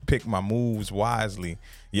pick my moves wisely.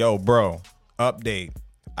 Yo, bro, update.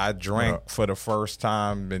 I drank for the first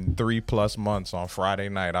time in 3+ months on Friday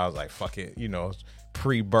night. I was like, fuck it,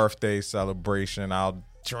 pre-birthday celebration, I'll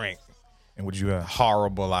drink. And what you have?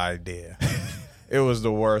 Horrible idea. It was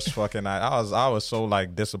the worst fucking night. I was so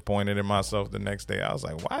like disappointed in myself the next day. I was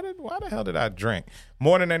like, why the hell did I drink?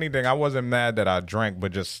 More than anything, I wasn't mad that I drank,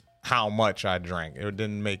 but just how much I drank. It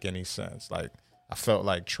didn't make any sense. Like I felt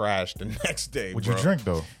like trash the next day. What'd you drink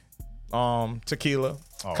though? Tequila,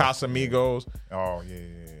 Casamigos. Oh yeah.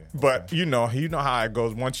 But okay. you know how it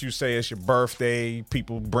goes. Once you say it's your birthday,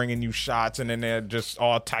 people bringing you shots, and then they're just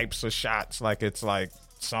all types of shots. Like it's like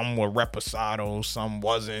some were reposado, some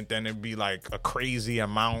wasn't. Then it'd be like a crazy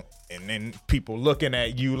amount, and then people looking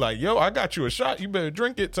at you like, "Yo, I got you a shot. You better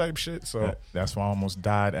drink it," type shit. So that's why I almost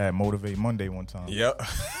died at Motivate Monday one time. Yep,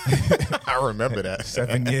 I remember that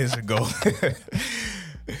 7 years ago.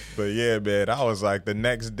 But yeah, man, I was like the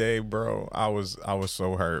next day, bro. I was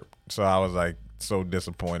so hurt. So I was like so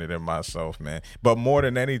disappointed in myself, man. But more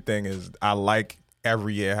than anything is I like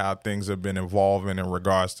every year how things have been evolving in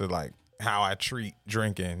regards to like how I treat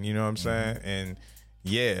drinking. You know what I'm saying? And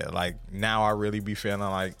yeah, like now I really be feeling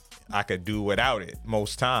like I could do without it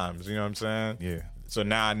most times. You know what I'm saying? Yeah. So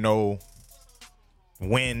now I know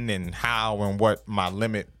when and how and what my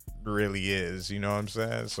limit really is. You know what I'm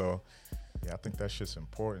saying? So. Yeah, I think that shit's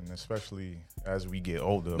important, especially as we get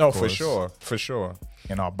older. No, for sure.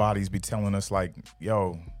 And our bodies be telling us like,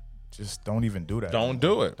 yo, just don't even do that. Don't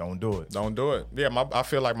do it. Yeah, I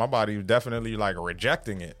feel like my body is definitely like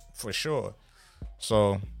rejecting it for sure.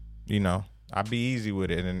 So, I be easy with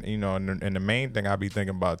it. And, and the main thing I be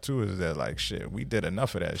thinking about too is that like, shit, we did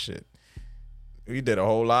enough of that shit. We did a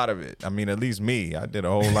whole lot of it. I mean, at least me, I did a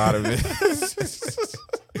whole lot of it.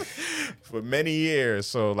 For many years.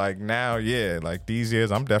 So like now, yeah, like these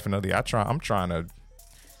years I definitely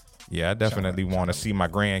want to see my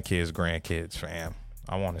grandkids, fam.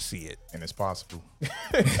 I want to see it. And it's possible.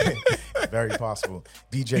 Very possible.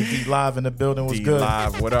 DJ D Live in the building was D good.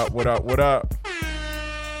 Live, what up?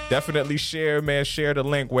 Definitely share, man. Share the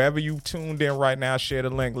link. Wherever you tuned in right now, share the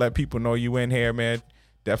link. Let people know you in here, man.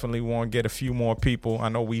 Definitely want to get a few more people. I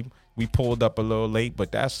know we pulled up a little late,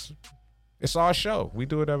 but it's our show. We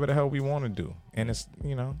do whatever the hell we want to do. And it's,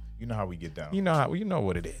 You know how we get down. You know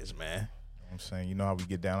what it is, man. You know what I'm saying? You know how we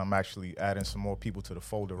get down. I'm actually adding some more people to the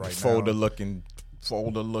folder right now. Folder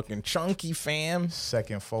looking chunky, fam.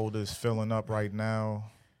 Second folder is filling up right now.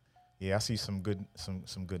 Yeah, I see some good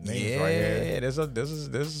names right here. Yeah, this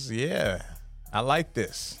is I like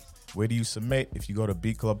this. Where do you submit? If you go to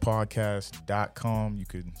beatclubpodcast.com, you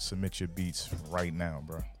can submit your beats right now,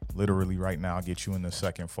 bro. Literally right now. I'll get you in the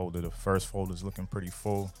second folder. The first folder is looking pretty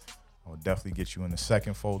full. I'll definitely get you in the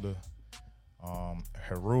second folder.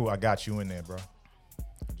 Haru, I got you in there, bro.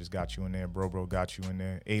 I just got you in there, bro. Got you in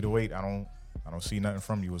there. 808, I don't see nothing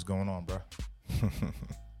from you. What's going on, bro? Don't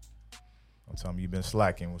tell me you've been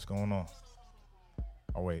slacking. What's going on?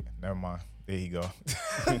 Oh, wait. Never mind. There you go.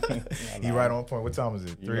 He right on point. What time is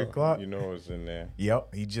it? 3 o'clock? You know it's in there.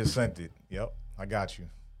 Yep. He just sent it. Yep. I got you.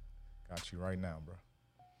 Got you right now, bro.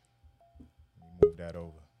 Move that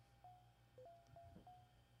over.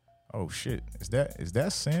 Oh shit. Is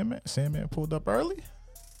that Sandman? Sandman pulled up early?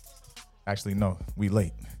 Actually, no. We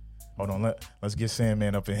late. Hold on. Let's get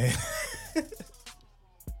Sandman up in here.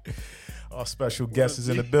 Our special guest is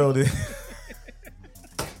in the building.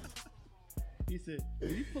 He said,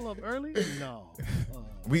 "Did you pull up early?" No.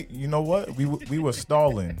 You know what? We were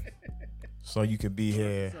stalling so you could be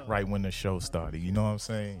here right when the show started. You know what I'm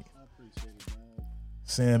saying? I appreciate it, man.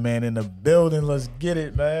 Sandman in the building. Let's get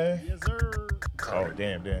it, man. Yes, sir. Oh,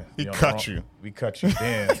 damn. He cut you. We cut you.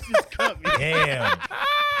 Damn. Just cut me. Damn.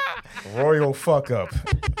 Royal fuck up.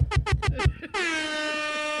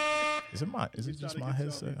 Is it just my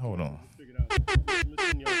headset? Hold on.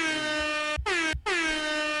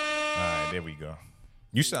 All right, there we go.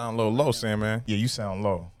 You sound a little low, Sandman. Yeah, you sound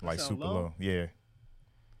low. Like sound super low? low. Yeah.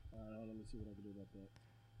 Let me see what I can do about that.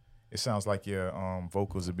 It sounds like your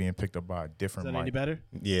vocals are being picked up by a different Is that mic. any better?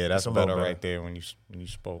 Yeah, that's a little better better right there when you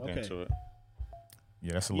spoke Okay. into it.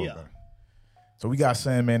 Yeah, that's a little better. So we got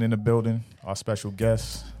Sandman in the building, our special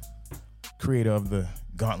guest, creator of the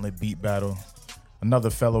Gauntlet beat battle. Another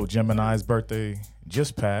fellow Gemini's birthday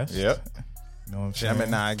just passed. Yep. You know what I'm saying?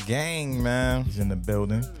 Gemini gang, man. He's in the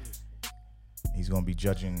building. He's going to be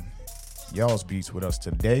judging y'all's beats with us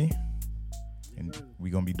today. And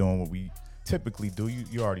we're going to be doing what we typically do.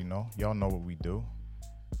 You already know. Y'all know what we do.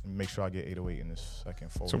 Let me make sure I get 808 in this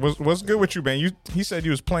second folder. So what's good with you, man? He said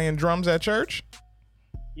you was playing drums at church?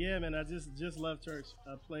 Yeah, man. I just left church.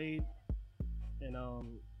 I played, and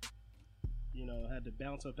had to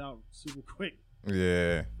bounce up out super quick.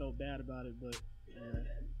 Yeah. Felt bad about it, but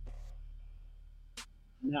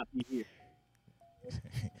not be here.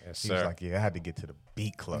 Yes, He sir. was like, yeah, I had to get to the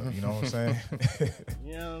beat club. You know what I'm saying?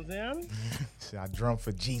 You know what I'm saying? See, I drum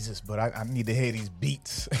for Jesus, but I need to hear these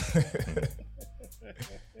beats.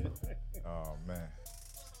 Oh, man.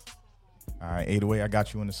 All right, 808, I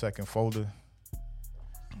got you in the second folder.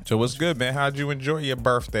 So what's good, man? How'd you enjoy your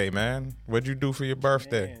birthday, man? What'd you do for your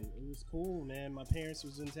birthday? Man, it was cool, man. My parents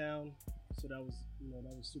was in town, so that was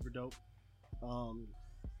super dope.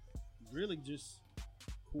 Really just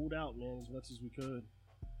cooled out, man, as much as we could.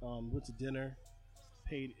 Went to dinner,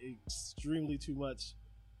 paid extremely too much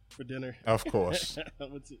for dinner. Of course.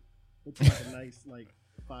 went to like a nice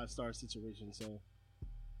 5-star situation. So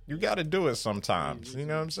You got to do it sometimes. You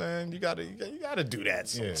know what I'm saying? You got to do that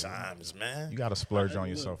sometimes, man. You got to splurge on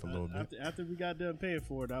yourself a little bit. After we got done paying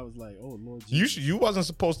for it, I was like, "Oh Lord, Jesus. You wasn't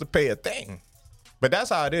supposed to pay a thing. But that's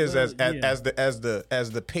how it is as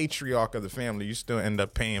the patriarch of the family. You still end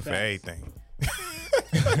up paying for everything.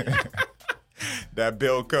 That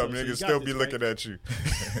bill come, niggas still be looking at you.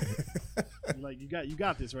 Like you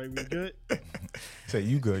got this, right? We good? Say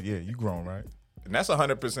you good, yeah, you grown, right? And that's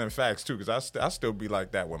 100% facts too, because I still be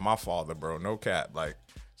like that with my father, bro. No cap. Like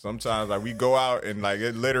sometimes, like we go out and like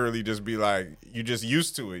it literally just be like you just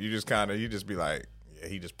used to it. You just be like, yeah,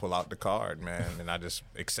 he just pull out the card, man, and I just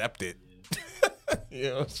accept it. You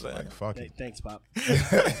know what I'm saying? Like, fuck it. Thanks, Pop.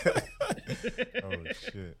 Oh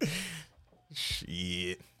shit.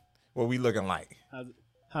 Shit. What we looking like?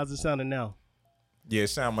 How's it sounding now? Yeah, it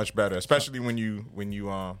sound much better, especially when you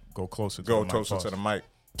Go closer. go to closer to the mic.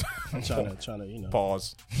 I'm trying to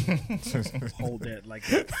Pause. hold that like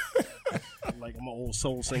I'm an old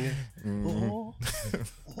soul singer. Oh.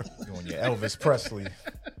 Doing your Elvis Presley.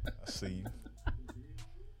 I see you.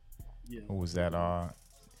 Yeah. Who was that?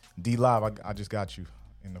 D Live, I just got you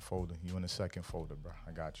in the folder. You in the second folder, bro.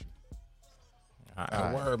 I got you. All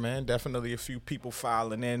right. Word, man. Definitely a few people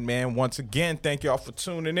filing in, man. Once again, thank y'all for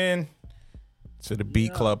tuning in to the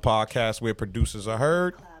Beat Club podcast where producers are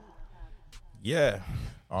heard. Yeah.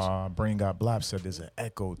 Brain Got Blap said there's an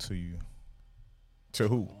echo to you. To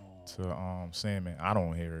who? To Sandman. I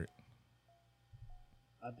don't hear it.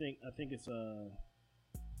 I think it's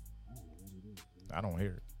I don't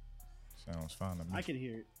hear it. Sounds fine to me. I can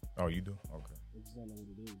hear it. Oh, you do? Okay. I just don't know what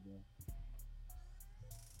it is, bro.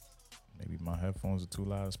 Maybe my headphones are too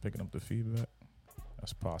loud. It's picking up the feedback.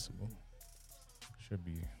 That's possible. Should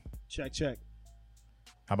be. Check.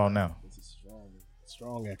 How about now? It's a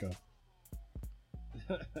strong echo.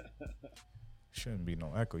 Shouldn't be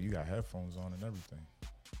no echo. You got headphones on and everything.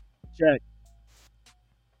 Check.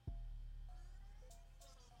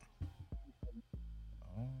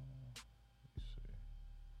 Oh, let's see.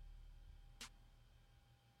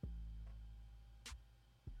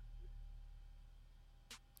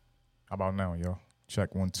 How about now, y'all?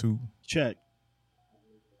 Check 1 2. Check.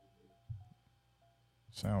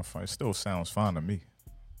 Sound fine. It still sounds fine to me.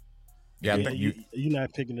 Yeah, I think you're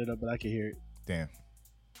not picking it up, but I can hear it. Damn.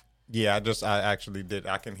 Yeah, I actually did.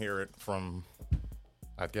 I can hear it from.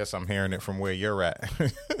 I guess I'm hearing it from where you're at.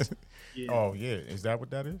 Yeah. Oh yeah, is that what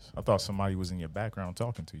that is? I thought somebody was in your background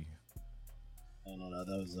talking to you. Oh no,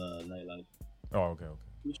 that was Nightlife. Oh okay.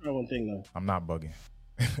 Let me try one thing though. I'm not bugging.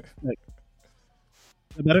 Is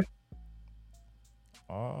that better?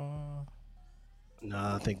 Nah,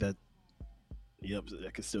 I think that. Yep,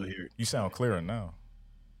 I can still hear it. You sound clearer now.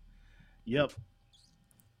 Yep.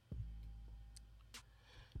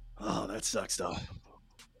 Oh, that sucks though.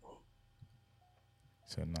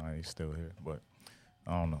 Said nah, he's still here, but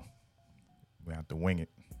I don't know. We have to wing it.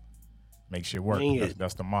 Make shit work. Wing it.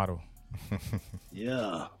 That's the motto.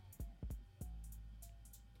 Yeah.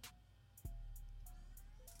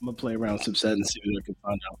 I'm gonna play around with some settings and see what I can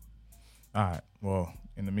find out. All right. Well,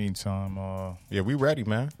 in the meantime, Yeah, we ready,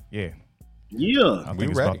 man. yeah, Yeah. I think We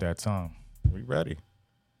it's ready. about that time. We ready.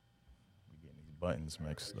 We getting these buttons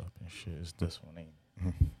mixed up and shit. It's this one, ain't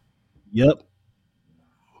it? Yep.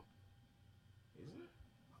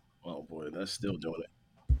 Oh boy, that's still doing it.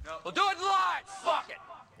 We'll do it live. Fuck it.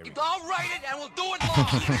 I'll write it and we'll do it live.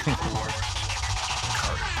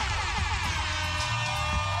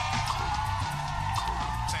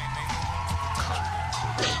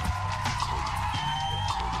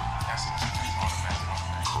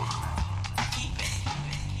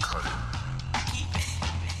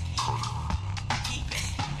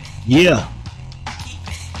 Yeah.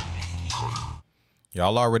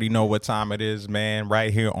 Y'all already know what time it is, man.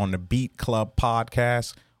 Right here on the Beat Club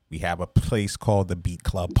Podcast. We have a place called the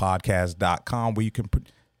beatclubpodcast.com where you can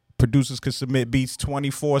producers can submit beats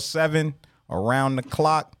 24/7 around the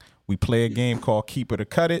clock. We play a game called Keep It or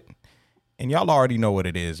Cut It. And y'all already know what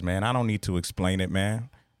it is, man. I don't need to explain it, man.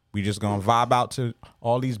 We just gonna vibe out to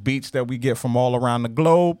all these beats that we get from all around the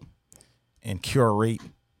globe and curate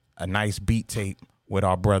a nice beat tape with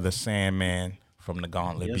our brother Sandman from the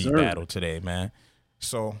Gauntlet beat battle today, man.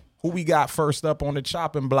 So who we got first up on the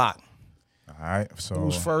chopping block? All right. So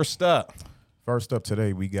Who's first up? First up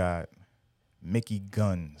today, we got Mickey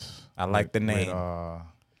Guns. I like the name.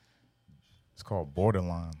 It's called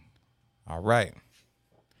Borderline. All right.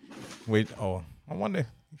 Wait, I wonder.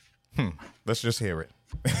 Let's just hear it.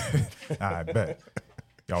 I bet.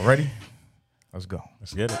 Y'all ready? Let's go.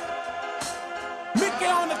 Let's get it. Mickey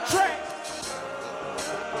on the track.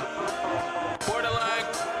 Borderline.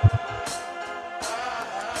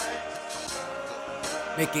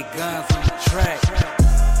 Mickey Guns on the track.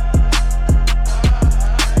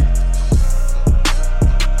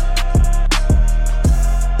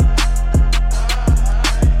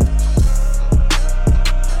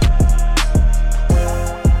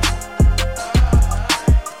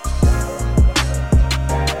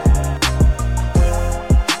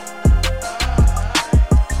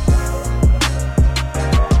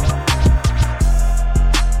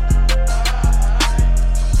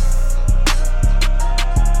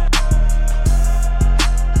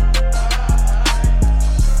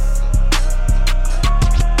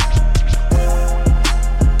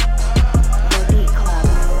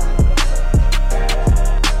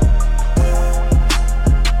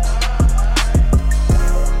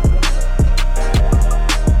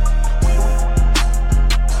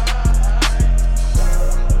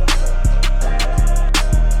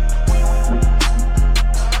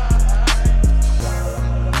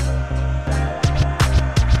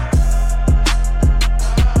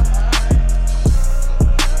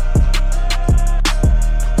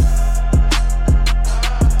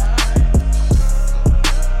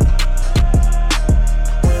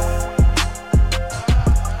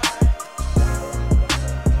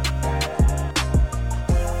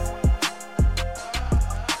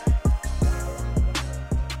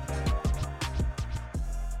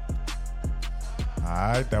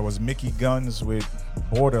 That was Mickey Guns with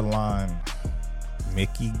Borderline.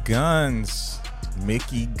 Mickey Guns.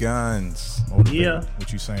 Motivate. Yeah.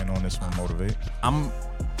 What you saying on this one, Motivate?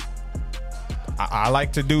 I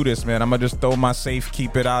like to do this, man. I'm gonna just throw my safe,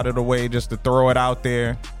 keep it out of the way, just to throw it out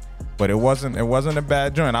there. But it wasn't a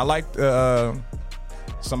bad joint. I liked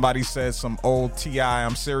somebody said some old T.I.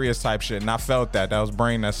 I'm serious type shit, and I felt that. That was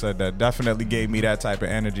Brain that said that. Definitely gave me that type of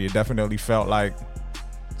energy. It definitely felt like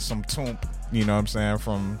some toomp, you know what I'm saying,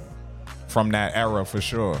 from that era for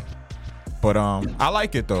sure. But I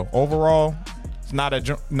like it though. Overall, it's not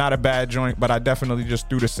a bad joint, but I definitely just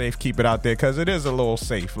threw the safe, keep it out there, because it is a little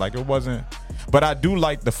safe. Like it wasn't, but I do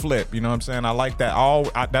like the flip. You know what I'm saying? I like that.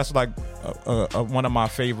 That's like one of my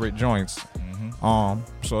favorite joints.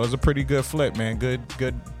 Mm-hmm. So it's a pretty good flip, man.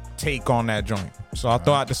 Good take on that joint. So I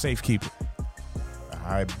throw out the safe, keep it.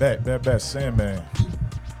 I bet Sandman.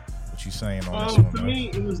 What you saying on this one? For me,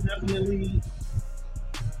 it was definitely.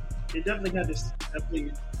 It definitely got this.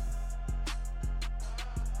 Definitely.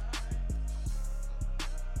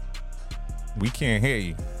 We can't hear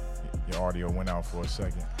you. Your audio went out for a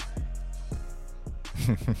second.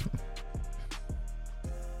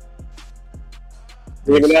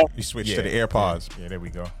 You switched to the AirPods. Yeah, there we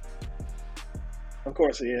go. Of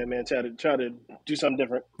course, yeah, man. Try to do something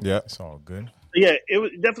different. Yeah, it's all good. Yeah,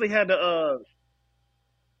 it definitely had the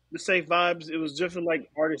safe vibes. It was different, like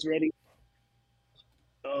artist ready.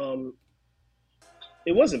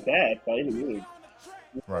 It wasn't bad by any means.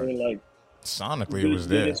 Right. I mean, like sonically, good, it was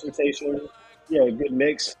there. Instrumentation. Yeah, good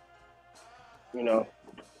mix. You know,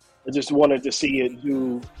 I just wanted to see it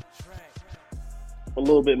do a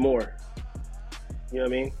little bit more. You know what I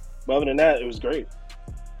mean? But other than that, it was great.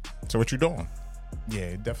 So what you doing? Yeah,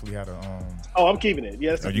 it definitely had a. Oh, I'm keeping it.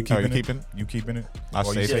 Yes. You keeping it? You keeping it? I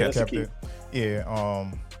say yeah, kept it. Yeah.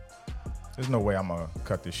 There's no way I'm gonna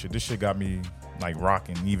cut this shit. This shit got me like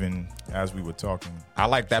rocking, even as we were talking. I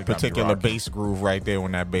like that particular bass groove right there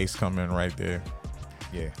when that bass come in right there.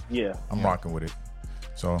 Yeah. I'm rocking with it.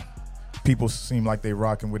 So people seem like they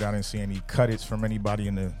rocking with it. I didn't see any cut-its from anybody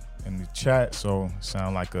in the chat. So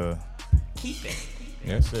sound like a keep it.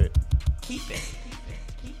 Yeah, that's it. Keep it.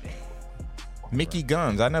 Mickey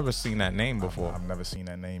Guns. I never seen that name before. I've never seen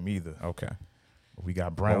that name either. Okay. We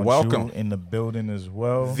got Brown welcome Jewel in the building as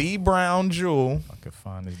well. The Brown Jewel. I could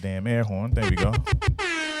find this damn air horn. There we go.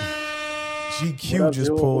 GQ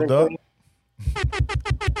just pulled up. I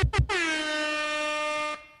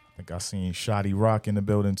think I seen Shoddy Rock in the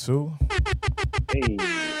building too. Hey.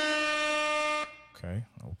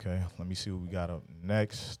 Okay, let me see what we got up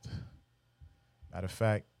next. Matter of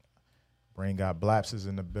fact, Brain Got Blaps is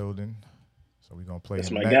in the building, so we're gonna play That's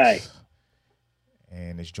him my next.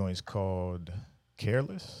 And this joint's called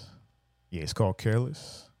Careless. Yeah, it's called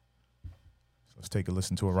Careless. So let's take a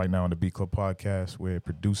listen to it right now on the Beat Club podcast, where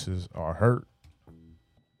producers are hurt.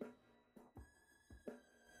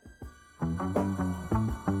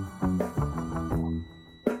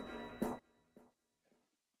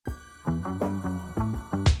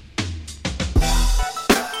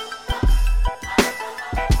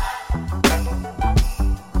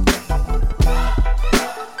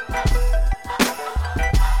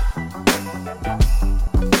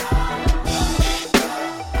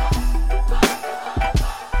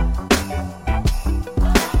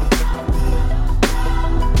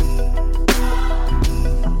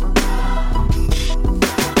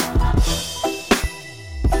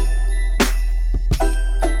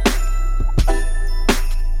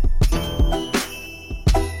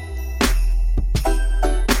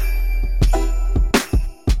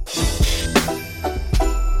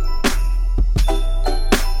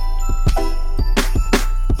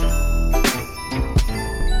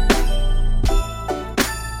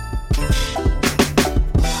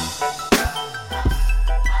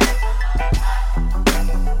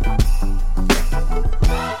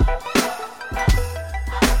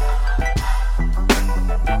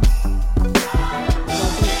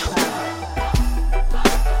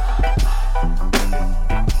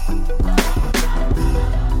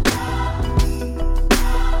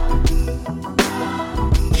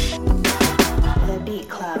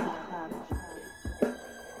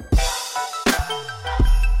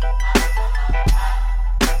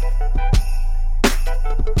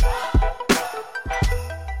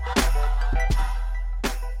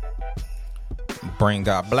 Brain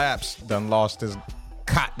Got Blaps done lost his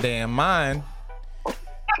goddamn mind.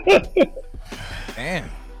 Damn.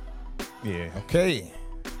 Yeah. Okay.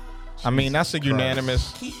 I mean, that's a Christ.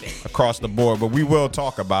 unanimous across the board, but we will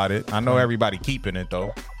talk about it. I know everybody keeping it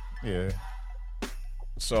though. Yeah.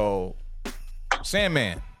 So,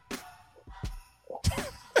 Sandman.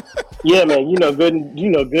 Yeah, man. You know good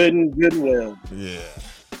and well. Yeah.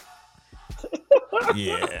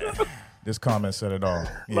 Yeah. This comment said it all.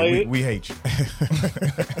 Yeah, Like- we hate you.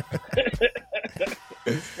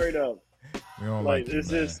 Straight up. We don't Like, like you,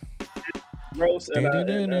 it's man. just gross, and I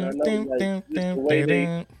know, like, just the way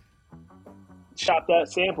they chop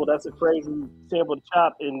that sample. That's a crazy sample to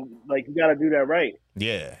chop, and like you got to do that right.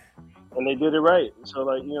 Yeah. And they did it right. So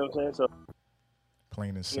like, you know what I'm saying? So Plain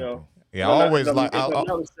and you simple. know, Yeah, I always if like I'm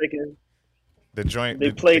not mistaken, the joint. they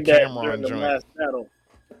the played that camera during on the joint. last battle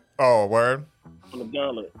Oh, word. on the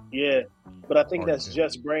Gauntlet. Yeah, but I think Oh, that's yeah.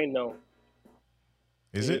 just Brain though.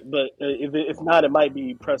 Is it? But if not, it might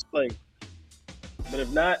be press play. But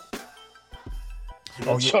if not,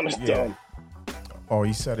 Oh, it's yeah, on his yeah. done. Oh,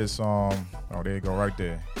 he said it's oh, there you go, right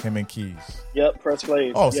there. Him and Keys. Yep, press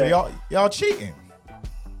play. Oh, so yeah. y'all cheating.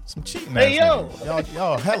 Some cheating. Hey, ass yo. niggas.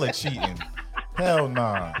 Y'all hella cheating. Hell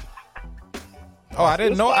nah. Oh, I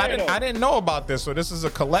didn't It's know. fire, though. I didn't know about this. So this is a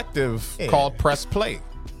collective Yeah. called Press Play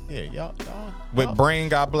Yeah, y'all with Brain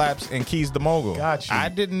Got Blaps and Keys the Mogul. Got you. I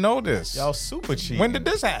didn't know this. y'all super cheating. When did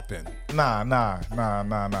this happen? Nah.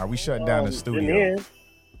 We shutting down the In studio. the end,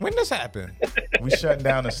 When this happened? We shutting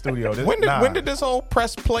down the studio. This, When did this whole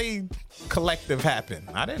Press Play collective happen?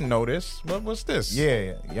 I didn't know this. What's this?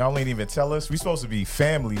 Yeah, y'all ain't even tell us. We supposed to be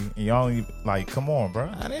family, and y'all ain't like, come on, bro.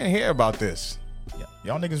 I didn't hear about this.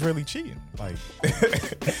 Y'all niggas really cheating. Like,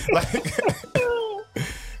 like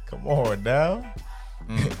come on now.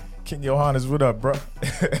 King Johannes, what up, bro?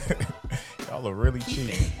 Y'all are really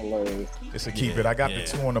cheating. hilarious. Just to keep it. I got the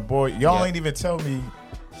two on the board. Y'all ain't even tell me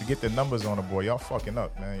to get the numbers on the board. Y'all fucking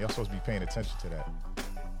up, man. Y'all supposed to be paying attention to that.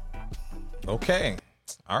 Okay.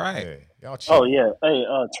 All right. Yeah, y'all cheating. Oh yeah. Hey,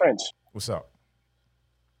 Trench, What's up?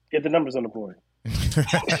 get the numbers on the board. I'm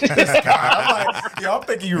like, yo, I'm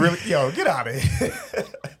thinking you really, get out of here.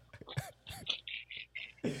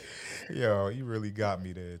 Yo, you really got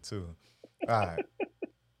me there too. All right.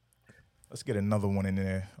 Let's get another one in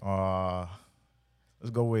there. Let's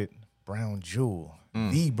go with Brown Jewel.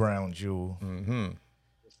 The Brown Jewel. Mm-hmm.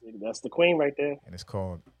 That's the queen right there. And it's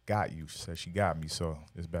called Got You. She said she got me, so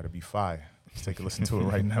this better be fire. Let's take a listen to it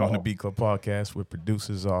right now on the Beat Club podcast where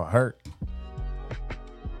producers are hurt.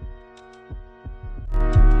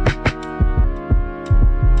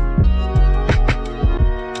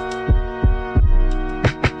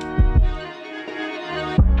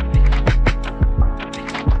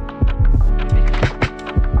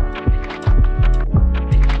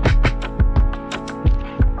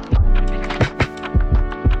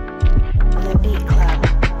 The Beat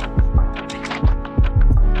Club.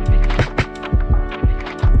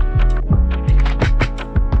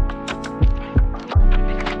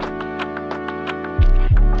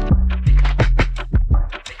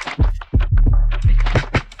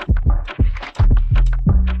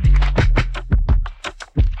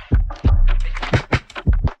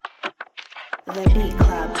 the Beat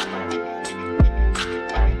Club.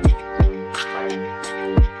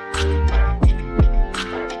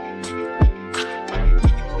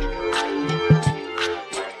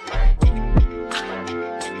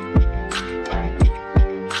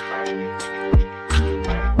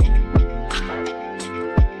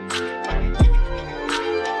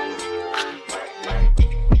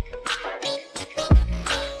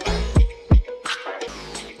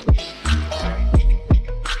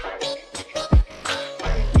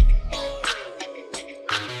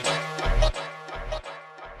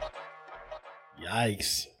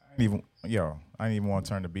 Yikes. I didn't even want to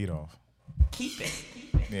turn the beat off. Keep it.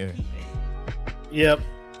 Yeah, Yep.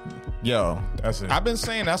 Yo, that's it. I've been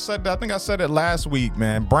saying, I think I said it last week,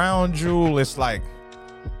 man. Brown Jewel, it's like,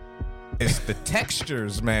 it's the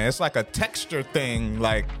textures, man. It's like a texture thing.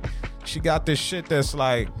 Like, she got this shit that's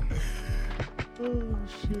like,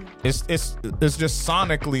 it's just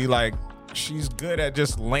sonically, like, she's good at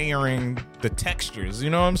just layering the textures. You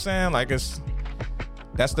know what I'm saying? Like,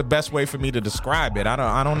 that's the best way for me to describe it. I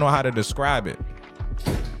don't know how to describe it.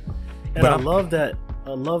 And I love that.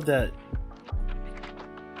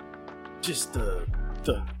 Just the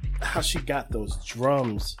how she got those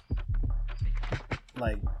drums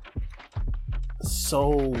like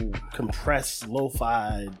so compressed,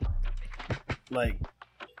 lo-fi, like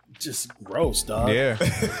just gross, dog. Yeah,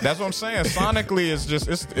 that's what I'm saying. Sonically, it's just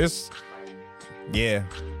it's yeah.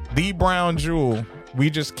 The Brown Jewel.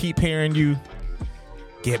 We just keep hearing you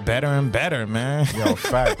get better and better, man. Yo,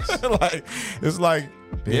 facts. Like it's like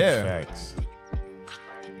Big yeah. facts.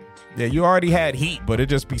 Yeah, you already had heat, but it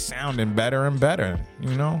just be sounding better and better,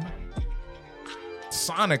 you know?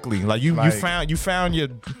 Sonically. Like you found your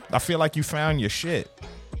I feel like you found your shit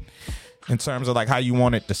in terms of like how you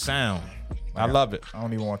want it to sound. I love it. I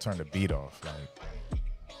don't even want to turn the beat off. Like,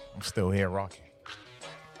 I'm still here rocking.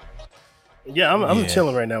 Yeah, I'm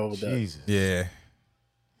chilling right now with that. Jesus. Yeah.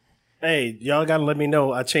 Hey, y'all gotta let me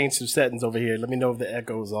know. I changed some settings over here. Let me know if the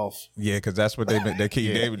echo is off. Yeah, because that's what they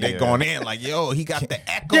keep they going in like, yo, he got the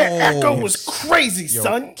echo. That echo was crazy, Yo,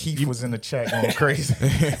 son. Keith was in the chat going crazy.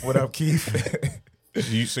 What up, Keith?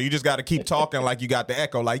 So you just got to keep talking like you got the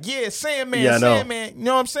echo. Like, yeah, Sandman, Yeah, I know. Sandman. You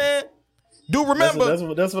know what I'm saying? Do remember.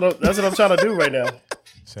 That's what I'm trying to do right now.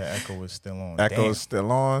 So echo is still on. Echo is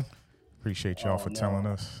still on. Appreciate y'all for telling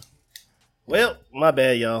us. Well, my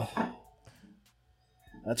bad, y'all.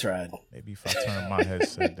 I tried. Maybe if I turn my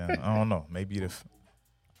headset down, I don't know. Maybe if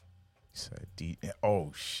said D.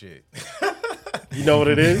 Oh shit. You know what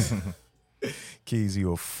it is? Keys,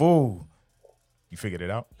 you a fool. You figured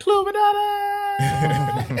it out? Illuminati.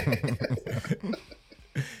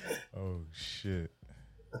 Oh shit.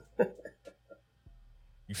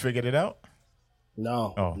 You figured it out?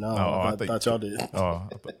 No, Oh, no. oh, I thought y'all did. Oh,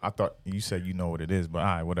 I thought you said you know what it is, but all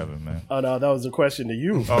right, whatever, man. Oh no, that was a question to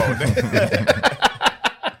you. Oh,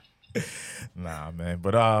 nah, man.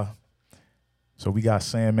 But so we got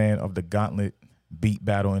Sandman of the Gauntlet beat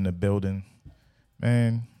battle in the building.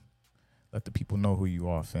 Man, let the people know who you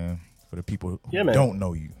are, fam. For the people who don't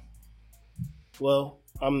know you. Well,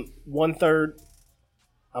 I'm 1/3.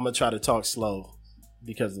 I'm gonna try to talk slow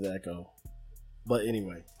because of the echo. But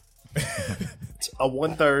anyway, a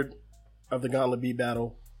 1/3 of the Gauntlet beat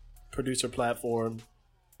battle producer platform.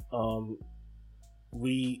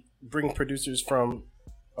 We bring producers from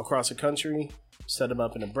across the country, set them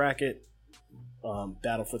up in a bracket,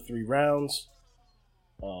 battle for 3 rounds,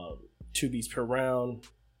 2 beats per round,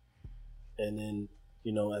 and then,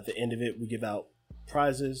 you know, at the end of it, we give out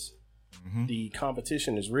prizes. Mm-hmm. The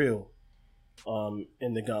competition is real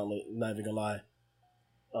in the Gauntlet, not even gonna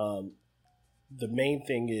lie. The main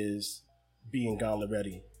thing is being Gauntlet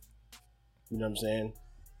ready. You know what I'm saying?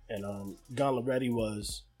 And Gauntlet ready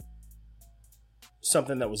was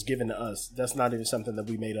something that was given to us. That's not even something that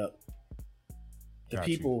we made up. The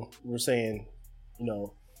people were saying, you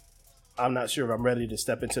know, I'm not sure if I'm ready to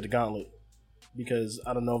step into the Gauntlet because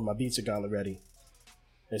I don't know if my beats are Gauntlet ready.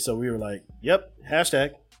 And so we were like, yep,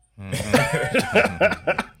 hashtag. Mm-hmm.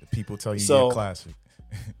 The people tell you you're classic.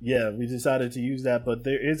 Yeah, we decided to use that, but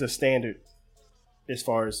there is a standard as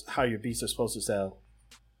far as how your beats are supposed to sound.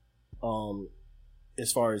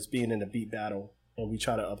 As far as being in a beat battle, and we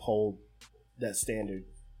try to uphold that standard.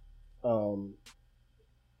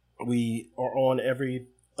 We are on every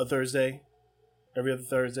other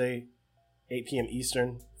Thursday, 8 p.m.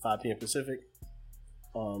 Eastern, 5 p.m. Pacific.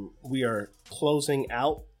 We are closing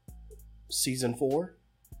out season 4,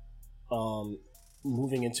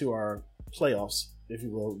 moving into our playoffs, if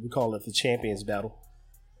you will. We call it the Champions Battle,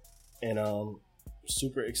 and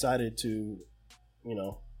super excited to, you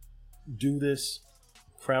know, do this,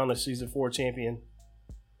 crown a season 4 champion,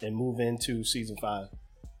 and move into season 5.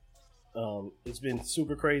 It's been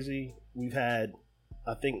super crazy. We've had,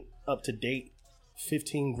 I think, up to date,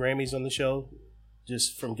 15 Grammys on the show,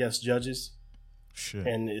 just from guest judges. Shit.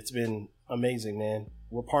 And it's been amazing, man.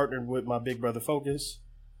 We're partnered with my big brother Focus,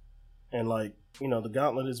 and like, you know, the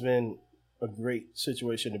Gauntlet has been a great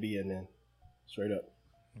situation to be in, man. Straight up.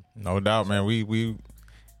 No doubt, man. We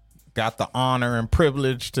got the honor and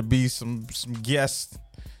privilege to be some guest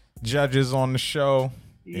judges on the show.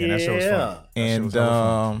 Yeah, that shit was fun.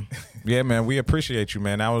 And yeah, man, we appreciate you,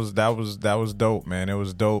 man. That was dope, man. It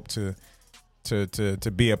was dope to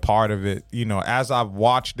be a part of it. You know, as I've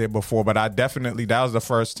watched it before, but that was the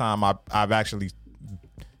first time I've actually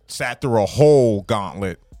sat through a whole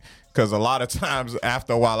Gauntlet. Because a lot of times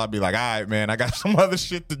after a while, I'll be like, all right, man, I got some other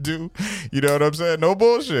shit to do. You know what I'm saying? No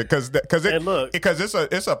bullshit. Because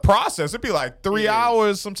it's a process. It'd be like 3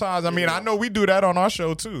 hours sometimes. I mean, I know we do that on our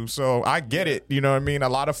show too. So I get it. You know what I mean? A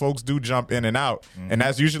lot of folks do jump in and out. Mm-hmm. And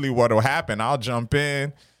that's usually what'll happen. I'll jump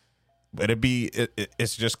in, but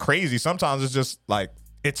it's just crazy. Sometimes it's just like,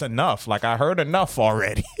 it's enough. Like, I heard enough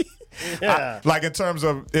already. Yeah. Like, in terms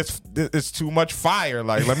of it's too much fire.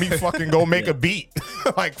 Like, let me fucking go make a beat.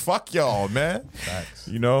 Like, fuck y'all, man. Facts.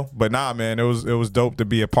 You know, but nah, man, it was dope to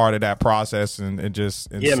be a part of that process and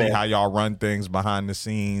see man. how y'all run things behind the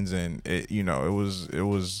scenes, and it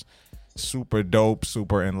was super dope,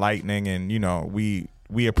 super enlightening, and you know, we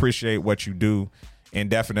appreciate what you do. And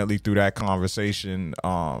definitely through that conversation,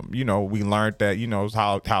 you know, we learned that, you know,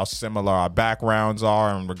 how similar our backgrounds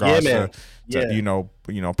are in regards to you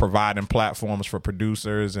know, providing platforms for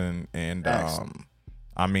producers and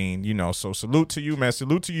I mean, you know, so salute to you, man.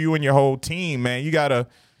 Salute to you and your whole team, man. You got a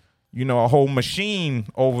whole machine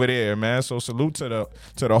over there, man. So salute to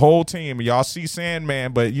the whole team. Y'all see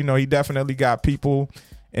Sandman, but you know, he definitely got people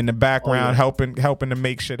in the background helping to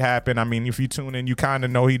make shit happen. I mean, if you tune in, you kind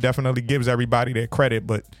of know he definitely gives everybody their credit,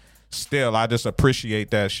 but still, I just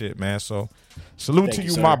appreciate that shit, man. So salute to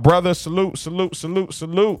you, my brother. Salute.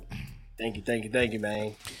 Thank you,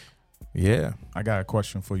 man. Yeah. I got a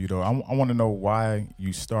question for you, though. I want to know why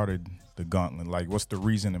you started the Gauntlet. Like, what's the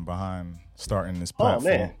reasoning behind starting this platform?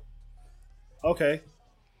 Oh, man. Okay.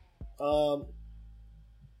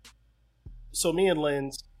 So me and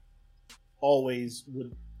Lens always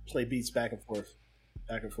would play beats back and forth.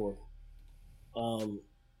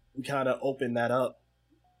 We kind of opened that up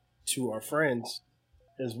to our friends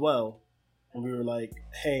as well, and we were like,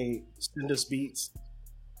 "Hey, send us beats,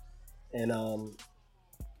 and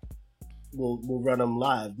we'll run them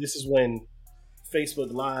live." This is when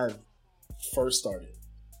Facebook Live first started.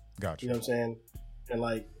 Gotcha. You know what I'm saying? And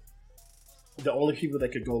like, the only people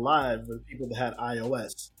that could go live were people that had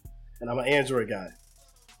iOS, and I'm an Android guy.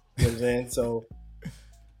 You know what I'm saying? So,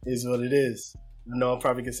 it is what it is. I know I'll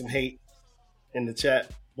probably get some hate in the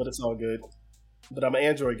chat, but it's all good. But I'm an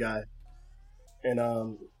Android guy. And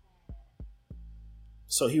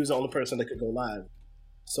so he was the only person that could go live.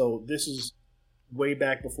 So this is way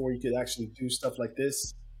back before you could actually do stuff like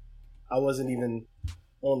this. I wasn't even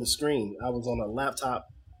on the screen. I was on a laptop,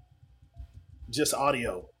 just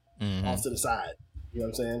audio off to the side. You know what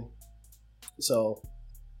I'm saying? So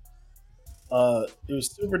it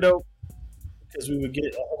was super dope because we would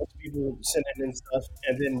get a whole bunch of people sending in stuff.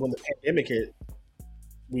 And then when the pandemic hit,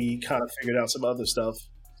 we kind of figured out some other stuff.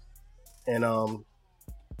 And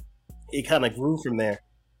it kind of grew from there.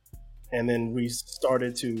 And then we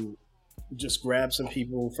started to just grab some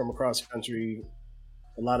people from across the country,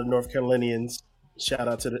 a lot of North Carolinians. Shout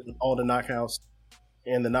out to all the Knockhouse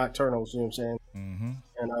and the Nocturnals, you know what I'm saying? Mm-hmm.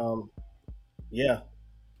 And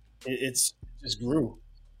it's just grew.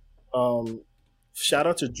 Shout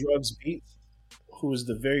out to Drugs Beats, who was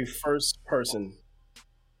the very first person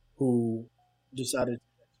who decided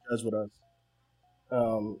to judge with us.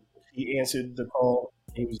 He answered the call.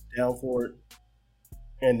 He was down for it.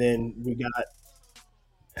 And then we got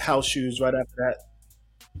House Shoes right after that.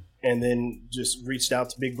 And then just reached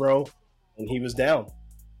out to Big Bro, and he was down.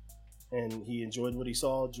 And he enjoyed what he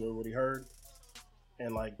saw, enjoyed what he heard.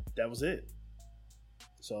 And, like, that was it.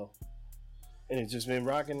 So, and it's just been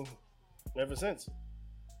rocking ever since.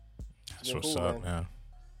 That's what's up, man.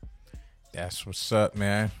 That's what's up,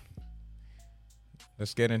 man.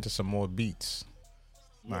 Let's get into some more beats.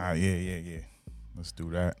 Yeah. Let's do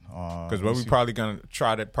that. Because what we probably gonna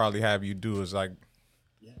try to have you do is like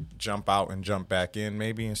jump out and jump back in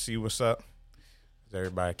maybe and see what's up.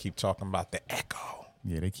 Everybody keep talking about the echo.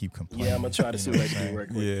 Yeah, they keep complaining. Yeah, I'm gonna try to see what I can do right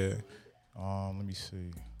quick. Yeah. Let me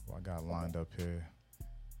see what I got lined up here.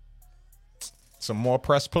 Some more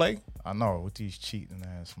press play. I know with these cheating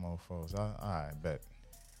ass mofos. I bet.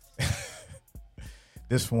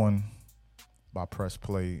 This one by Press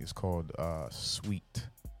Play. It's called Sweet.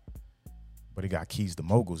 But it got Keys the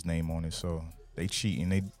Mogul's name on it, so they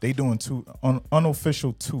cheating. They doing two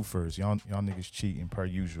unofficial twofers. Y'all niggas cheating per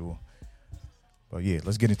usual. But yeah,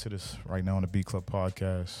 let's get into this right now on the Beat Club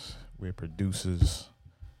podcast, where producers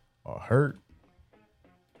are hurt.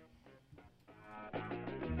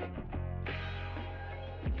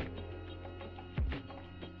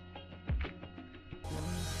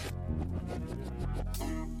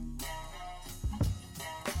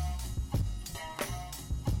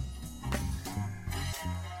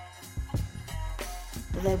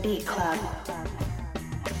 The Beat Club.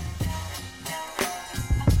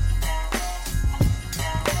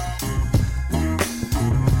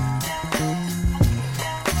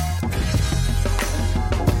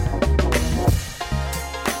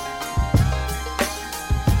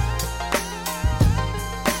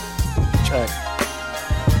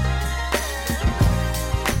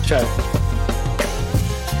 Check.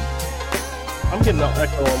 I'm getting an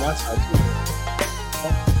echo on my side too.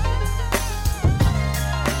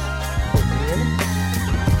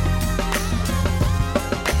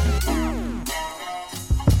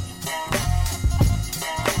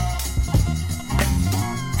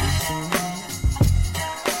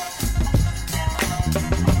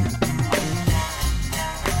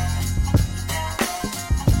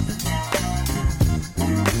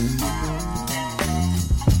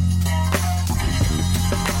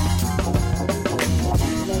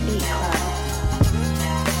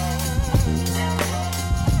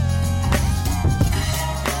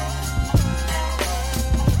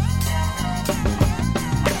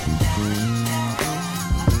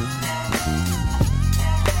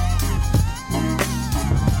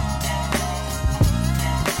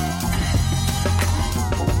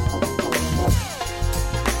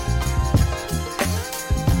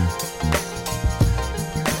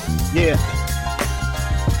 Yeah.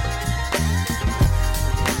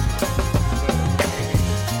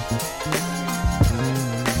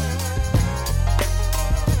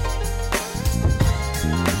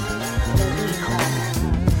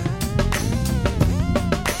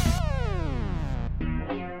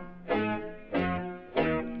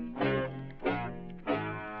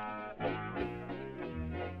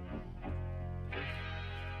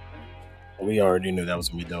 We already knew that was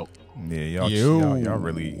gonna be dope. Yeah, y'all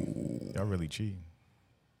really cheating.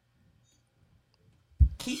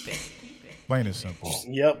 Keep it. Plain and simple.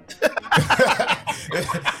 Yep.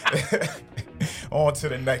 On to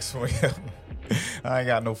the next one. I ain't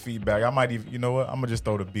got no feedback. I might even, you know what? I'm gonna just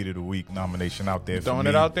throw the Beat of the Week nomination out there. Throwing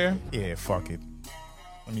it out there? Yeah, fuck it.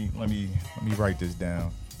 Let me write this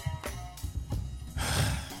down.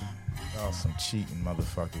 Y'all some cheating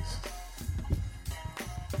motherfuckers.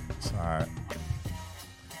 It's all right.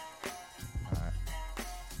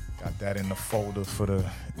 Got that in the folder for the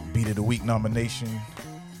Beat of the Week nomination.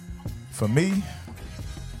 For me,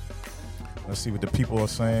 let's see what the people are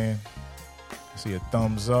saying. See a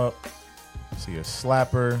thumbs up. See a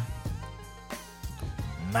slapper.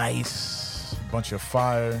 Nice. Bunch of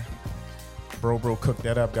fire. Bro cooked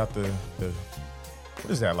that up. Got the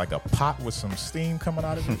what is that, like a pot with some steam coming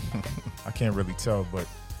out of it? I can't really tell, but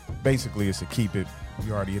basically it's a keep it.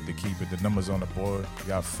 We already hit the keep it. The numbers on the board. We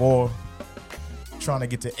got 4. Trying to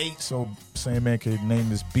get to 8 so Sandman could name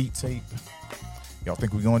this beat tape. Y'all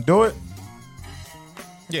think we gonna do it?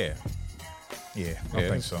 Yeah. Yeah, I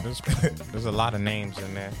think so. There's a lot of names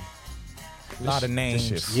in there. A lot of names.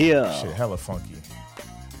 This shit, Yeah. shit hella funky.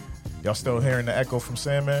 Y'all still hearing the echo from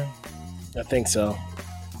Sandman? I think so.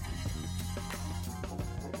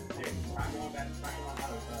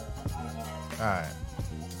 Alright.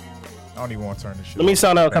 I don't even want to turn this shit Let me off.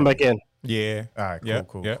 sign out. Come back in. Yeah. Alright, Yeah,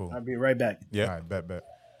 cool. yeah. I'll be right back. Yeah. Alright, bet.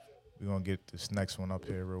 We're gonna get this next one up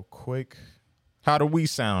here real quick. How do we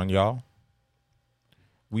sound, y'all?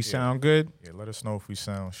 We sound good? Yeah, let us know if we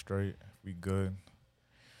sound straight, if we good.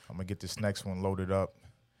 I'm gonna get this next one loaded up.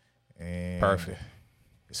 And Perfect.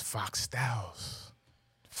 It's Fox Styles.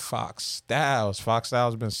 Fox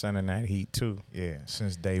Styles been sending that heat too. Yeah,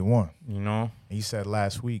 since day one. You know? He said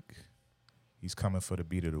last week he's coming for the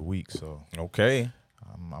Beat of the Week, so Okay.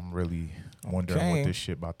 I'm really wondering Okay. what this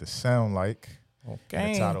shit about to sound like. Okay.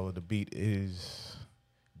 And the title of the beat is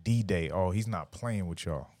D-Day. Oh, he's not playing with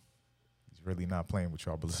y'all. He's really not playing with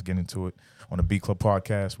y'all. But let's get into it on the Beat Club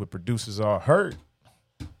podcast with producers are hurt.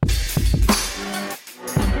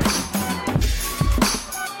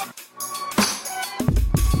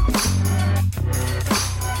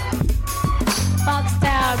 Fox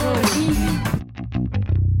Style Routine.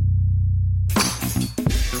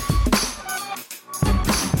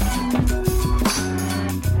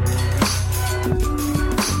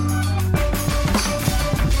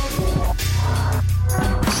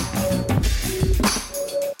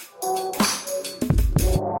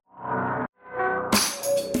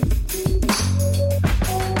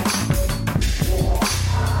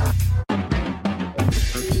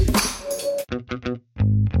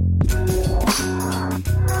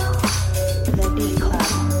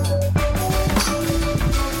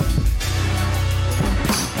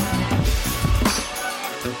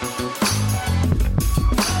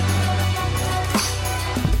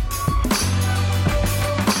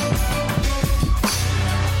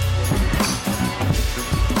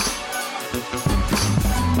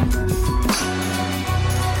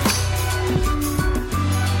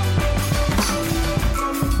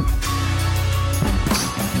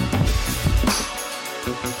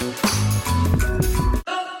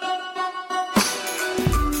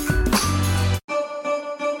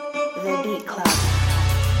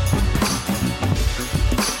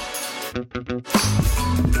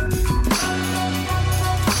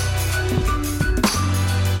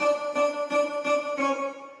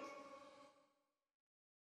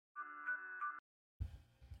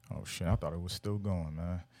 thought it was still going,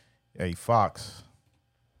 man. Hey, Fox,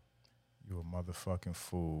 you a motherfucking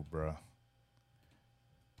fool, bruh.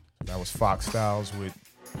 That was Fox Styles with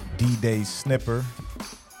D-Day Snipper.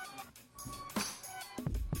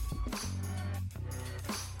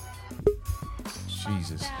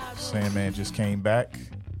 Jesus. Sandman just came back.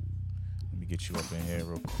 Let me get you up in here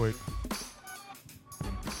real quick.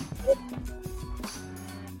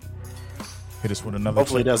 Hit us with another.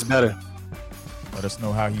 Hopefully that's better. Let us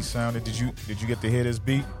know how he sounded. Did you get to hear this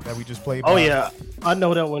beat that we just played? Oh yeah, I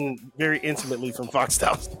know that one very intimately from Fox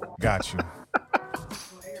Styles. Got you.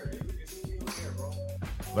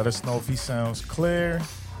 Let us know if he sounds clear.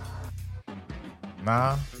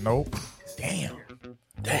 Nah, nope. Damn.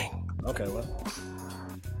 Okay, well,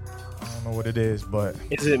 I don't know what it is, but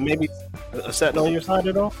is it maybe a setting on your side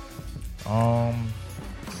at all?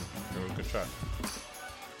 Good try.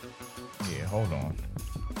 Yeah, hold on.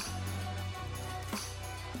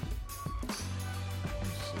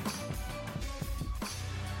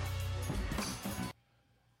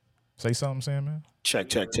 Say something, Sam, man.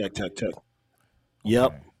 Check. Yep.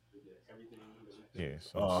 Okay. Yeah,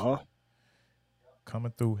 so it's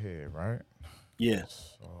coming through here, right? Yeah.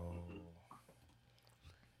 So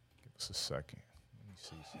give us a second. Let me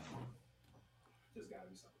see something.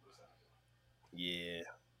 Yeah.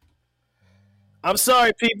 I'm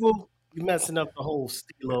sorry, people. You messing up the whole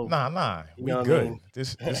stilo. Nah. You We know what I good. mean?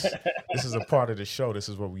 This is a part of the show. This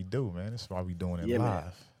is what we do, man. This is why we doing it Yeah, live.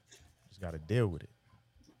 man. Just got to deal with it.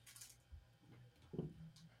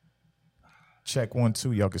 Check 1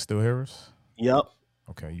 2. Y'all can still hear us? Yep.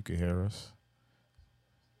 Okay, you can hear us.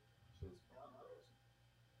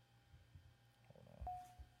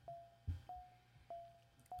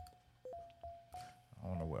 I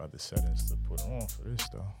don't know what other settings to put on for this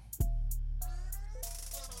though.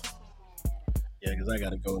 Yeah, because I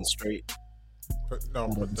got to go in straight. Put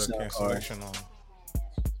the cancellation on.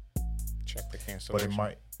 Check the But cancellation. it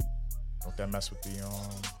might. Don't that mess with the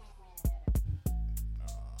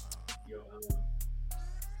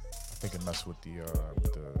I think it messed with the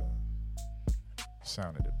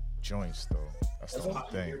sound of the joints though. That's the only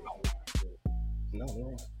thing.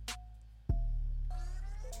 No.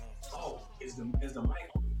 Oh, is the mic on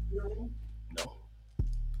the computer room? No.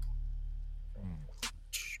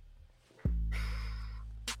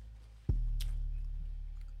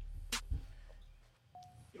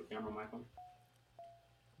 Your camera mic on?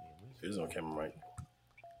 There's no camera mic.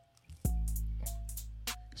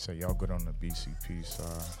 So y'all good on the BCP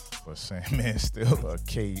side, but Sandman's still a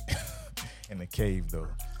cave in the cave though.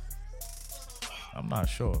 I'm not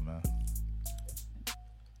sure, man.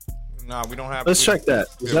 Nah, we don't have. Let's check that.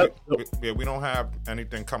 Is Yeah, that we don't have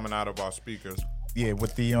anything coming out of our speakers. Yeah,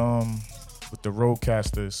 with the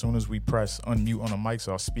Rodecaster, as soon as we press unmute on the mics,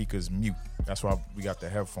 our speakers mute. That's why we got the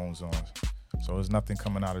headphones on. So there's nothing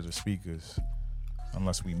coming out of the speakers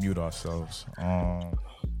unless we mute ourselves.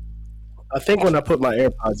 I think when I put my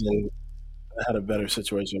AirPods in, I had a better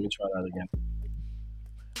situation. Let me try that again.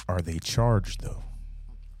 Are they charged though?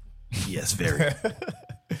 Yes, very.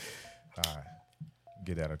 All right,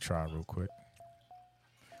 give that a try real quick.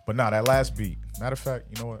 But nah, that last beat. Matter of fact,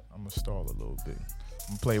 you know what? I'm gonna stall a little bit. I'm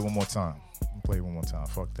gonna play it one more time.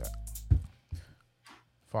 Fuck that.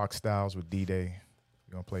 Fox Styles with D-Day.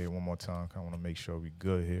 We're gonna play it one more time. I want to make sure we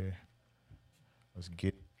good here. Let's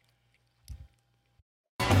get it.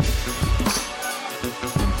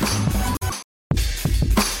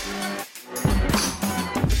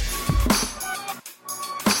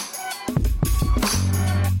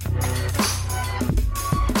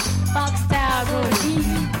 Fox style roll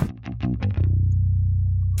easy.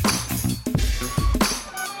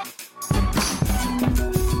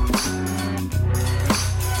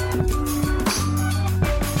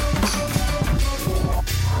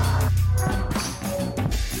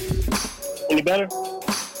 Any better?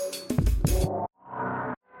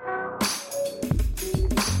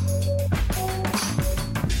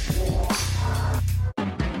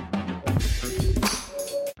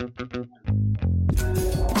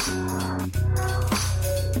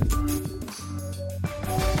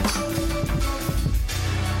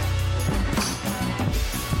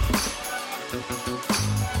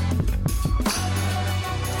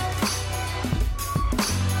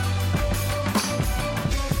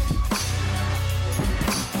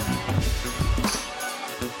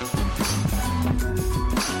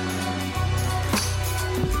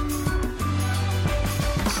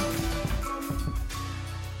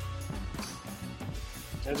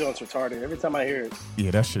 That joint's retarded. Every time I hear it.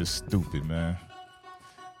 Yeah, that shit's stupid, man.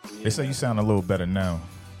 They say you sound a little better now.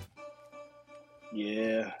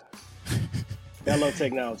 Yeah. I love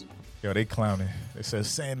technology. Yo, they clowning. They said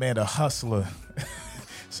Sandman the hustler.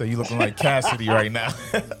 So you looking like Cassidy right now.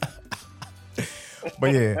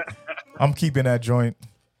 But yeah, I'm keeping that joint.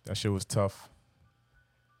 That shit was tough.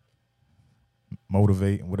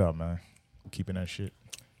 Motivate. What up, man? I'm keeping that shit.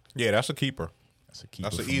 Yeah, that's a keeper. That's a keeper.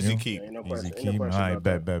 That's an from easy you. keep. Ain't no Easy question. Ain't keep. no All question right,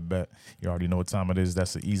 about that. bet. You already know what time it is.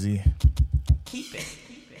 That's an easy. Keep it.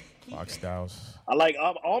 Fox Styles. I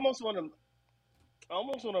almost want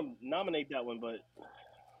to nominate that one, but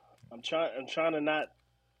I'm trying to not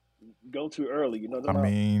go too early. You know what I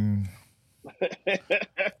mean,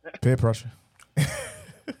 peer pressure.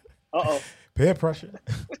 Uh-oh. Peer pressure.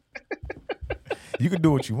 You can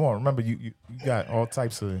do what you want. Remember, you got all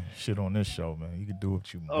types of shit on this show, man. You can do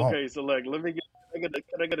what you want. Okay, so look, let me can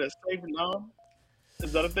I get a safe nom?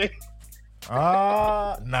 Is that a thing?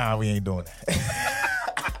 Nah, we ain't doing that.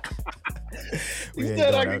 You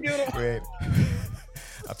said I could get Wait.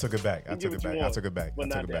 I took it back. I get took it what you back. I want, took it back. I but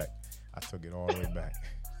took not it that. back. I took it all the way back.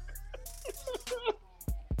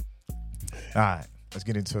 All right, let's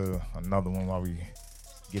get into another one while we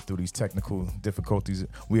get through these technical difficulties.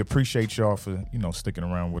 We appreciate y'all for, sticking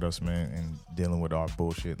around with us, man, and dealing with our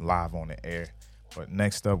bullshit live on the air. But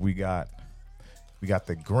next up, we got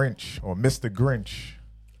the Grinch, or Mr. Grinch,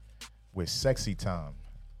 with Sexy Time.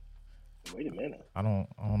 Wait a minute. I don't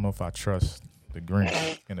know if I trust the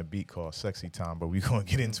Grinch in a beat called Sexy Time, but we're going to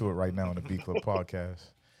get into it right now on the Beat Club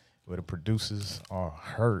podcast, where the producers are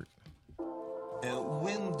hurt.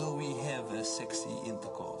 When do we have a sexy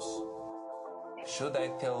intercourse? Should I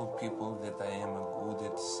tell people that I am good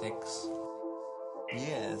at sex?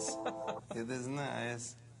 Yes, it is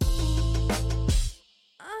nice.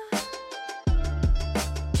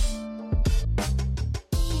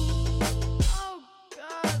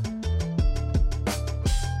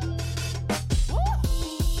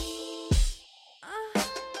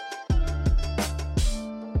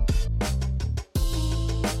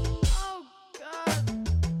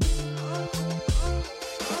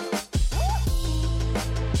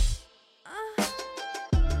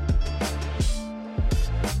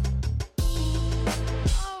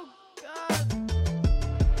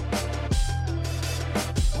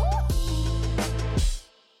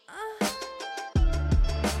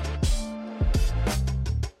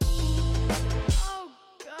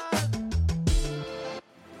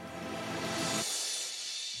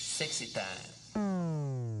 Sexy time.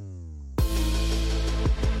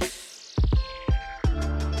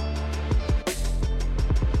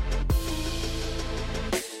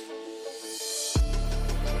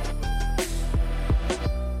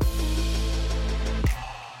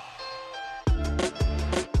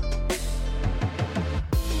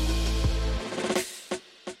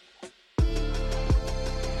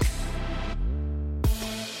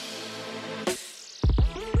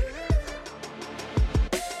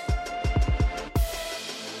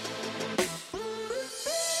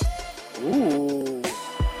 Ooh.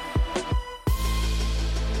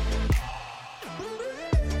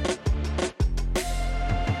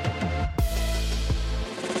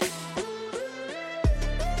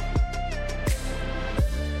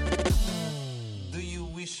 Do you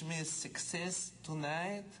wish me success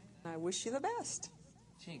tonight? I wish you the best.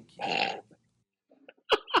 Thank you.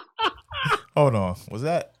 Hold on. Was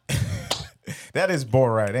that? That is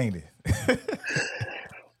Borat, ain't it?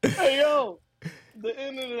 Hey, yo. The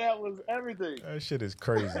end of that was everything. That shit is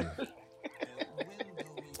crazy.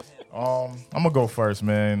 I'm gonna go first,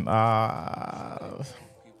 man. I'm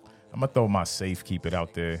gonna throw my safe, keep it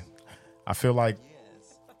out there. I feel like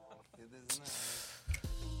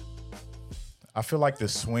the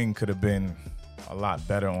swing could have been a lot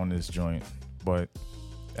better on this joint, but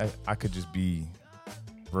I could just be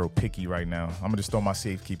real picky right now. I'm gonna just throw my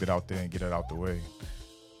safe, keep it out there, and get it out the way.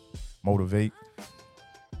 Motivate.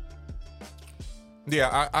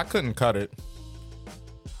 Yeah, I couldn't cut it.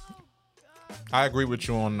 I agree with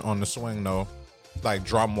you on the swing though, like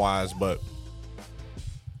drum wise, but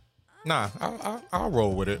nah, I'll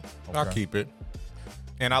roll with it. Okay. I'll keep it.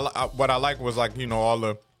 And I what I like was like all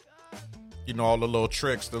the little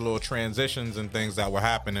tricks, the little transitions and things that were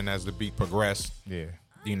happening as the beat progressed. Yeah.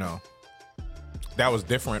 That was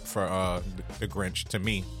different for the Grinch to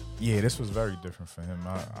me. Yeah, this was very different for him.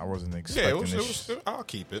 I wasn't expecting Yeah, this. I'll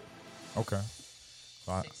keep it. Okay.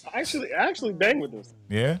 I actually bang with this.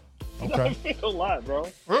 Yeah. Okay. I ain't gonna lie, bro.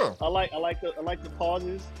 Yeah. I like the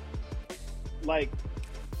pauses. Like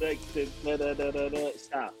the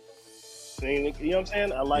stop. You know what I'm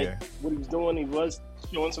saying? I like what he was doing. He was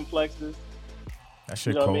showing some flexes. That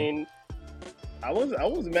shit You know cool. what I mean? I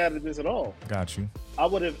wasn't mad at this at all. Got you. I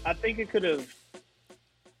think it could have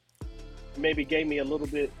maybe gave me a little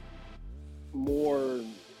bit more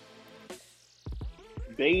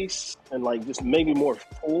bass and like just maybe more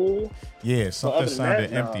full. Yeah, other something than sounded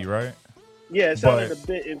that, nah. empty, right? Yeah, it sounded But- a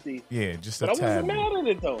bit empty. Yeah, just But a I tad. wasn't mad at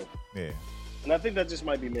it though. Yeah, And I think that just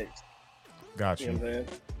might be mixed. got You you. know what I'm saying?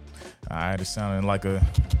 All right, it sounded like a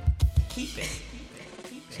Keep it.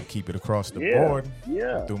 so keep it across the Yeah, board.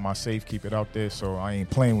 yeah. Through my safe, keep it out there. So I ain't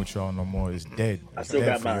playing with y'all no more. It's dead. I It's still dead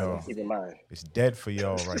got for mine. y'all. Keep in mind. It's dead for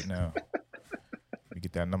y'all right now. We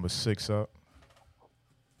get that number 6 up.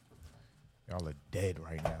 Y'all are dead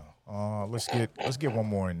right now. Let's get one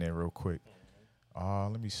more in there real quick.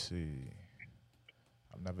 Let me see.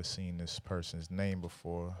 I've never seen this person's name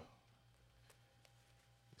before.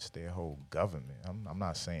 It's their whole government. I'm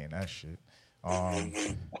not saying that shit.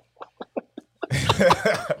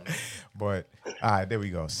 But all right, there we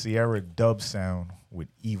go. Sierra Dub Sound with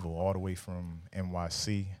Evil, all the way from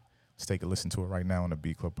NYC. Let's take a listen to it right now on the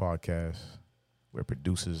Beat Club podcast, where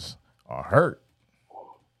producers are hurt.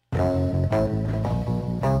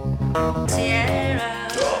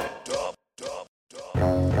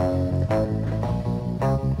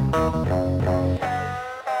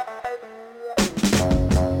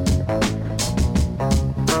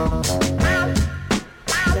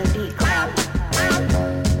 The Beat Club.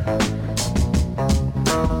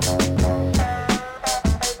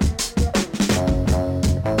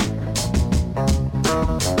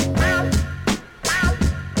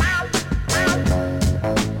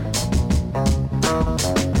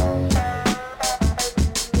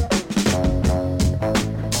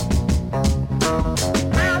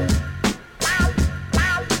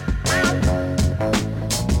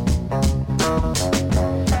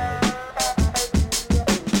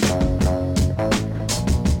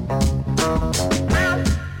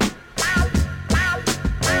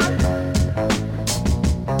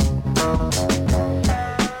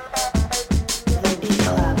 The Beat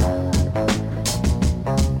Club.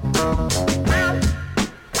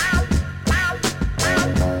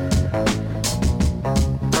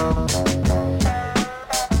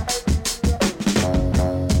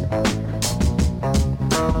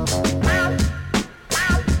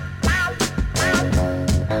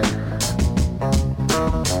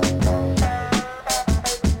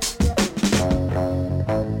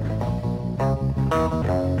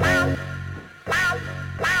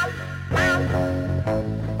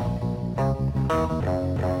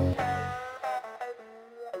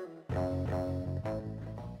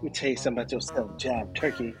 Let me tell you something about yourself, Jab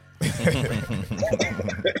Turkey.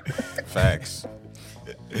 Facts.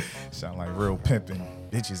 Sound like real pimping.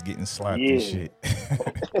 Bitches getting slapped Yeah. and shit.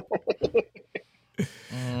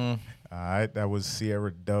 All right, that was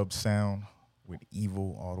Sierra Dub Sound with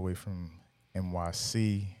Evil, all the way from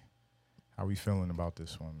NYC. How we feeling about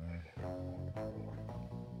this one, man?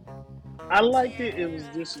 I liked it. It was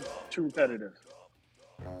just too repetitive.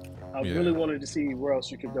 I Yeah. really wanted to see where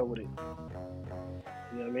else you could go with it.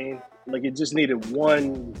 You know what I mean? Like it just needed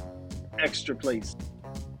one extra place.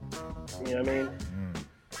 You know what I mean?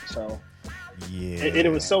 So, Yeah. and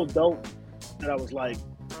it was so dope that I was like,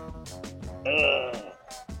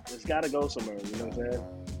 it's got to go somewhere. You know what I'm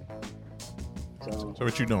saying? So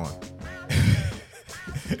what you doing?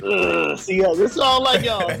 See, yeah, this is all like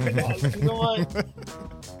y'all. You know what?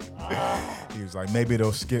 He was like, maybe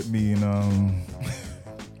they'll skip me and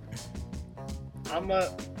I'm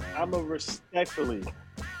a respectfully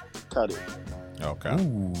cut it. Okay.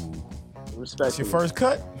 ooh. Respectfully. That's your first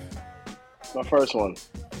cut? My first one.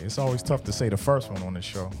 It's always tough to say the first one on this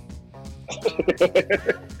show.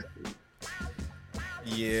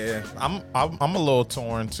 Yeah, I'm a little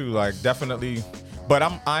torn too. Like definitely, but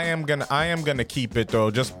I am gonna keep it though.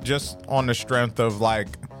 Just on the strength of like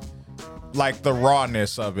the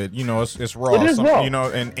rawness of it. You know, it's raw. It is raw. You know,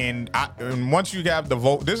 and once you have the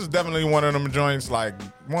vote, this is definitely one of them joints. Like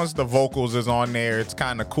once the vocals is on there, it's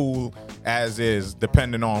kind of cool as is,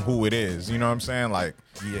 depending on who it is. You know what I'm saying? Like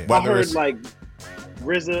Yeah. I whether heard it's like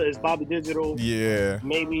RZA is Bobby Digital. yeah.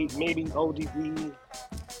 Maybe ODB.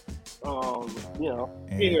 You know, you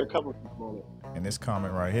And- hear a couple of people on it. And this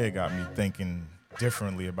comment right here got me thinking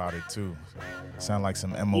differently about it too. Sound like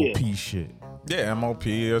some MOP shit. Yeah, MOP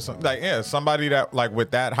or something. Like, yeah, somebody that like with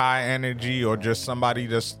that high energy, or just somebody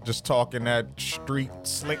that's just talking that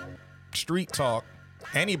slick street talk.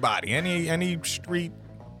 Anybody, any street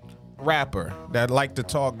rapper that like to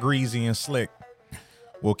talk greasy and slick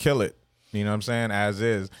will kill it. You know what I'm saying? As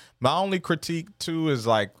is. My only critique too is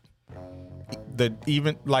like the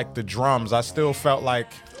drums. I still felt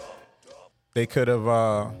like they could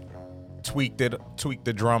have tweaked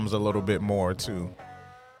the drums a little bit more too.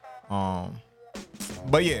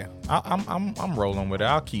 But yeah, I'm rolling with it.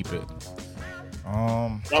 I'll keep it.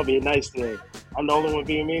 That'll be a nice thing. I'm the only one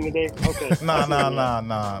being mean today. Okay.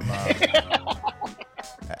 Nah.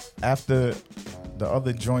 After the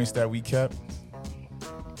other joints that we kept,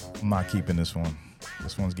 I'm not keeping this one.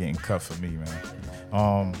 This one's getting cut for me,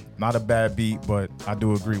 man. Not a bad beat, but I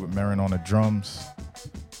do agree with Marin on the drums.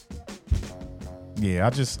 Yeah, I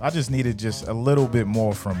just needed just a little bit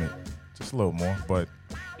more from it, just a little more. But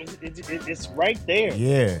it's right there.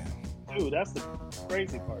 Yeah, dude, that's the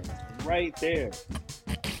crazy part. It's right there.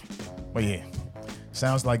 But yeah,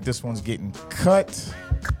 sounds like this one's getting cut.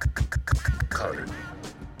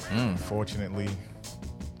 Fortunately,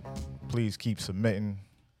 please keep submitting.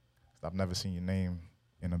 I've never seen your name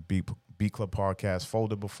in a Beat Club podcast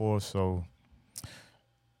folder before, so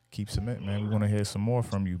keep submitting, man. We want to hear some more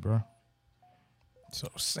from you, bro. So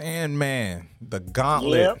Sandman, the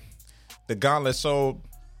Gauntlet. Yep. The Gauntlet. So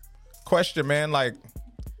question, man, like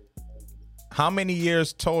how many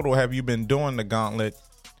years total have you been doing the Gauntlet?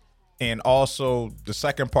 And also the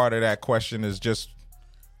second part of that question is just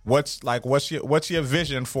what's your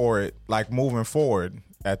vision for it, like moving forward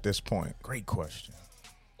at this point? Great question.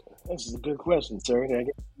 This is a good question, sir. I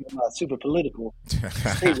get super political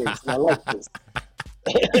statements, and I like this.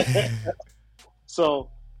 So,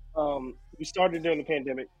 we started during the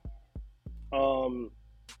pandemic. When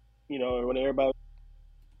everybody.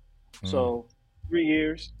 So 3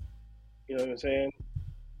 years. You know what I'm saying?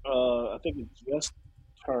 I think it just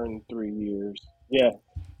turned 3 years. Yeah.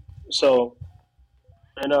 So,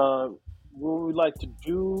 and what we like to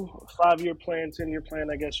do, 5-year plan, 10-year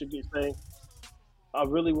plan, I guess you could say. I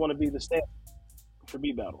really want to be the standard for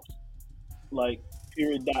beat battles. Like,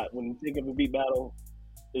 period, dot. When you think of a beat battle,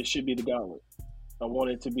 it should be the Gauntlet. I want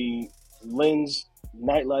it to be Lens,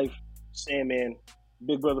 Nightlife, Sandman,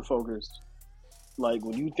 Big Brother Focus. Like,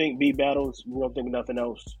 when you think beat battles, you don't think of nothing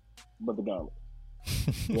else but the Gauntlet.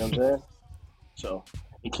 You know what I'm saying? So,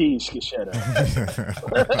 the keys get shut out.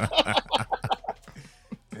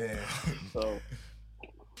 Yeah. So,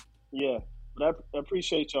 yeah. But I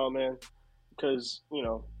appreciate y'all, man. Because,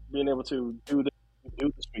 being able to do this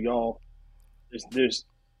for y'all,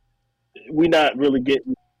 we're not really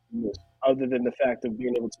getting this other than the fact of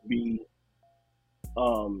being able to be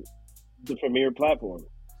the premier platform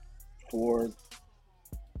for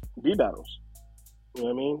beat battles. You know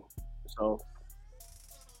what I mean? So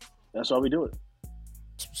that's why we do it.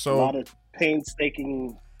 So a lot of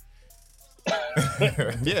painstaking,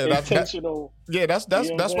 intentional. That's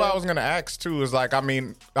why I was gonna ask too. Is like, I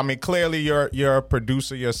mean, clearly you're a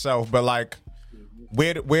producer yourself, but like,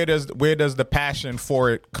 where does the passion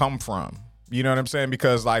for it come from? You know what I'm saying?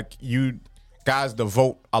 Because like you guys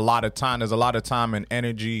devote a lot of time. There's a lot of time and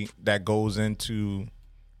energy that goes into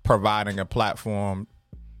providing a platform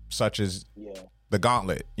such as the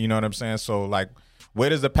Gauntlet. You know what I'm saying? So like, where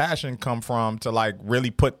does the passion come from to like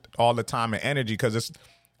really put all the time and energy? Because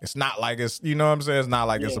it's not like it's, you know what I'm saying? It's not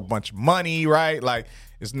like it's a bunch of money, right? Like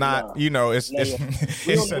it's not, it's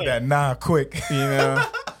he said that quick. You know,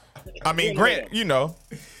 I mean, Grant,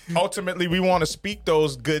 ultimately we want to speak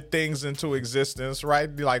those good things into existence, right?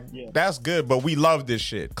 Like that's good, but we love this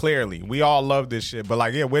shit. Clearly, we all love this shit. But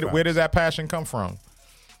like, where does that passion come from?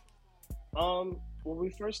 When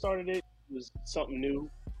we first started it was something new.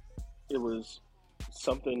 It was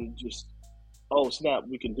something just, oh snap,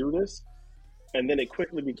 we can do this. And then it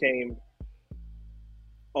quickly became,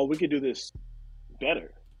 oh, we could do this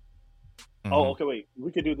better. Mm-hmm. Oh, okay, wait,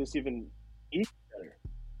 we could do this even better.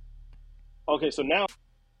 Okay, so now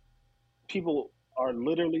people are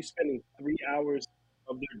literally spending 3 hours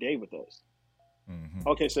of their day with us. Mm-hmm.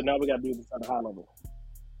 Okay, so now we got to do this at a high level.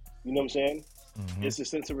 You know what I'm saying? Mm-hmm. It's a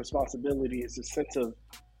sense of responsibility. It's a sense of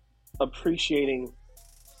appreciating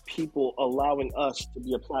people allowing us to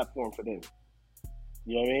be a platform for them.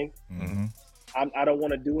 You know what I mean? Mm-hmm. I don't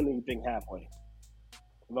want to do anything halfway.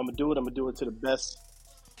 If I'm going to do it to the best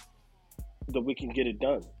that we can get it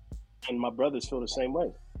done. And my brothers feel the same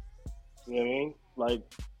way. You know what I mean? Like,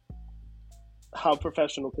 how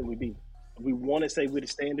professional can we be? If we want to say we're the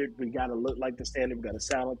standard, we got to look like the standard, we got to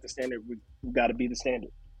sound like the standard, we got to be the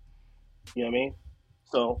standard. You know what I mean?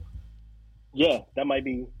 So, yeah, that might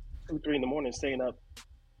be 2, 3 in the morning staying up,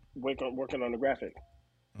 working on the graphic,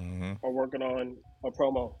 or working on a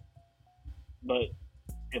promo. But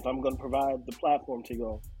if I'm going to provide the platform to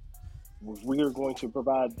y'all, if we are going to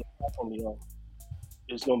provide the platform to y'all,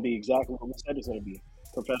 it's going to be exactly what we said it's going to be.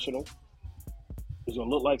 Professional. It's going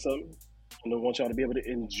to look like something. And I want y'all to be able to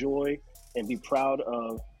enjoy and be proud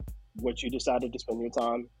of what you decided to spend your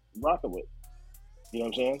time rocking with. You know what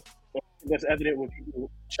I'm saying? That's evident when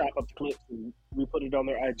people chop up the clips and we put it on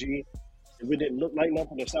their IG. If it didn't look like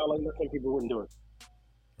nothing or sound like nothing, people wouldn't do it.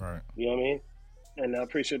 Right. You know what I mean? And I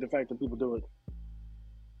appreciate the fact that people do it.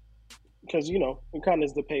 because it kind of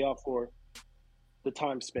is the payoff for the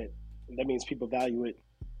time spent. And that means people value it,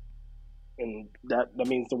 and that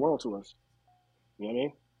means the world to us. You know what I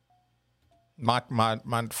mean?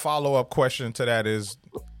 My follow up question to that is,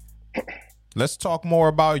 let's talk more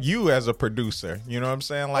about you as a producer. You know what I'm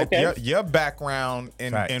saying? Like your background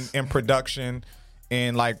in production,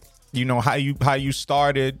 and like how you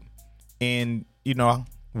started, and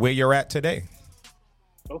where you're at today.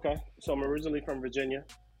 Okay, so I'm originally from Virginia.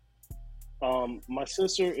 My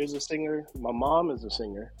sister is a singer. My mom is a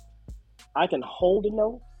singer. I can hold a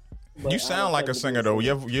note. You sound like a singer though.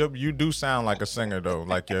 You do sound like a singer though.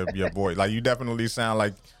 Like your voice. Like you definitely sound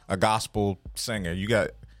like a gospel singer. You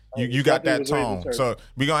got that tone. So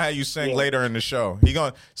we gonna have you sing later in the show.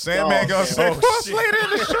 Sandman gonna sing for us later in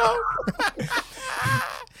the show.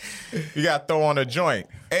 You gotta throw on a joint.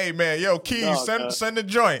 Hey man, yo, Keys, send the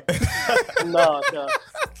joint. No.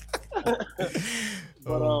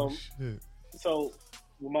 But so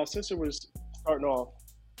when my sister was starting off,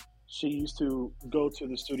 she used to go to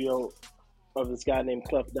the studio of this guy named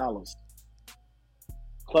Clef Dollars.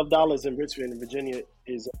 Clef Dollars in Richmond, Virginia,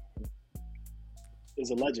 is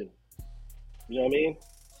a legend. You know what I mean?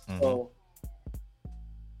 Mm-hmm. So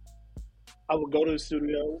I would go to the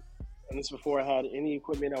studio, and this is before I had any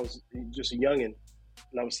equipment. I was just a youngin',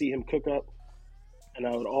 and I would see him cook up, and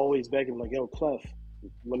I would always beg him like, "Yo, Clef,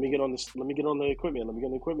 let me get on this. Let me get on the equipment. Let me get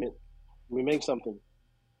on the equipment. Let me make something."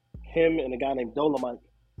 Him and a guy named Dolomite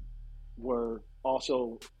were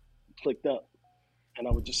also clicked up, and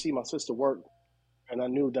I would just see my sister work, and I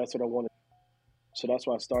knew that's what I wanted. So that's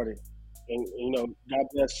why I started. And God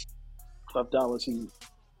bless Clef Dollars. He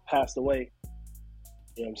passed away.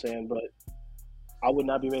 You know what I'm saying? But I would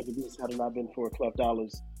not be making beats had it not been for Clef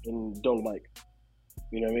Dollars and Dolomite.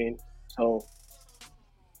 You know what I mean? So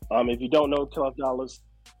if you don't know Clef Dollars,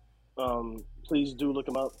 please do look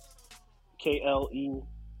him up.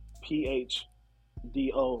 KlepDollaz.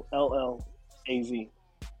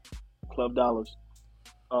 Clef Dollars.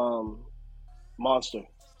 Monster.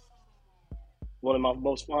 One of my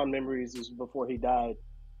most fond memories is before he died.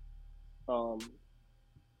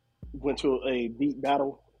 Went to a beat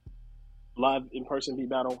battle, live in-person beat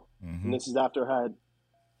battle. Mm-hmm. And this is after I had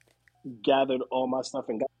gathered all my stuff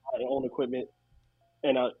and got my own equipment.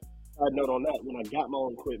 And I note on that, when I got my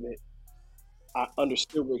own equipment, I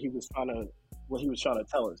understood what he was trying to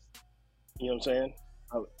tell us. You know what I'm saying?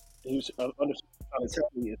 He was trying to tell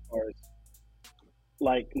me as far as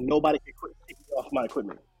like nobody can take me off my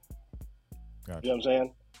equipment. Gotcha. You know what I'm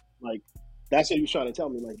saying? Like that's what he was trying to tell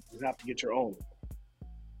me. Like you have to get your own.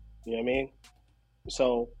 You know what I mean?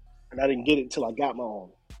 So, and I didn't get it until I got my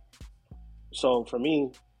own. So for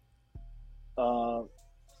me,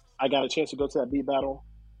 I got a chance to go to that beat battle,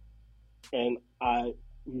 and I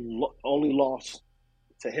only lost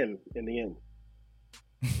to him in the end.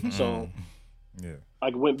 So yeah,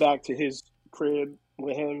 I went back to his crib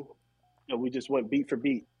with him, and we just went beat for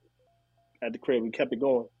beat at the crib. We kept it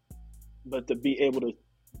going. But to be able to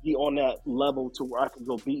be on that level to where I could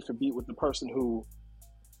go beat for beat with the person who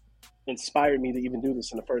inspired me to even do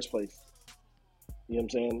this in the first place. You know what I'm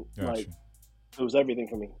saying? Gotcha. Like, it was everything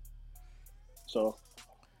for me. So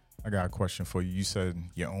I got a question for you. You said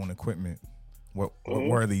your own equipment. What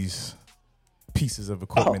were these pieces of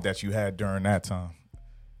equipment that you had during that time?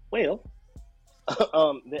 Well,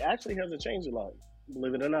 it actually hasn't changed a lot,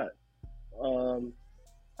 believe it or not.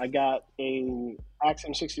 I got a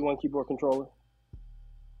Axiom 61 keyboard controller.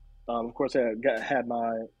 Of course, I had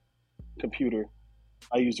my computer.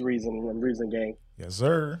 I used Reason and Reason Gang. Yes,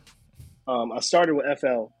 sir. I started with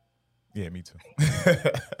FL. Yeah, me too.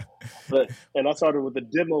 And I started with the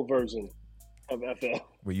demo version of FL.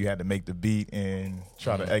 Where you had to make the beat and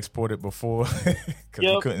try to export it before because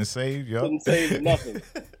you couldn't save. Yep. Couldn't save nothing.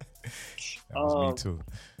 That was me too.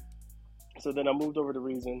 So then I moved over to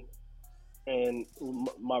Reason, and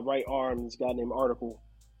my right arm, this guy named Article,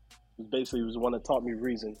 was the one that taught me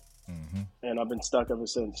Reason, and I've been stuck ever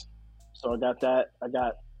since. So I got that. I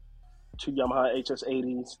got 2 Yamaha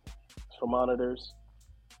HS80s for monitors,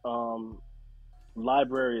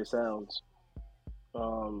 library of sounds.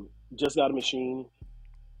 Just got a machine,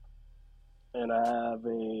 and I have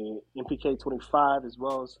a MPK-25 as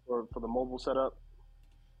well as for the mobile setup.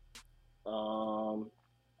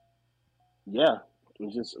 Yeah, it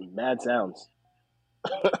was just mad sounds.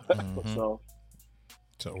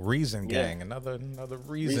 So Reason Gang, another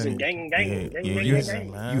Reason Gang.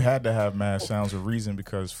 You had to have mad sounds of Reason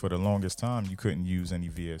because for the longest time you couldn't use any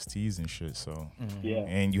VSTs and shit. So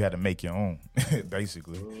and you had to make your own,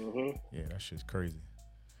 basically. Yeah, that shit's crazy.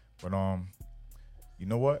 But you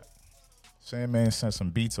know what? Sandman sent some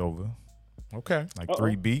beats over. Okay, like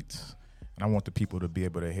 3 beats. And I want the people to be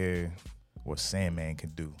able to hear what Sandman can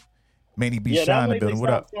do. Manny B. Yeah, Shine that the way building. they What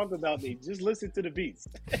up? stop talking about me. Just listen to the beats.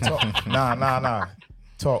 Nah.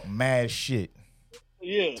 Talk mad shit.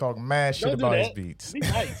 Yeah. Talk mad shit Don't do about his that. beats. Be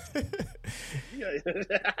nice.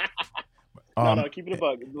 No, keep it a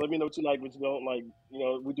buck. Let me know what you like, what you don't like. You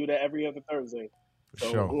know, we do that every other Thursday. For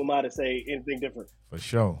So sure. who am I to say anything different? For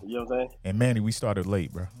sure. You know what I'm saying? And Manny, we started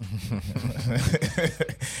late, bro.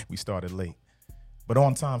 We started late. But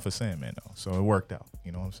on time for Sandman, though. So it worked out.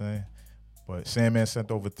 You know what I'm saying? But Sandman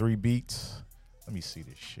sent over 3 beats. Let me see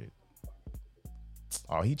this shit.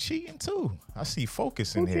 Oh, he cheating too. I see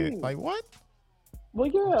Focus in here. Like what? Well,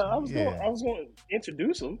 yeah, I was going to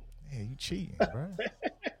introduce him. Yeah, you cheating, bro.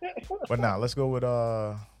 But now let's go with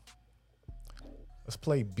let's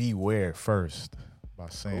play Beware first by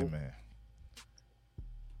Sandman.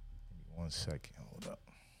 Give me 1 second. Hold up.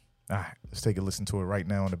 All right, let's take a listen to it right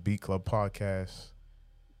now on the Beat Club podcast,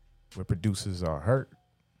 where producers are hurt.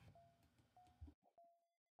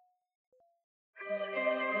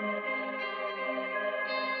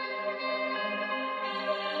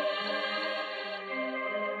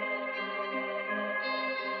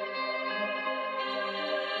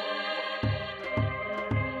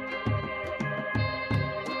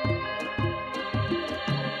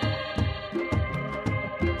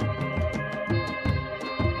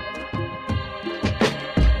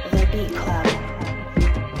 The Beat Club.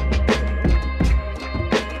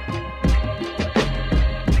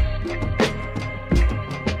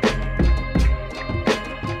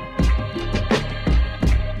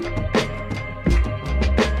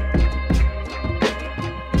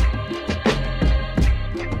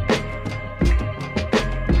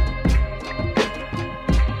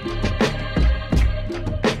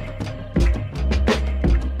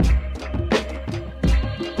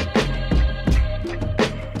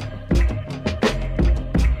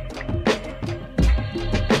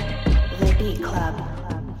 The Beat Club.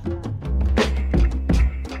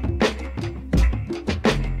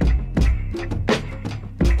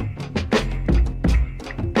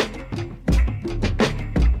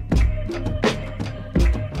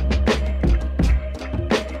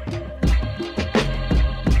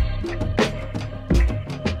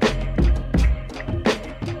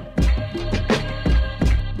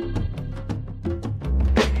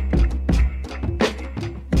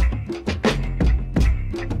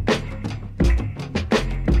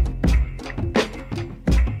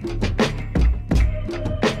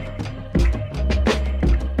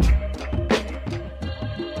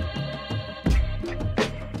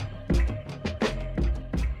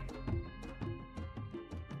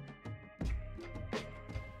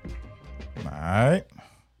 All right.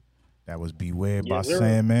 That was Beware by Yes, sir.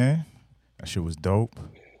 Sandman. That shit was dope.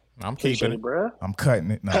 I'm Appreciate keeping it, it. bruh. I'm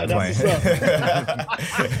cutting it. No, I'm playing.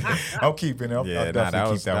 That's I'm keeping it. I'll Yeah, definitely that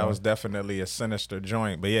keep was that that one. was definitely a sinister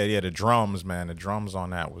joint. But yeah, the drums, man, the drums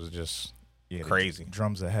on that was just Yeah, crazy. The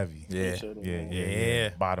drums are heavy. Yeah. Appreciate it, Yeah, man. yeah.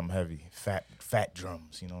 Bottom heavy. Fat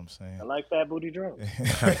drums. You know what I'm saying? I like fat booty drums.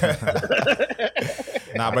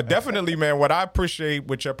 Nah, but definitely, man, what I appreciate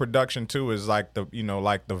with your production too is like the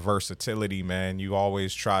versatility, man. You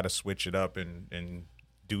always try to switch it up and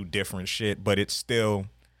do different shit, but it's still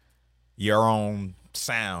your own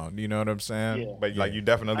sound. You know what I'm saying? Yeah. But like you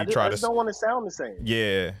definitely try I to. just don't want to sound the same.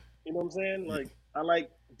 Yeah. You know what I'm saying? Like, I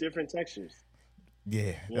like different textures.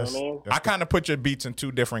 Yeah. You know what I mean? I kind of put your beats in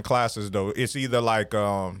 2 different classes though. It's either like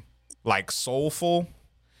soulful,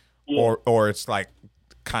 Yeah. or it's like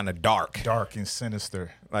kind of dark. Dark and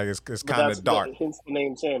sinister. Like it's But kind of dark. Hence the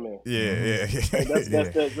name Sandman. Yeah.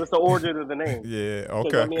 That's the origin of the name. Yeah. 'Cause,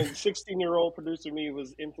 Okay. I mean, 16-year-old producer me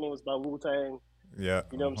was influenced by Wu-Tang. Yeah.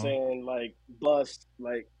 You know what I'm saying? Like Bust,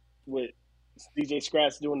 like with DJ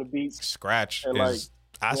Scratch doing the beats. Scratch And, is. like,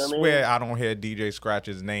 I you know what I swear mean? I don't hear DJ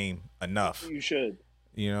Scratch's name enough. You should.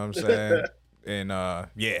 You know what I'm saying? And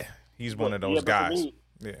yeah, he's one of those but for guys. me,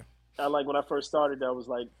 Yeah. I like when I first started, I was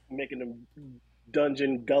like making them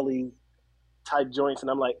dungeon gully type joints,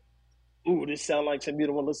 and I'm like, ooh, this sound like something you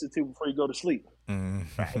don't want to listen to before you go to sleep.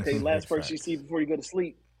 Okay, last person you see before you go to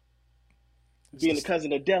sleep, being the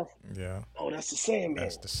cousin of death. Yeah. Oh, that's the Sandman.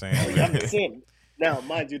 That's the Oh, yeah, I'm same. the Sandman. Now,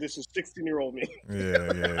 mind you, this is 16-year-old me.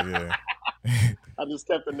 Yeah. I just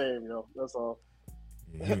kept the name, That's all.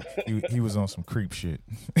 Yeah, he was on some creep shit.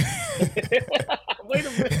 Wait a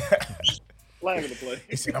minute. Flag in the play.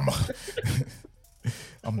 He said,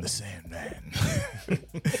 I'm the Sandman.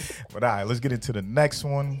 But all right, let's get into the next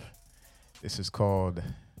one. This is called,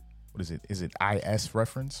 what is it? Is it IS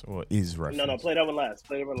reference or is reference? No, play that one last.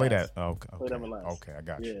 Play that. Oh, okay. Play that one last. Okay, I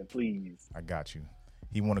got you. Yeah, please. I got you.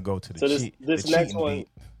 He want to go to the So this the next cheating one, beat.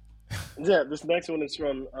 Yeah, this next one is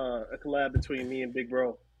from a collab between me and Big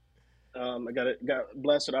Bro. I got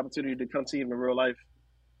blessed with the opportunity to come see him in real life,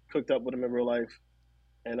 cooked up with him in real life,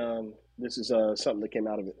 and this is something that came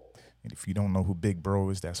out of it. And if you don't know who Big Bro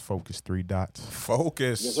is, that's Focus 3 Dots.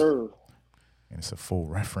 Focus. Yes, sir. And it's a full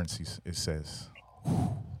reference. It says,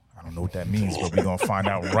 I don't know what that means, but we're going to find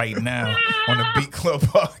out right now on the Beat Club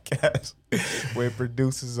podcast where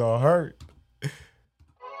producers are hurt.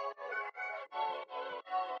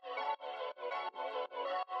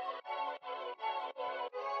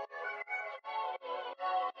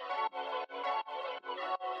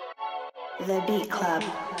 The Beat Club.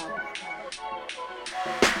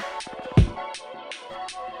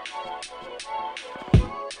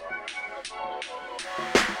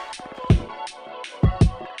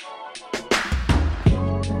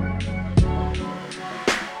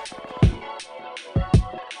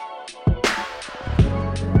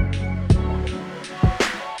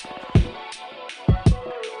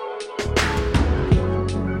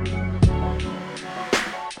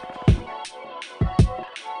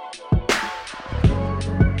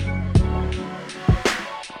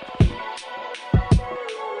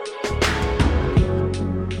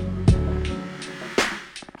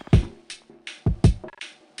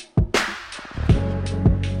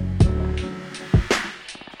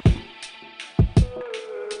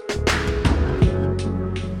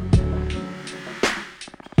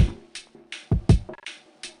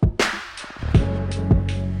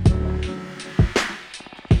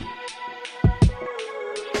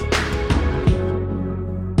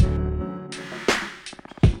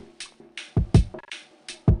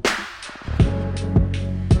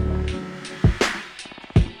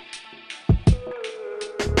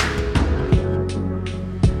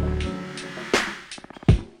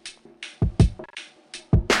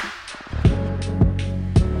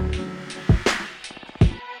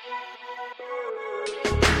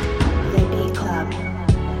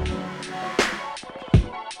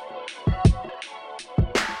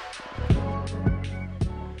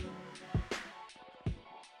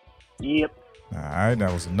 Yep. All right,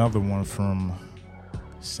 that was another one from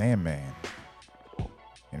Sandman.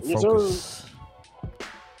 And Yes, Focus.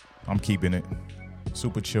 I'm keeping it.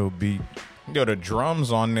 Super chill beat. Yo, the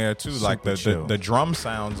drums on there too, like Super the chill. drum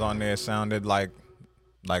sounds on there sounded like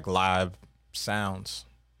live sounds.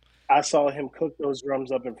 I saw him cook those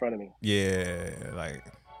drums up in front of me. Yeah, like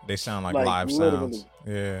they sound like Like, live literally. sounds.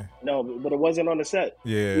 Yeah, No, but it wasn't on the set.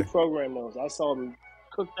 yeah, He programmed those. I saw him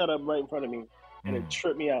cook that up right in front of me, and it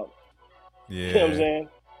tripped me out. yeah. You know what I'm saying?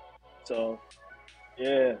 So,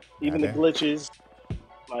 yeah, even the Okay. glitches,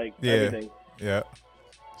 like Yeah. everything. Yeah.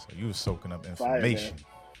 So you was soaking up Fire, information.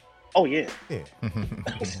 Oh yeah, Yeah.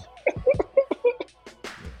 I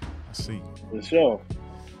see. for sure.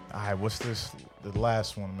 All right, what's this? The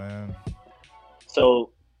last one, man. So,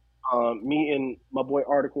 me and my boy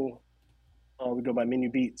Article, we go by Menu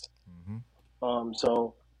Beats.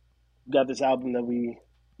 So, we got this album that we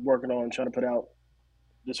working on, trying to put out.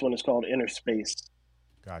 This one is called Inner Space,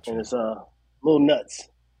 Gotcha. and it's little nuts.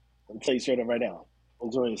 I'm tell you straight up right now.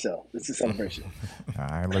 Enjoy yourself. This is a celebration. All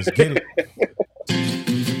right, let's get it.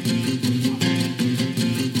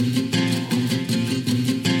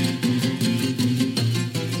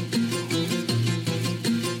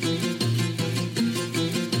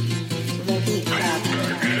 The Beat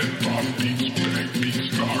Club.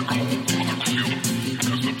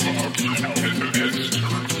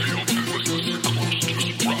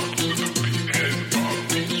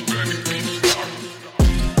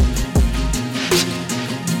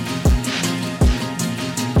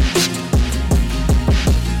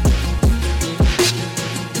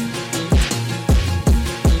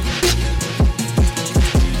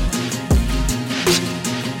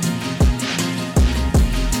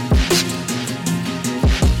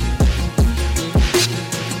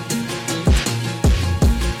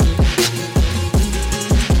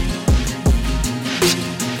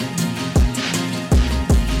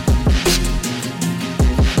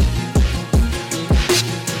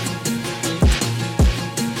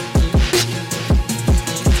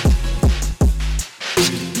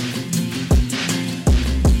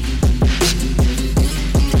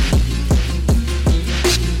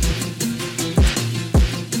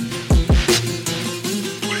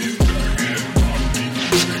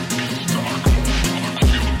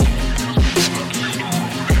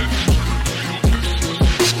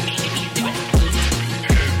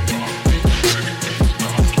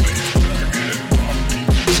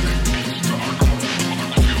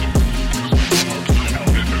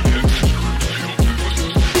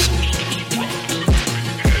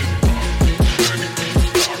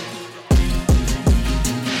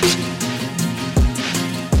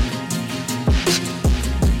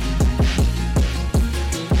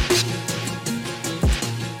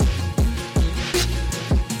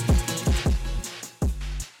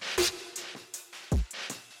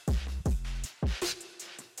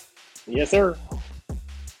 Yes, sir.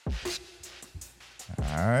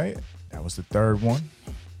 All right. That was the third one.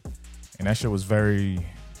 And that shit was that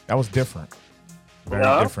was different. Very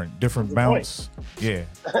different. Different Good bounce. Yeah.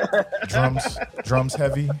 Drums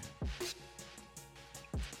heavy.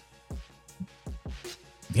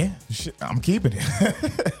 Yeah, shit, I'm keeping it.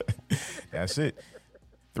 That's it.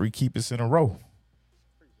 3 keepers in a row.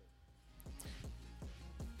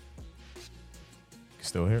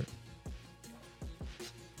 Still here?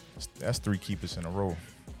 That's 3 keepers in a row.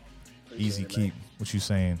 Easy keep. What you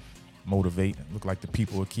saying? Motivate. Look like the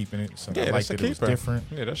people are keeping it. So Yeah, I that's liked a it. It was keeper. different.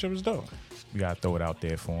 Yeah, that shit was dope. We gotta throw it out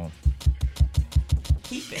there for them.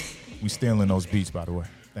 Keep it. We stealing those beats, by the way.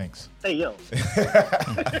 Thanks. Hey, yo.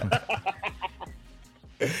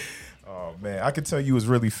 Oh man, I could tell you was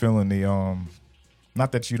really feeling the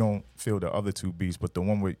not that you don't feel the other 2 beats, but the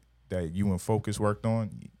one that you and Focus worked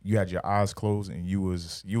on, you had your eyes closed and you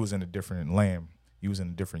was in a different land. You was in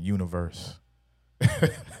a different universe.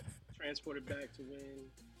 Transported back to when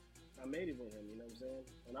I made it with him, you know what I'm saying?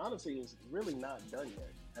 And honestly, it's really not done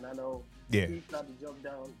yet. And I know he's about to jump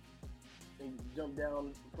down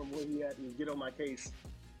from where he at and get on my case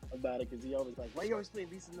about it, because he always like, why you always playing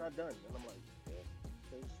beats is not done? And I'm like,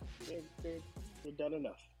 they're done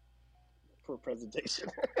enough for a presentation.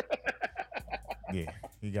 Yeah,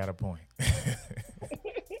 he got a point.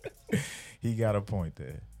 He got a point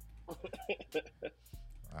there. All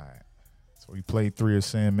right. So we played 3 of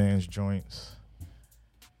Sandman's joints.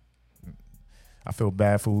 I feel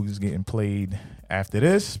bad for who's getting played after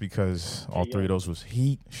this, because all 3 of those was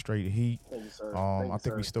straight heat. Thank you, sir. I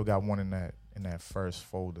think we still got one in that first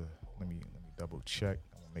folder. Let me double check.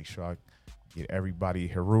 I want to make sure I get everybody.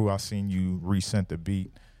 Heru, I seen you resent the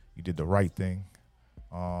beat. You did the right thing.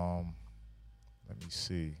 Let me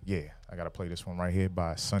see. Yeah, I gotta play this one right here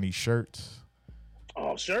by Sunny Shirts.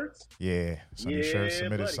 Oh, Shirts? Yeah, Sunny Shirts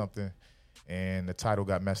submitted buddy. something, and the title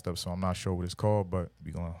got messed up, so I'm not sure what it's called, but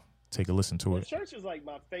we're gonna take a listen to it. Shirts is like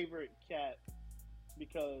my favorite cat,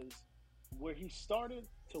 because where he started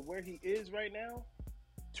to where he is right now,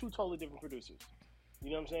 2 totally different producers. You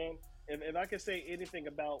know what I'm saying? If I could say anything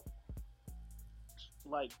about,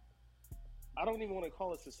 like, I don't even want to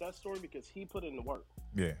call it a success story, because he put in the work.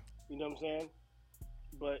 Yeah. You know what I'm saying?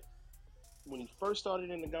 But when he first started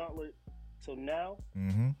in the Gauntlet till now,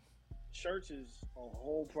 Shirts is a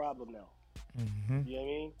whole problem now. Mm-hmm. You know what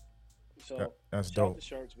I mean? So that's shout dope. out to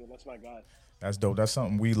Shirts, man. That's my guy. That's dope. That's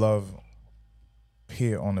something we love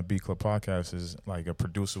here on the Beat Club podcast, is like a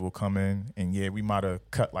producer will come in and we might have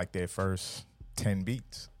cut like their first 10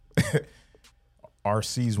 beats.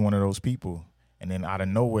 RC's one of those people. And then out of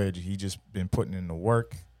nowhere, he just been putting in the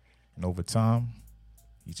work, and over time,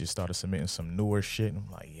 he just started submitting some newer shit. And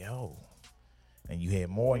I'm like, yo. And you hear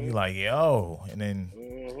more, and you're like, yo. And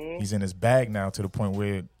then he's in his bag now, to the point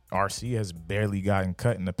where RC has barely gotten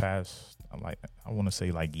cut in the past, I want to say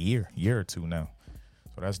like year or 2 now.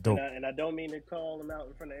 So that's dope. And I don't mean to call him out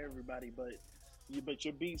in front of everybody, but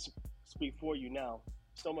your beats speak for you now.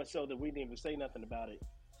 So much so that we didn't even say nothing about it.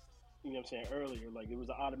 You know what I'm saying? Earlier, like it was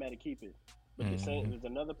an automatic keep it. But there's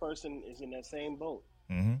another person is in that same boat.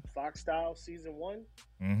 Fox Style season 1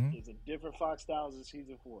 is a different Fox Styles in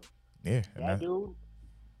season 4. Yeah, that dude.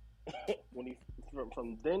 When he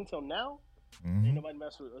from then till now, ain't nobody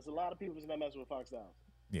mess with. There's a lot of people that's not messing with Fox Styles.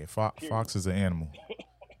 Yeah, Fox is an animal.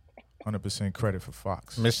 100% credit for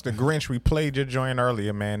Fox. Mr. Grinch, we played your joint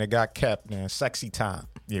earlier, man. It got kept, man. Sexy time.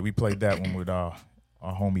 Yeah, we played that one with our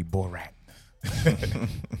homie Borat.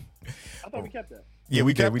 I thought we kept that. Yeah,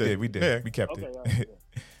 we did. Yeah. We kept Okay, it. right.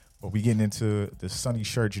 But we getting into the Sunny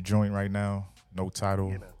Shirts joint right now. No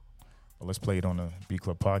title. But let's play it on the Beat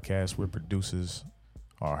Club podcast, where producers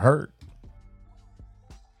are heard.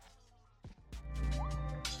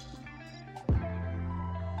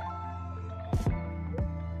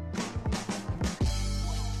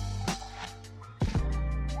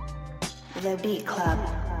 The Beat Club.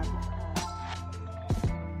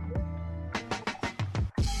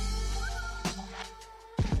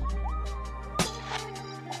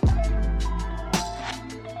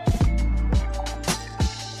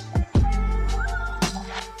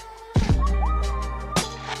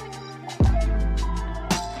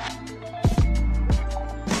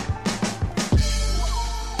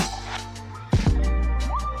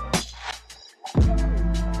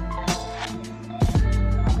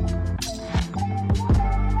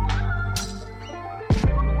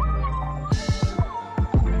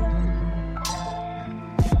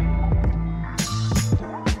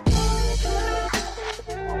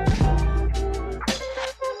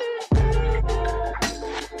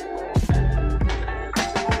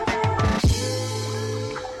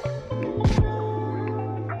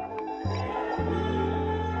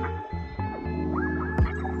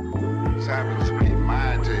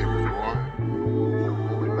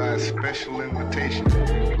 by a special invitation.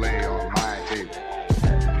 You play on my table.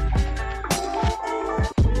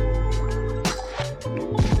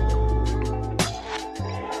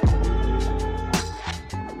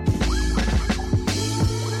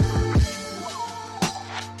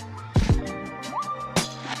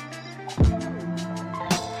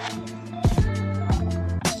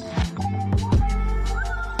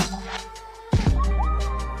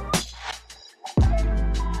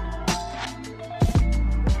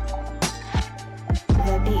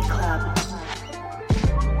 The Beat Club.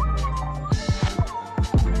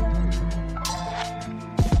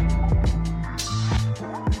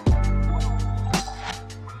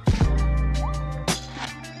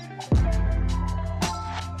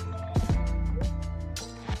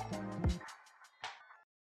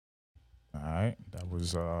 All right, that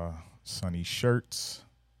was Sunny Shirts.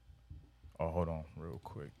 Oh, hold on, real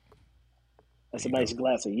quick. That's a nice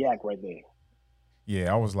glass of yak right there.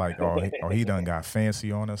 Yeah, I was like, he done got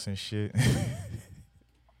fancy on us and shit.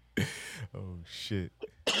 Oh shit.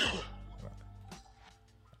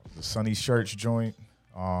 The Sunny Shirts joint.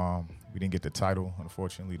 We didn't get the title,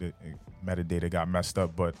 unfortunately. The metadata got messed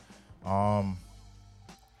up, but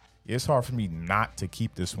it's hard for me not to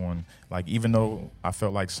keep this one. Like, even though I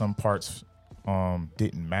felt like some parts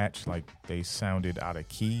didn't match, like they sounded out of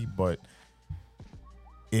key, but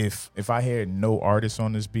if I had no artist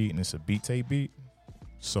on this beat and it's a beat tape beat,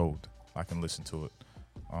 sold. I can listen to it.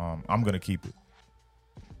 I'm gonna keep it.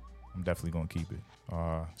 I'm definitely gonna keep it.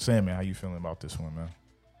 Sandman, how you feeling about this one, man?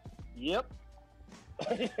 Yep.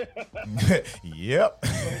 Yep.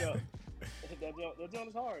 Straight up. That joint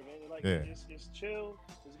is hard, man. Like, Yeah. it's chill.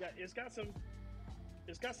 It's got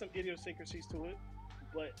some idiosyncrasies to it,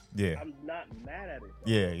 but Yeah. I'm not mad at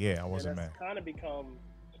it. Yeah, I wasn't mad. It's kind of become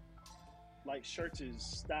like Shirts'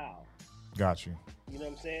 style. Got you. You know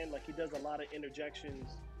what I'm saying? Like, he does a lot of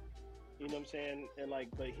interjections. You know what I'm saying? And like,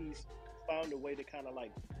 but he's found a way to kind of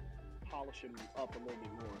like polish him up a little bit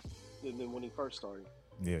more than when he first started.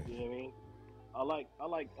 Yeah. You know what I mean? I like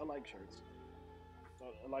Shirts.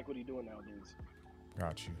 I like what he's doing nowadays.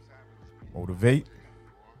 Got you. Motivate.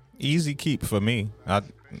 Easy keep for me. I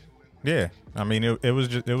mean, it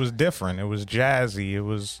was different. It was jazzy. It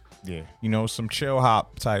was, some chill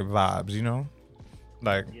hop type vibes.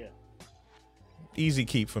 Like, easy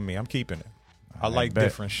keep for me. I'm keeping it. I like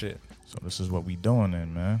different shit. So this is what we doing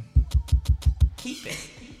then, man. Keep it.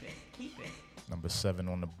 Number 7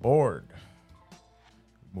 on the board.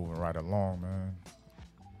 Moving right along, man.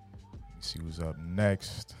 Let me see who's up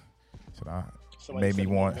next. Made me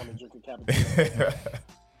want.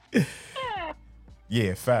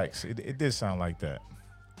 Yeah, facts. It did sound like that.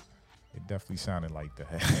 It definitely sounded like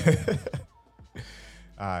that.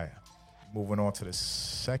 All right. Moving on to the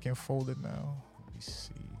second folder now. Let me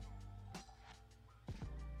see.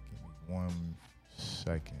 Give me 1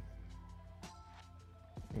 second.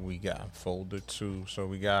 We got folder 2. So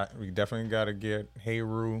we definitely got to get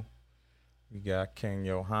Heru. We got King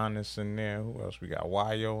Johannes in there. Who else? We got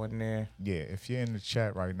Wayo in there. Yeah, if you're in the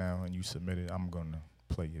chat right now and you submit it, I'm going to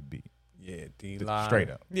play your beat. Yeah, D-Line. Straight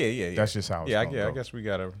up. Yeah. That's just how it's going. I guess we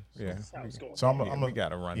got to, So we got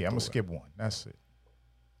to run. Yeah, I'm going to skip one. That's it.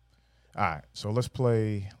 All right, so let's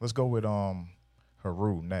go with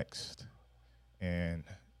Heru next. And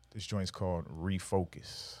this joint's called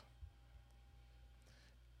Refocus.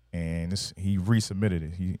 And he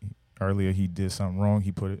resubmitted it. Earlier he did something wrong.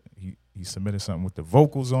 He submitted something with the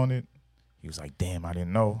vocals on it. He was like, "Damn, I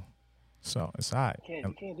didn't know." So it's all right.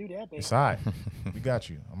 You can't do that, baby. It's all right. We got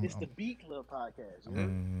you. It's the Beat Club podcast.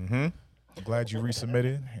 I'm glad you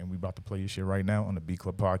resubmitted, and we about to play your shit right now on the Beat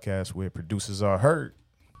Club podcast, where producers are heard.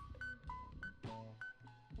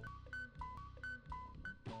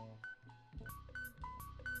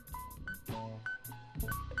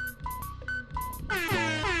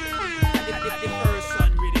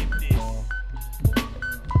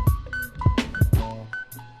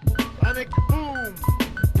 Panic boom.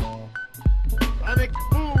 Panic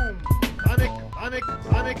boom.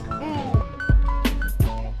 Panic boom.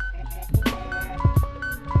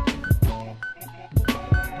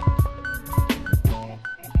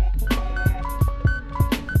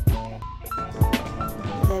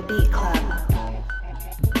 The Beat Club.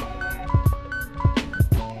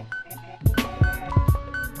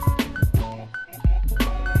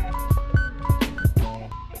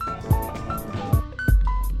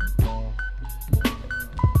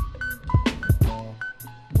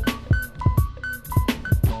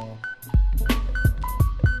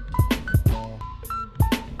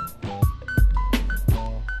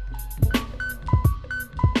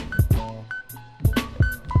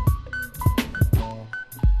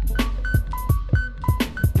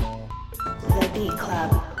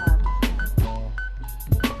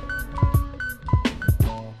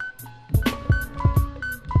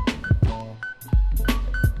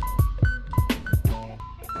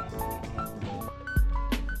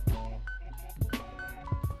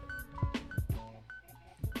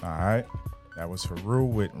 All right. That was Haru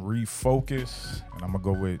with Refocus. And I'm gonna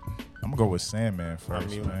go with Sandman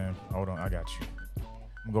first, man. Hold on, I got you. I'm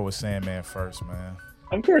gonna go with Sandman first, man.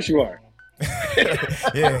 Of course you are.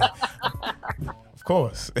 Yeah. Of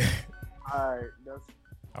course. All right.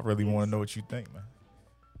 I really want to know what you think, man.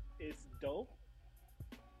 It's dope,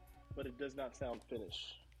 but it does not sound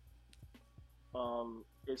finished.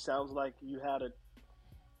 It sounds like you had a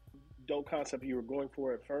dope concept you were going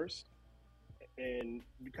for at first, and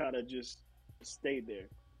you kind of just stayed there.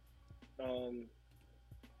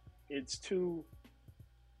 It's to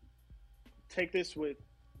take this with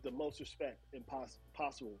the most respect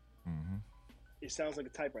possible. Mm-hmm. It sounds like a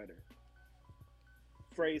typewriter.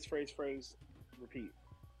 Phrase, repeat.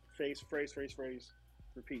 Phrase,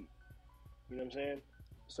 repeat. You know what I'm saying?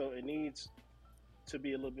 So it needs to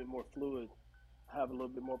be a little bit more fluid, have a little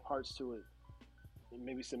bit more parts to it, and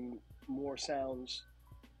maybe some more sounds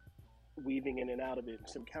weaving in and out of it,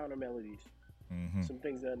 some counter melodies, some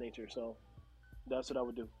things of that nature. So that's what I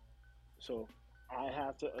would do. So I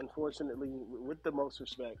have to, unfortunately, with the most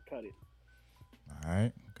respect, cut it. All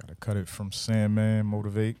right. Gotta cut it from Sandman.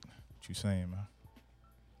 Motivate. What you saying, man?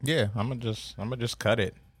 Yeah, I'm gonna just cut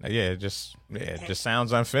it. Yeah, it just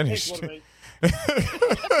sounds unfinished. You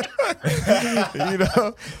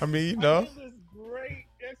know, I mean, you know. This great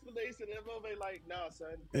explanation, and everybody like, nah,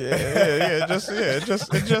 son. It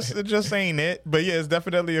just ain't it. But yeah, it's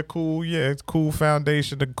definitely a cool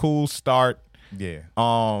foundation, a cool start. Yeah.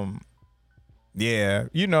 Yeah,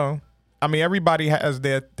 you know, I mean, everybody has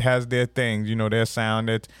their things, you know, their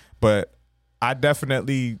sound. But I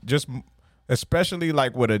definitely just, especially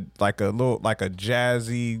like with a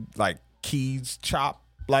jazzy like keys chop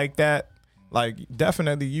like that. Like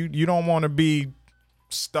definitely, you don't want to be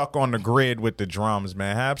stuck on the grid with the drums,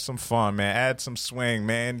 man. Have some fun, man. Add some swing,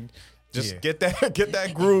 man. Just get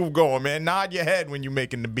that groove going, man. Nod your head when you're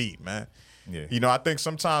making the beat, man. Yeah. You know, I think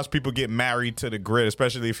sometimes people get married to the grid,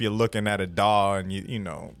 especially if you're looking at a DAW and you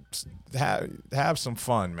know, have some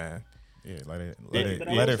fun, man. Yeah, let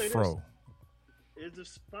it flow. There's a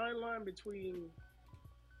fine line between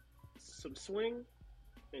some swing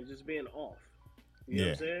and just being off. You know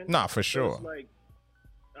what I'm saying? Nah, for So sure. it's like,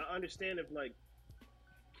 I understand if like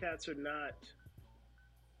cats are not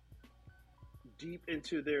deep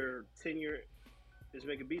into their tenure is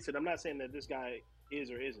making beats, and I'm not saying that this guy is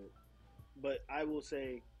or isn't, but I will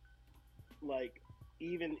say, like,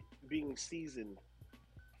 even being seasoned,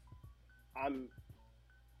 I'm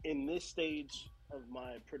in this stage of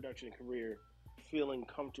my production career feeling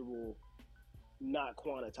comfortable not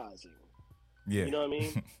quantizing. Yeah. You know what I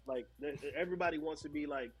mean? Like, everybody wants to be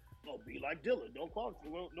like, oh, be like Dylan. Don't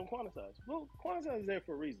quantize. Well, quantize is there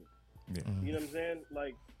for a reason. Yeah. You know what I'm saying?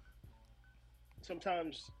 Like,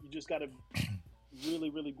 sometimes you just got to really,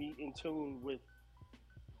 really be in tune with.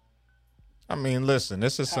 I mean, listen,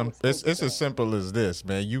 it's as simple as this,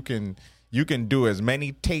 man. You can do as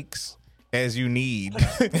many takes as you need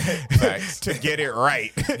to get it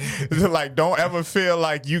right. Like, don't ever feel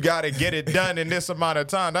like you got to get it done in this amount of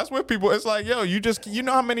time. That's what people, it's like, yo, you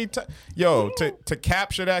know how many times, to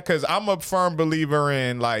capture that, because I'm a firm believer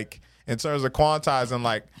in, like, in terms of quantizing,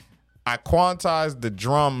 like, I quantize the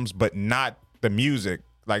drums, but not the music.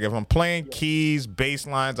 Like, if I'm playing keys, bass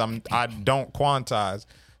lines, I don't quantize.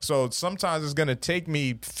 So sometimes it's going to take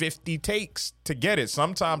me 50 takes to get it.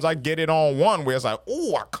 Sometimes I get it on one where it's like,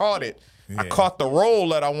 oh, I caught it. Yeah. I caught the roll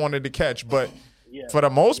that I wanted to catch. But for the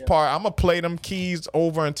most part, I'm going to play them keys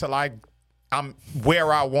over until I'm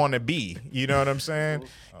where I want to be. You know what I'm saying?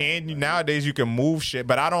 And nowadays you can move shit,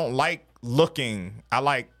 but I don't like looking. I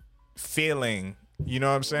like feeling. You know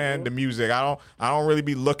what I'm saying? The music. I don't really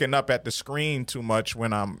be looking up at the screen too much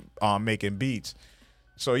when I'm making beats.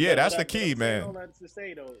 So that's the key, man. All that to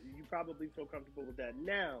say though, you probably feel comfortable with that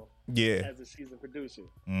now. Yeah. As a seasoned producer,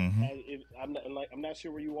 Mm-hmm. I'm not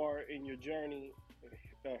sure where you are in your journey,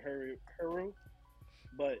 Haru,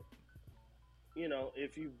 but you know,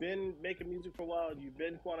 if you've been making music for a while, you've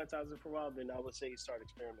been quantizing for a while, then I would say start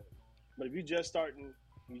experimenting. But if you're just starting,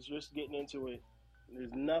 you're just getting into it,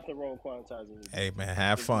 there's nothing wrong with quantizing. Hey man,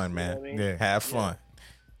 have fun, man. I mean? Yeah, have fun.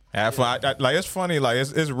 Have fun. Like, it's funny. Like,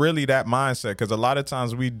 it's really that mindset, because a lot of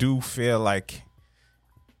times we do feel like,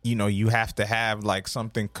 you know, you have to have like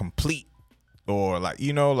something complete, or like,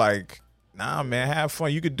 you know, like, nah, man, have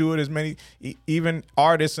fun. You could do it as many, even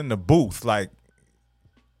artists in the booth. Like,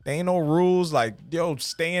 there ain't no rules. Like, yo,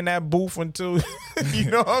 stay in that booth until,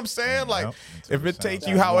 you know what I'm saying? Like, if it takes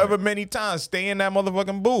you however many times, stay in that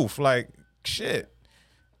motherfucking booth. Like, shit,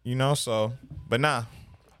 you know. So, but nah.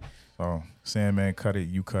 So Sandman cut it,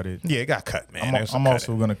 you cut it. Yeah, it got cut, man. I'm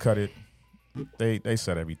also gonna cut it. They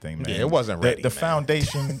said everything, man. Yeah, it wasn't ready. The man.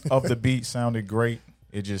 foundation of the beat sounded great.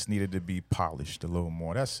 It just needed to be polished a little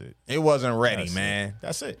more. That's it. It wasn't ready, That's man. it.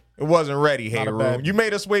 That's it. It wasn't ready. Hey, Not a Rue. bad You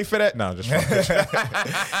made us wait for that. No, just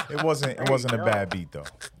fucking. It wasn't a bad beat though.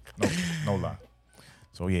 No lie.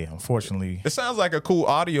 So yeah, unfortunately, It sounds like a cool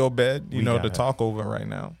audio bed, you We know, to gotta- talk over right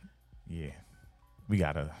now. yeah, we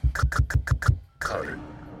gotta.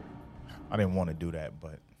 I didn't want to do that,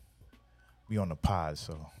 but we on the pod,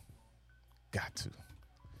 so got to.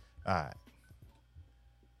 All right,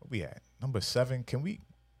 where we at? Number 7. Can we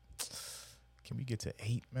get to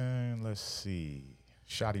 8, man? Let's see.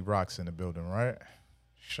 Shoddy Rock's in the building, right?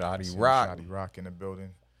 Shoddy See Rock. Shoddy Rock in the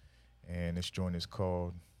building, and this joint is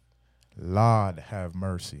called "Lord Have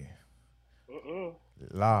Mercy."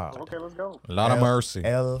 Lord. Okay, let's go. A lot of mercy.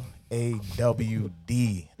 LAWD.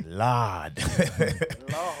 Lord.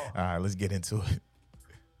 All right, let's get into it.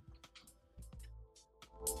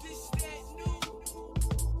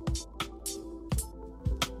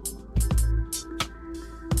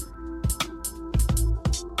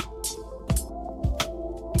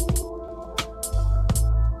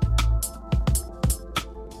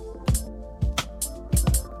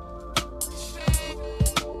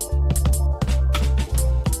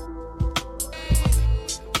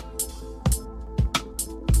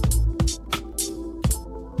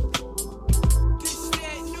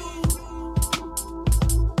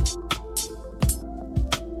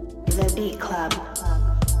 The Beat Club.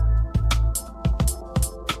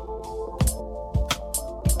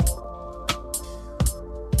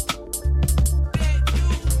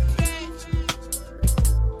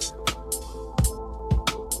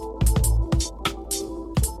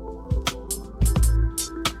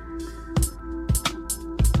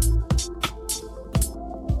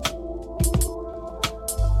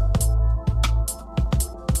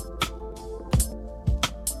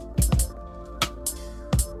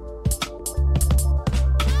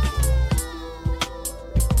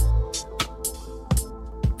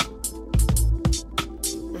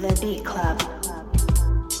 The Beat Club.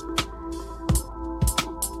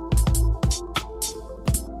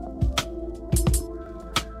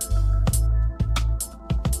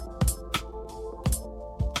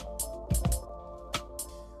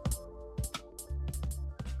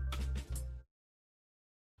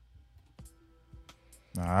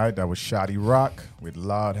 All right, that was Shoddy Rock with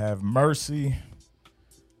Lord Have Mercy.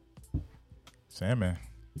 Sandman.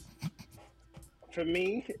 For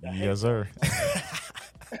me, Yes, sir.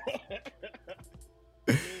 for me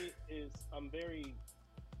is I'm very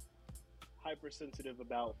hypersensitive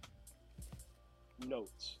about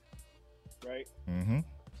notes, right? Mm-hmm.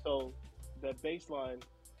 So that bass line,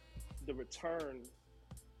 the return,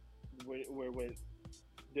 where it went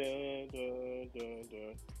dun dun dun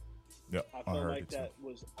dun. Yep, I I felt heard like it too. that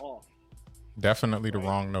was off. Definitely the Right.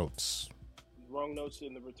 wrong notes. Wrong notes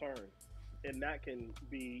in the return, and that can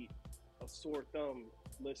be a sore thumb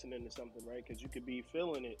listening to something, right? Because you could be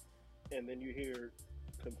feeling it, and then you hear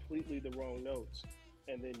completely the wrong notes,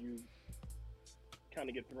 and then you kind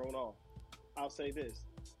of get thrown off. I'll say this: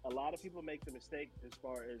 a lot of people make the mistake as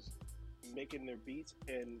far as making their beats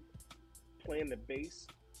and playing the bass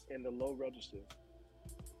in the low register,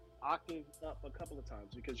 octave up a couple of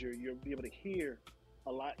times, because you'll be able to hear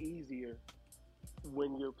a lot easier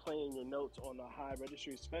when you're playing your notes on the high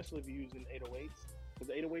registry, especially if you're using 808s, because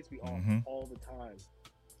the 808s be off all the time.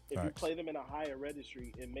 If you Facts. play them in a higher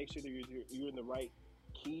registry and make sure that you're in the right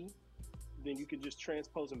key, then you can just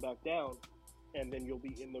transpose them back down, and then you'll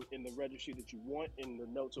be in the registry that you want, and the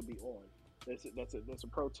notes will be on. That's a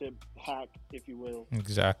pro tip hack, if you will,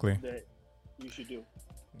 Exactly. that you should do.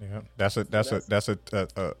 Yeah, that's a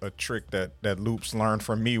trick that Loops learned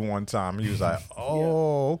from me one time. He was like,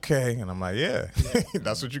 "Oh, okay," and I'm like, "Yeah,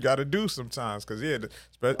 that's what you got to do sometimes." Because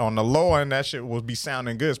on the low end, that shit will be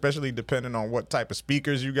sounding good, especially depending on what type of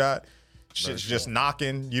speakers you got. Shit's just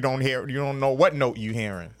knocking. You don't know what note you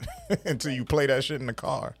hearing until you play that shit in the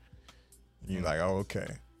car. You're like, "Oh, okay."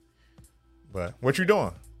 But what you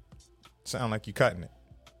doing? Sound like you cutting it.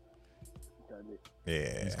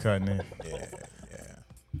 Yeah, He's cutting it.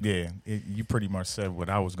 Yeah, you pretty much said what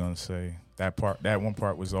I was gonna say. That one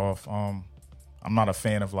part was off. I'm not a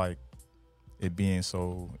fan of like it being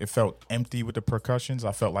so. It felt empty with the percussions.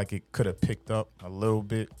 I felt like it could have picked up a little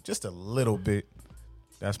bit, just a little bit.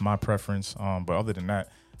 That's my preference. But other than that,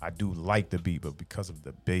 I do like the beat. But because of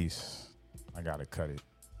the bass, I gotta cut it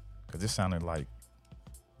because it sounded like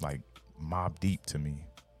Mobb Deep to me.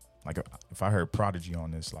 Like if I heard Prodigy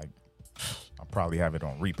on this, like I'll probably have it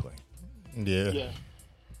on replay. Yeah.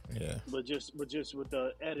 Yeah. But just with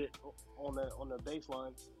the edit on the bass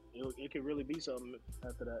line, it could really be something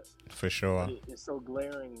after that. For sure. It's so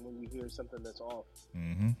glaring when you hear something that's off.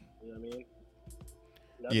 Mm-hmm. You know what I mean?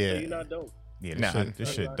 Not Yeah. you're not dope. Yeah,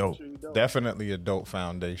 this shit dope. Definitely a dope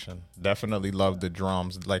foundation. Definitely love the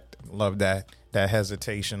drums. Like, love that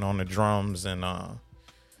hesitation on the drums and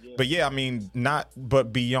But yeah, I mean,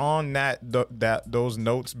 but beyond that those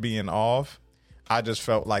notes being off, I just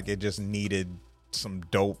felt like it just needed some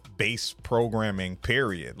dope bass programming,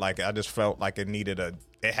 period. Like, I just felt like it needed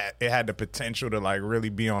it had the potential to like really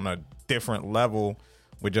be on a different level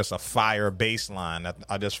with just a fire bass line.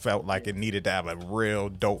 I just felt like it needed to have a real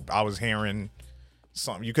dope. I was hearing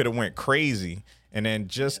something. You could have went crazy and then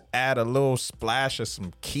just add a little splash of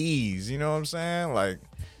some keys. You know what I'm saying? Like,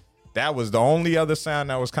 that was the only other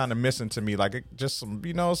sound that was kind of missing to me. Like, just some,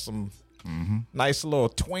 some nice little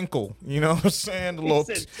twinkle. You know what I'm saying? The little,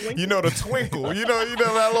 the twinkle. You know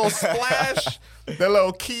that little splash, that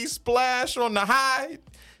little key splash on the high.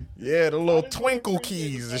 Yeah, the little twinkle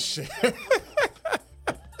keys and shit.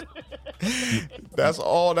 That's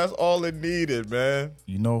all it needed, man.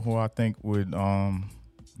 You know who I think would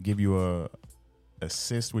give you a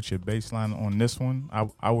assist with your bass line on this one?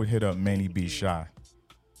 I would hit up Manny B. Shy.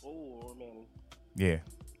 Oh, Manny. Yeah.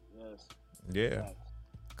 Yes. Yeah.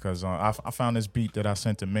 Because I found this beat that I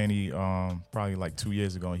sent to Manny probably like 2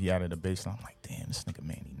 years ago, and he added a bass line. I'm like, damn, this nigga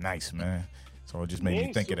Manny, nice, man. So it just made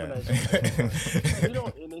me think of that. Nice.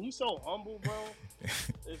 And then he's so humble, bro.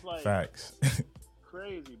 It's like facts.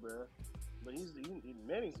 Crazy, bro. But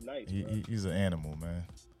Manny's nice. He's an animal, man.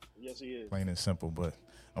 Yes, he is. Plain and simple. But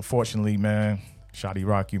unfortunately, man, Shotty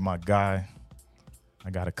Rock, you my guy.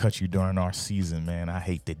 I gotta cut you during our season, man. I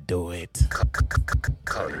hate to do it.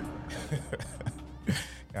 Cut it.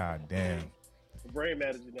 God damn. Brain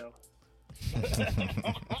mad at you now.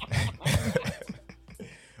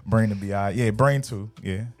 Brain to be all right. Yeah, brain too.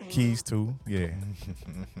 Yeah. Keys too. Yeah.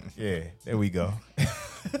 Yeah. There we go.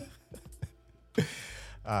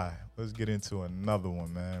 All right, let's get into another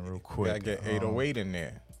one, man, real quick. Gotta get 808 in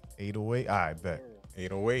there. 808? All right, bet.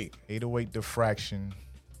 808. 808 Diffraction.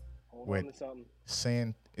 Hold on to Is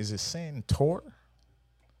something. it Santor? I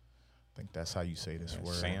think that's how you say this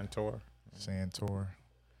word. Santor. Santor.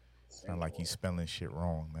 Sound like he's spelling shit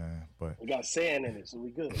wrong, man. But we got sand in it, so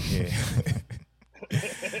we good. Yeah.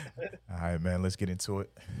 All right, man, let's get into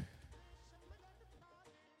it.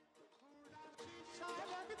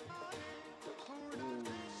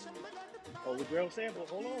 Holy Grail sample,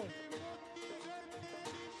 hold on.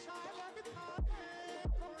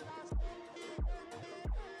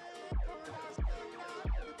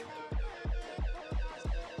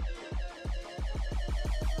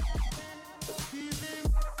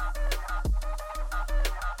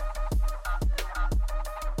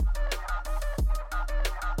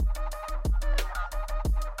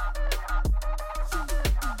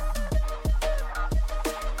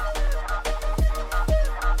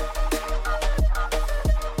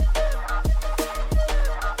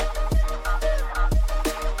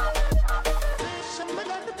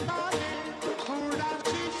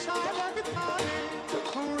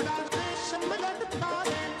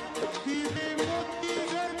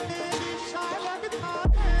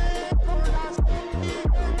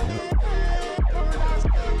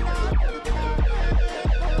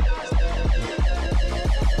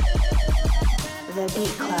 The Beat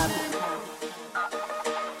Club.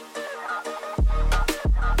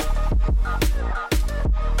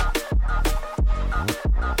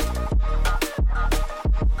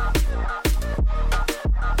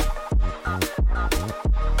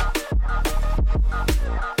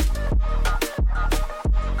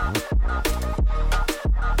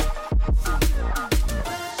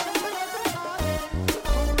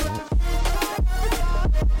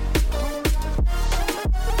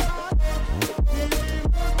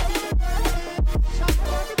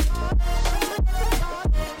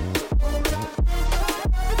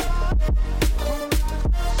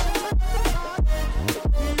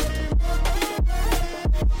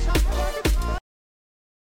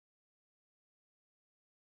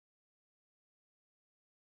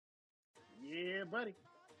 Yeah, buddy.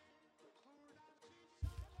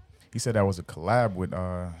 He said that was a collab with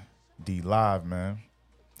D Live, man.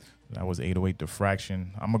 That was 808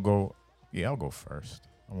 Diffraction. I'll go first.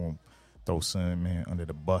 I won't throw Sandman under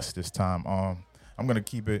the bus this time. I'm gonna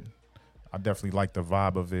keep it. I definitely like the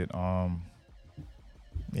vibe of it.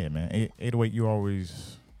 Yeah, man. 808, you're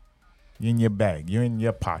in your bag. You're in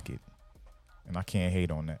your pocket. And I can't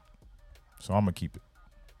hate on that. So I'm gonna keep it.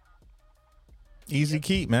 Easy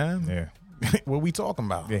keep, man. Yeah. What we talking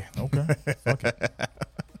about? Yeah, okay. Fuck it.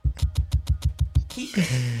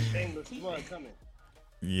 Shameless blood coming.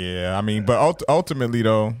 Yeah, I mean, but ultimately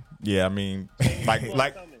though, yeah, I mean,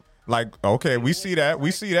 like okay, we see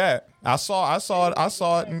that. I saw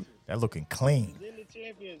it. That looking clean. He's in the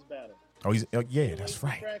champions battle. Oh, yeah, that's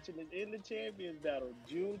right. In the champions battle,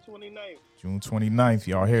 June 29th. June 29th,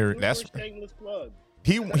 y'all hear it. That's shameless plug.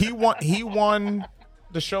 He won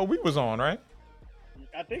the show we was on, right?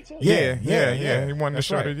 I think so. Yeah. He won the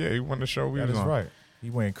show. Right. He won the show we was on. That's right.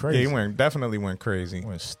 He went crazy. Yeah, definitely went crazy. He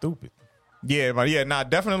went stupid. Yeah, but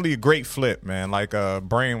definitely a great flip, man. Like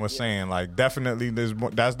Brain was saying, like definitely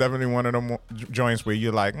that's definitely one of them joints where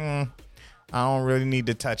you're like, I don't really need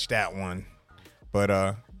to touch that one,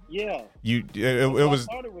 but yeah, it was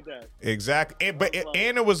started with that. Exactly,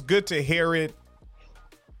 and it was good to hear it,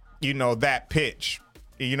 that pitch,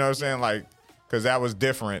 you know what I'm saying, like because that was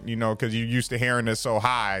different, because you used to hearing it so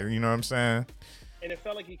high, you know what I'm saying, and it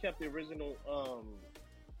felt like he kept the original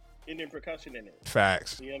Indian percussion in it.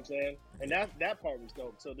 Facts. You know what I'm saying? And that part was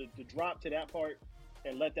dope. So the drop to that part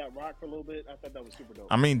and let that rock for a little bit, I thought that was super dope.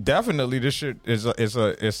 I mean, definitely this shit is a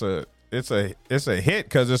hit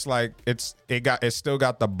because it's like it still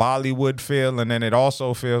got the Bollywood feel, and then it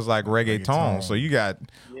also feels like reggaeton. So you got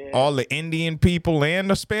all the Indian people and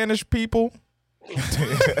the Spanish people.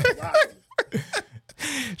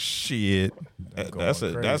 Shit, that's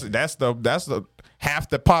the half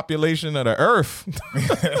the population of the earth.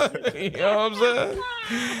 You know what I'm saying?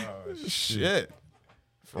 Oh, shit,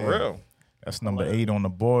 for real. That's number 8 on the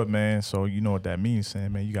board, man. So you know what that means,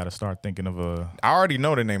 Sam, man. You got to start thinking of a. I already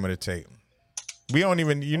know the name of the tape. We don't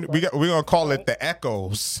even. We're gonna call it the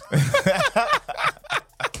Echoes. I'm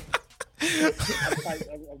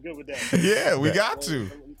good with that. Yeah, we got to.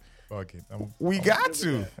 Fuck it. We got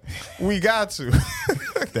to.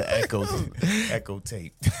 The Echo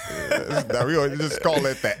tape. Now we gonna just call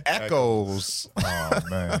it the Echoes. Oh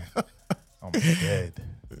man, I'm dead.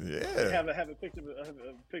 Yeah. Have a picture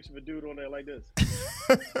of a dude on there like this.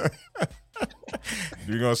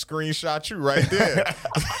 You're gonna screenshot you right there.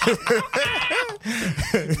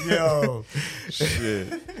 Yo,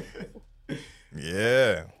 shit.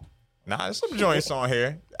 Yeah. Nah, there's some joints on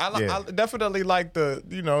here. I definitely like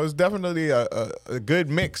it's definitely a good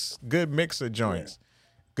mix. Good mix of joints. Yeah.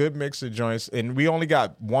 Good mix of joints. And we only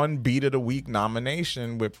got one Beat of the Week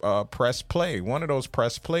nomination with Press Play. One of those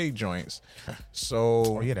Press Play joints.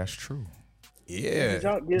 So yeah, that's true. Yeah.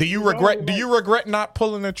 Do you regret not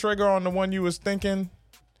pulling the trigger on the one you was thinking,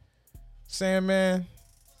 Sandman?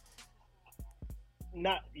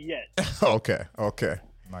 Not yet. Okay.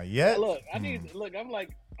 Not yet. Look,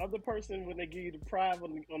 I'm the person when they give you the prize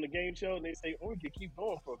on the game show and they say, "Oh, you keep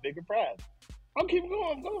going for a bigger prize." I'm keeping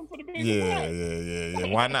going. I'm going for the bigger prize. Yeah.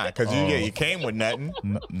 Why not? Because you came with nothing.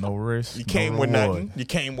 No risk. You came with nothing. You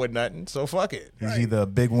came with nothing. So fuck it. He's either a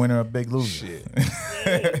big winner or a big loser. Shit.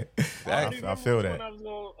 I feel that. I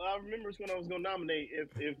remember when I was going to nominate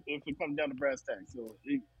if it comes down to brass tacks. So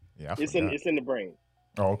it's in the brain.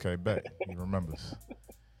 Oh, okay. Bet he remembers.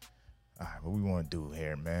 All right, what we want to do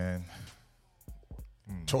here, man?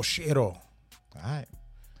 Toshiro. All right.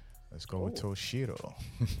 Let's go with Toshiro.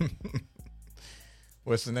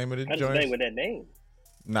 What's the name of the joint? What's the name of that name?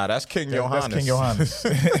 Nah, that's King Johannes. That's King Johannes.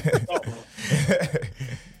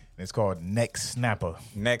 It's called Neck Snapper.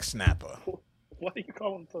 Neck Snapper. Why do you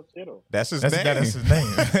call him Toshiro? That's his name. That's his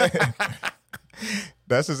name.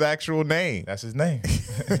 That's his actual name. That's his name.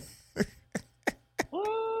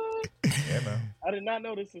 What? Yeah, man. I did not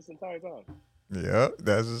know this entire time. Yep,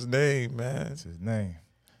 that's his name, man. That's his name.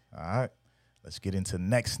 All right. Let's get into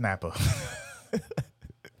Neck Snapper.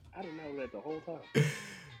 I didn't know that the whole time.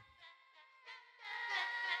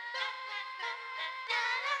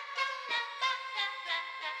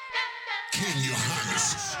 King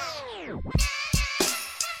Johannes.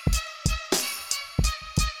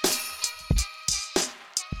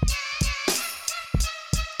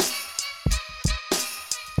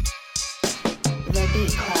 The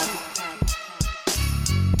Beat Club.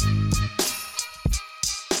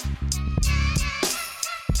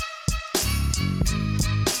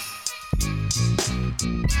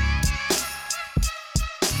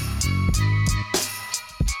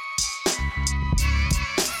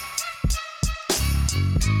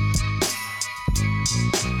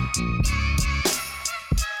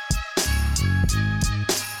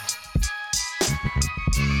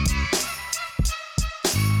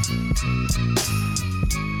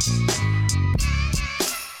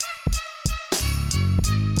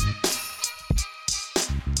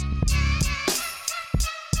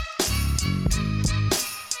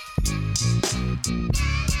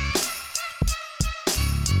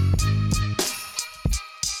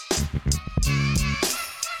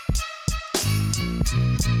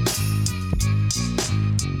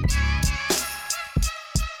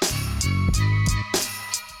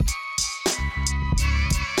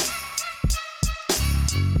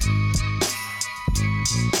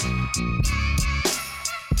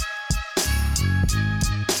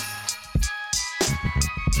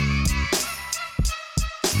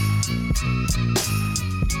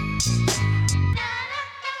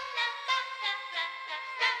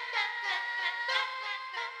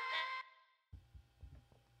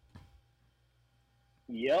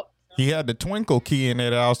 Yep. He had the twinkle key in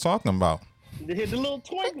there that I was talking about. They hit the little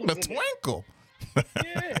twinkles. The twinkle.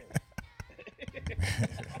 Yeah.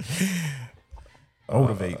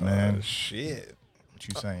 Motivate, man. Shit. What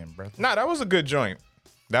you saying, brother? Nah, that was a good joint.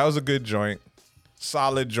 That was a good joint.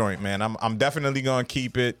 Solid joint, man. I'm definitely gonna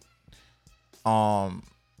keep it.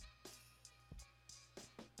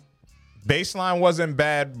 Baseline wasn't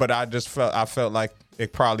bad, but I felt like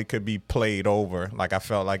it probably could be played over. Like I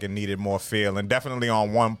felt like it needed more feel, and definitely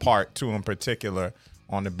on one part too in particular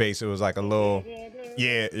on the bass, it was like a little,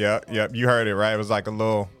 yeah. You heard it right. It was like a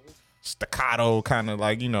little staccato, kind of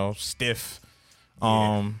like stiff.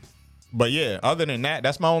 But yeah, other than that,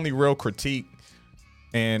 that's my only real critique.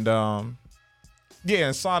 And and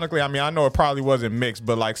sonically, I mean, I know it probably wasn't mixed,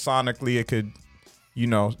 but like sonically, it could.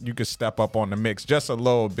 You could step up on the mix just a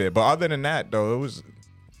little bit. But other than that, though, it was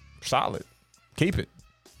solid. Keep it.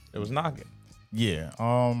 It was knocking. Yeah.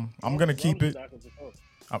 I'm gonna keep it.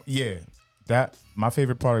 That my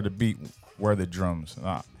favorite part of the beat were the drums.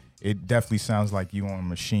 It definitely sounds like you on a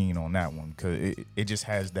machine on that one because it just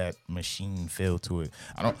has that machine feel to it.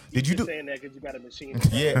 I don't. Did you do? Saying that because you got a machine?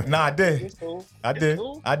 Yeah. Nah, I did. It's cool. I did.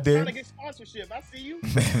 Cool. I did. Trying to get sponsorship. I see you.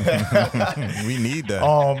 We need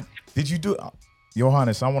that. Did you do?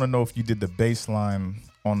 Johannes, I want to know if you did the bass line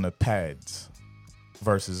on the pads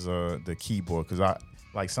versus the keyboard, because I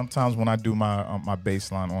like sometimes when I do my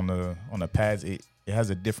bass line on the pads, it has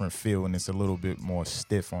a different feel and it's a little bit more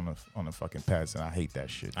stiff on the fucking pads, and I hate that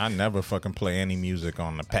shit. I never fucking play any music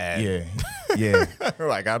on the pad. Yeah.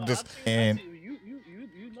 Like I'm just you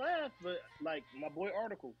laugh, but like my boy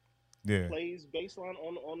Article. Yeah. Plays baseline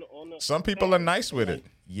on the. Some people are nice with it.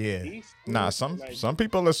 Yeah. Nah, some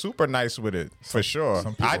people are super nice with it for sure.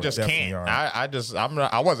 I just can't.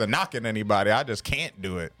 I wasn't knocking anybody. I just can't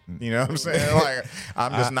do it. You know what I'm saying? Like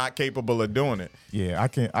I'm just not capable of doing it. Yeah,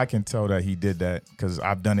 I can tell that he did that because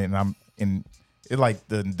I've done it, and it like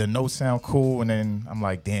the notes sound cool, and then I'm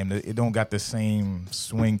like, damn, it don't got the same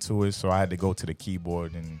swing to it, so I had to go to the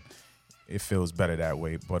keyboard, and it feels better that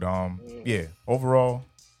way. But yeah, overall.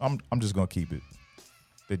 I'm just gonna keep it.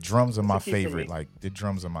 The drums are my favorite. Like the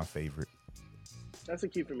drums are my favorite. That's a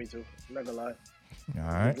key for me too. I'm not gonna lie.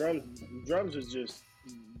 All right. The drums is just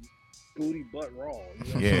booty butt raw.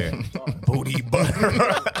 Yeah. Booty butt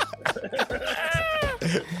raw.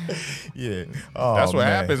 Yeah. Oh, that's what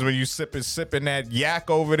happens when you sipping that yak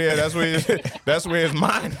over there. That's where his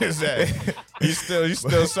mind is at. He's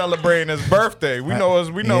still celebrating his birthday. We know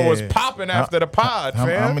what's popping after the pod,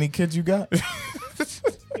 fam. How many kids you got?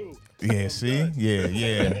 Yeah, see?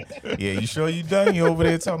 Yeah. You sure you done? You over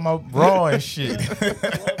there talking about raw and shit.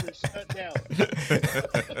 Shut down.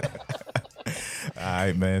 All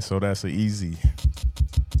right, man. So that's an easy.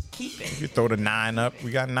 You throw the 9 up. We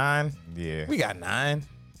got 9? Yeah. We got 9.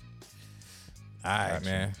 All right,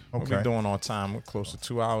 man. What we doing on time? We're close to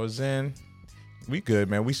 2 hours in. We good,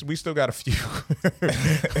 man. We still got a few.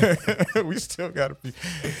 We still got a few.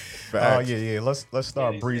 Facts. Oh yeah. Let's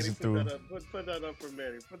start breezing through. Put that up for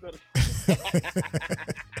Manny. Put that up.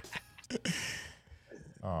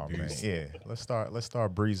 Oh man, yeah. Let's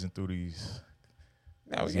start breezing through these.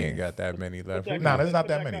 Now we ain't got that many left. Nah, there's not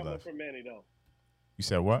that many left. For Manny, though. You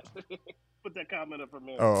said what? Put that comment up for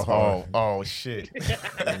Manny. Oh shit.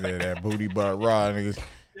 That booty butt raw niggas.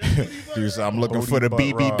 Dude, I'm looking for the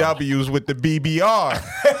BBWs with the BBR.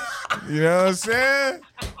 You know what I'm saying?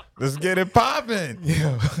 Let's get it popping.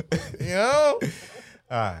 You know? All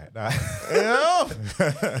right. You know?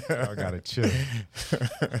 I gotta chill.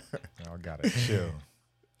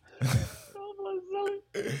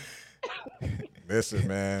 Listen,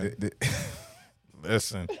 man.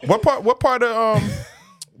 Listen. What part of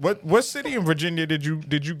what city in Virginia did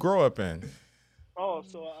you grow up in? Oh,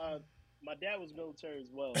 so my dad was military as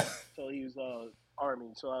well. So he was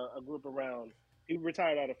Army. So I grew up around. He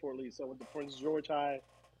retired out of Fort Lee. So I went to Prince George High,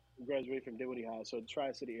 graduated from Dinwiddie High. So the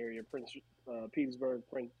Tri-City area, Petersburg,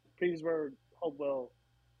 Hopewell,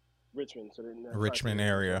 Richmond. So Richmond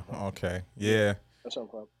area. Okay. Yeah. That's what I'm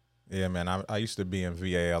from. Yeah, man. I used to be in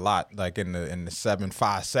VA a lot, like in the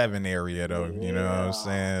 757 area though. Yeah. You know what I'm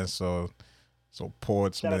saying? So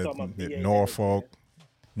Portsmouth, Norfolk.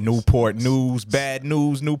 Newport News, bad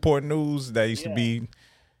news, Newport News. That used to be,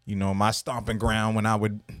 my stomping ground when I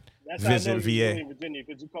would visit VA. In Virginia,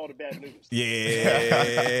 because you called it bad news.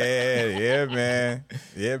 Yeah, man.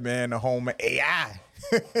 Yeah, man. The home of AI.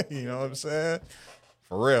 You know what I'm saying?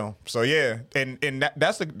 For real. So yeah, and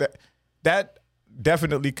that's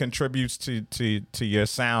definitely contributes to your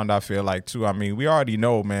sound, I feel like, too. I mean, we already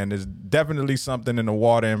know, man, there's definitely something in the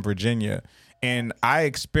water in Virginia. And I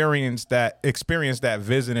experienced that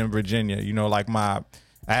visit in Virginia. You know, like I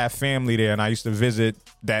have family there, and I used to visit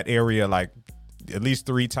that area like at least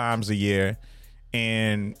 3 times a year.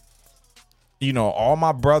 And, you know, all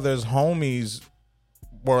my brother's homies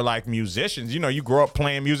were like musicians. You know, you grow up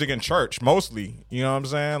playing music in church mostly. You know what I'm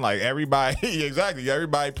saying? Like everybody, exactly.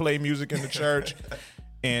 Everybody play music in the church.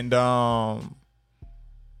 And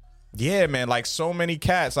yeah, man, like so many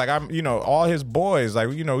cats. Like all his boys,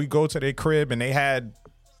 like, you know, we go to their crib and they had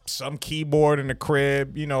some keyboard in the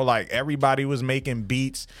crib, you know, like everybody was making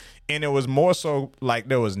beats. And it was more so like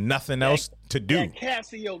there was nothing else to do. That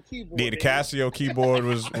Casio keyboard. Yeah, the Casio keyboard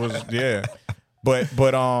was yeah. But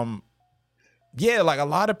yeah, like a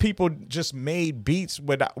lot of people just made beats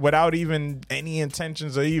without even any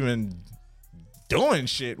intentions of even doing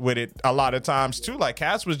shit with it a lot of times too. Like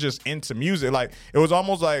Cass was just into music. Like it was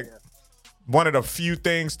almost like one of the few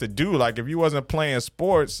things to do. Like if you wasn't playing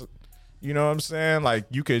sports, you know what I'm saying? Like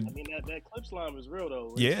you could. I mean that Clips line was real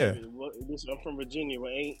though. Yeah. I'm from Virginia,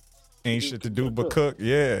 but ain't shit to do but cook.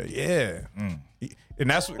 Yeah. And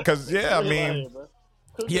that's because I mean.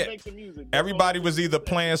 Yeah, everybody was either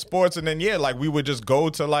playing sports and then like we would just go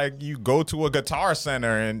to a guitar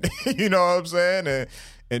center and you know what I'm saying,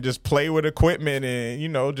 and just play with equipment and, you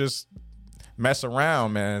know, just mess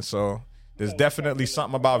around, man. So there's definitely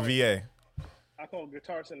something about VA. I call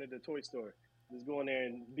Guitar Center the toy store. Just go in there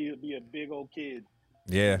and be a big old kid.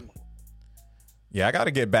 Yeah. Yeah, I got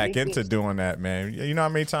to get back into doing that, man. You know how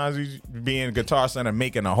many times you be in Guitar Center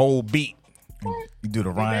making a whole beat? You do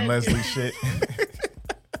the Ryan Leslie shit.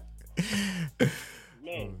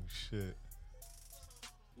 Man. Oh shit!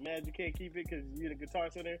 Mad you can't keep it because you're in the Guitar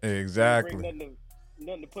Center. Exactly.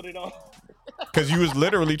 Nothing to put it on. Because you was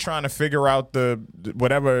literally trying to figure out the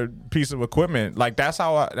whatever piece of equipment. Like that's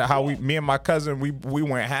how me and my cousin we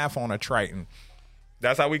went half on a Triton.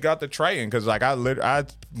 That's how we got the Triton. Because like I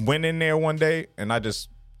went in there one day and I just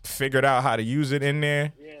figured out how to use it in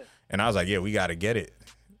there. Yeah. And I was like, yeah, we got to get it.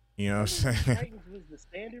 You know what I'm saying? Triton was the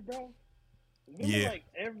standard, bro. Remember, like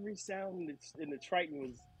every sound in the Triton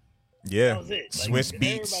was. Yeah, that was it.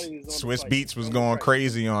 Like, Swiss Beats was going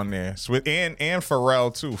crazy on there. And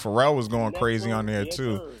Pharrell too. Pharrell was going crazy on there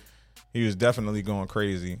too. Sir. He was definitely going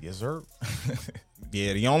crazy. Yes, sir.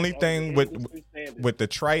 Yeah, the only thing with the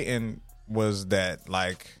Triton was that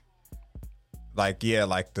like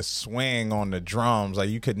the swing on the drums. Like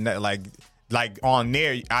you could like on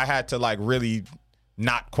there, I had to like really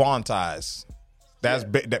not quantize.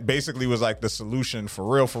 That basically was like the solution for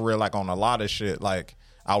real, like on a lot of shit. Like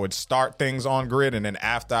I would start things on grid, and then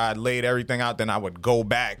after I laid everything out, then I would go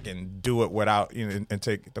back and do it without, you know, and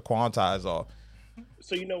take the quantize off.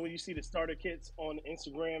 So you know when you see the starter kits on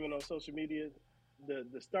Instagram and on social media,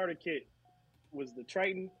 the starter kit was the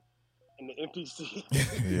Triton and the MPC.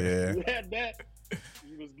 Yeah, you had that.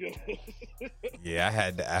 You was good. Yeah, I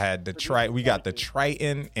had the Triton. We got the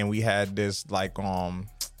Triton, and we had this like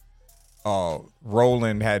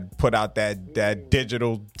Roland had put out that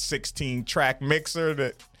digital 16 track mixer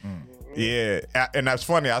that yeah, and that's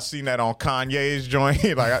funny. I seen that on Kanye's joint.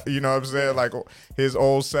 Like, you know what I'm saying? Like his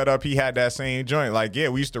old setup, he had that same joint. Like, yeah,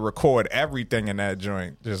 we used to record everything in that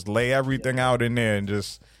joint. Just lay everything out in there and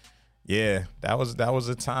just that was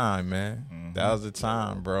a time, man. Mm-hmm. That was a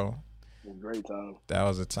time, bro. It was a great time. That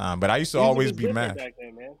was a time. But I used to always be mad. Back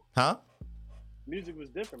then, man. Huh? Music was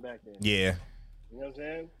different back then. Yeah. You know what I'm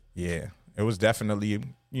saying? Yeah. It was definitely,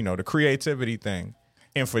 you know, the creativity thing.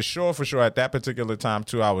 And for sure, at that particular time,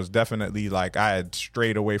 too, I was definitely like, I had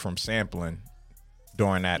strayed away from sampling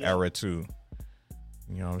during that era, too.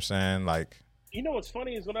 You know what I'm saying? Like, you know what's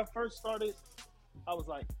funny is when I first started, I was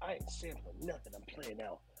like, I ain't sampling nothing. I'm playing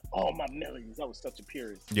out all my melodies. I was such a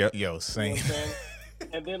purist. Yo, same. You know what I'm saying?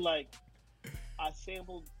 And then, like, I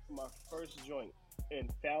sampled my first joint and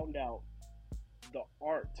found out the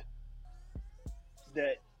art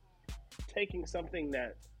that taking something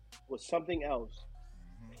that was something else,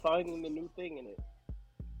 finding the new thing in it,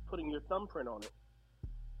 putting your thumbprint on it,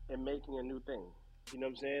 and making a new thing. You know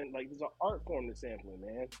what I'm saying? Like, there's an art form to sampling,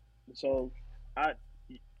 man. So,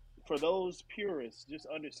 for those purists, just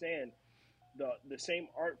understand the same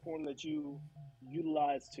art form that you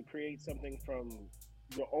utilize to create something from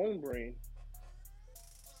your own brain.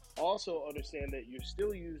 Also understand that you're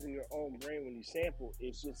still using your own brain when you sample.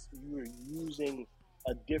 It's just you're using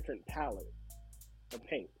a different palette of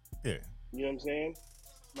paint. Yeah. You know what I'm saying?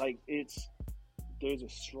 Like, there's a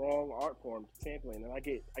strong art form to sampling, and I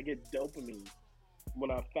get dopamine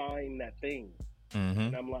when I find that thing. Mm-hmm.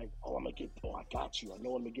 And I'm like, I got you. I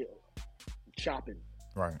know I'm gonna get chopping.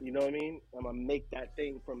 Right. You know what I mean? I'm gonna make that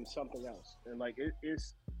thing from something else, and like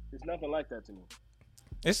it's nothing like that to me.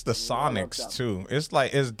 It's the sonics too. It's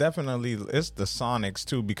the sonics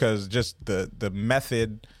too, because just the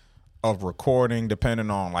method of recording, depending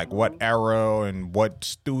on like what era and what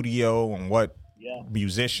studio and what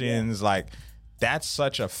musicians, like that's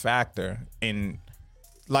such a factor in,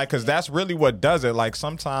 like, because that's really what does it. Like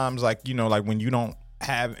sometimes, like, you know, like when you don't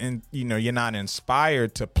have, you're not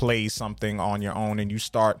inspired to play something on your own, and you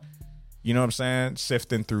start, you know what I'm saying,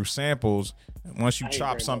 sifting through samples. Once you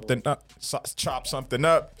chop something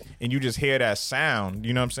up and you just hear that sound,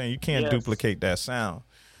 you know what I'm saying, you can't duplicate that sound.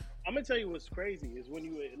 I'm gonna tell you what's crazy is when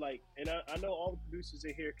you like, and I know all the producers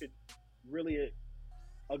in here could really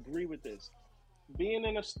agree with this. Being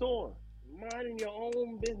in a store, minding your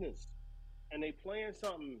own business, and they playing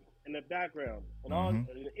something in the background, and and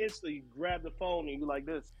instantly you grab the phone and you like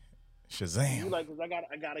this, Shazam! You like, because I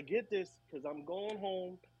gotta get this because I'm going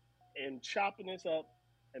home and chopping this up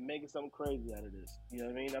and making something crazy out of this. You know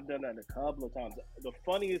what I mean? I've done that a couple of times. The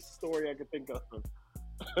funniest story I could think of.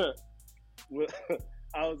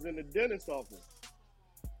 I was in the dentist's office,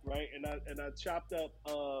 right, and I chopped up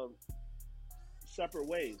Separate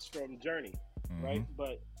Ways from Journey, right?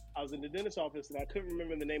 But I was in the dentist's office and I couldn't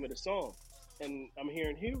remember the name of the song, and I'm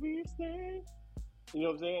hearing "Here We Stand," you know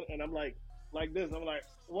what I'm saying? And I'm like this. I'm like,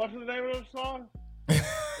 "What's the name of the song?"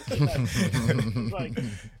 It's like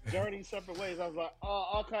Journey, Separate Ways. I was like,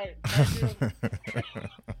 "Oh, okay, thank you."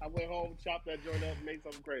 I went home, chopped that joint up, and made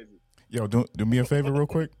something crazy. Yo, do me a favor real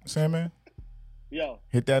quick, Sandman. Yo,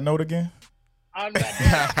 hit that note again. I'm not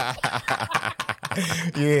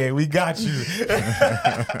doing Yeah, we got you.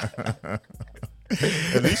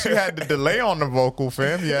 At least you had the delay on the vocal,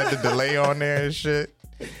 fam. You had the delay on there and shit.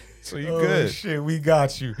 So you good. Shit, we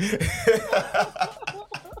got you.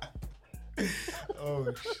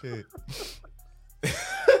 Oh shit.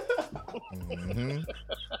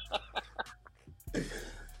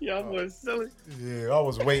 Yeah, I was silly. Yeah, I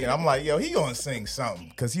was waiting. I'm like, yo, he gonna sing something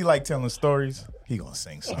because he like telling stories. He gonna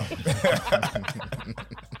sing something.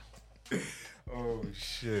 Oh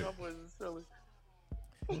shit. I was silly.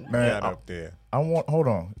 Man, up there. Hold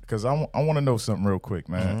on, because I want to know something real quick,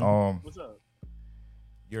 man. What's up?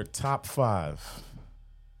 Your top 5.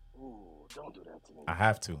 Ooh, don't do that to me. I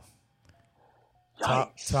have to.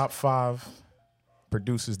 Yikes. Top 5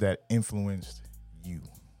 producers that influenced you.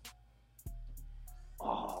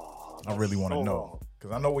 Oh, I really want to know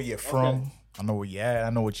because I know where you're from. I know where you're at. I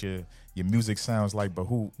know what your music sounds like, but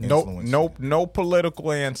who influenced you? No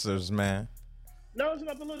political answers, man. No, it's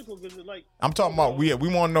not political because it's like I'm talking about we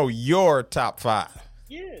want to know your top 5.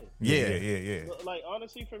 Yeah. Like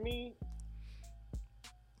honestly, for me,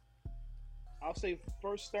 I'll say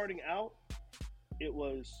first starting out, it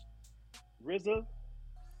was RZA,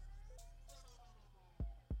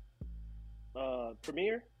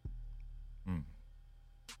 Premier,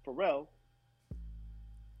 Pharrell,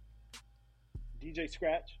 DJ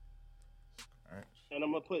Scratch, and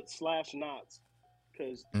I'm gonna put / Knots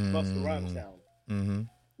because Busta Rhymes sound. Mm-hmm.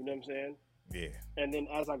 You know what I'm saying? Yeah. And then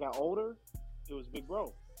as I got older, it was Big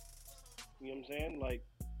Bro. You know what I'm saying?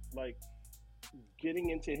 Like getting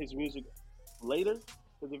into his music later,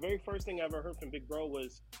 because the very first thing I ever heard from Big Bro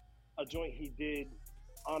was a joint he did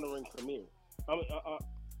honoring Premier.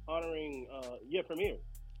 Premier.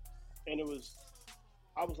 And I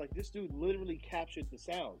was like, this dude literally captured the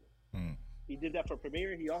sound. He did that for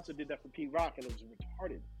Premier. He also did that for Pete Rock, and it was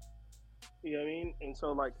retarded. You know what I mean? And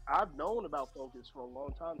so, like, I've known about Focus for a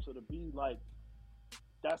long time. So to be like,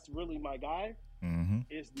 that's really my guy,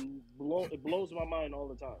 it blows my mind all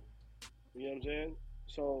the time. You know what I'm saying?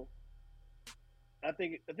 So I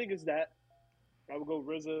think it's that. I would go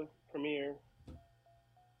RZA, Premier,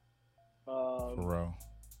 Pharrell,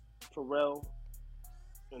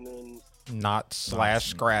 and then Not /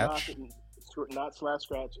 Scratch. Not /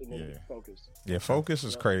 Scratch, and then Focus. Yeah, Focus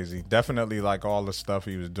is crazy. Definitely like all the stuff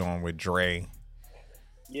he was doing with Dre.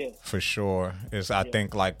 Yeah. For sure. I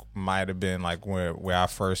think like might have been like where I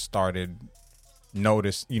first started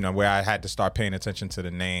where I had to start paying attention to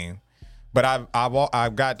the name. But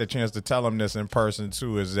I've got the chance to tell him this in person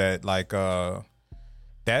too, is that like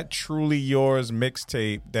that Truly Yours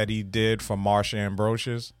mixtape that he did for Marsha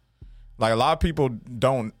Ambrosius. Like a lot of people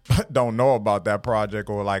don't know about that project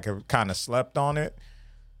or like have kind of slept on it.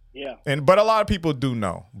 Yeah. But a lot of people do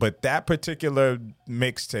know. But that particular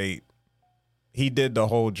mixtape, he did the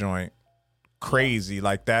whole joint crazy.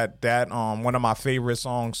 Like that one of my favorite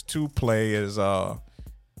songs to play is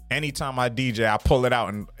anytime I DJ, I pull it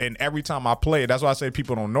out, and every time I play it, that's why I say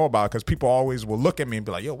people don't know about it, because people always will look at me and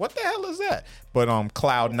be like, yo, what the hell is that? But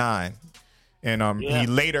Cloud 9. And he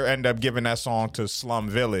later ended up giving that song to Slum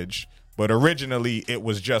Village, but originally it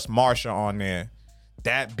was just Marsha on there.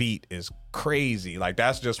 That beat is crazy. Like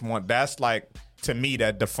that's just one. That's like, to me,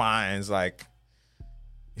 that defines like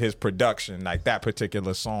his production. Like that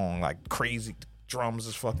particular song, like crazy drums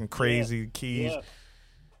is fucking crazy, keys. Yeah.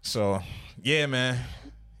 So yeah, man,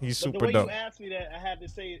 he's But super the way dope. you asked me that, I had to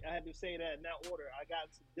say that in that order. I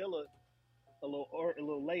got to Dilla a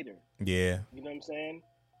little later. Yeah. You know what I'm saying?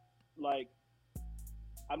 Like,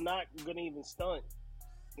 I'm not gonna even stunt.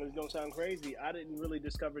 It's gonna sound crazy. I didn't really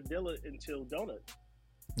discover Dilla until Donut.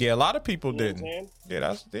 Yeah, a lot of people You know what didn't.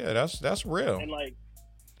 I'm Yeah, that's real. And like,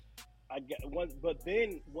 but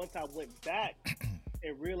then once I went back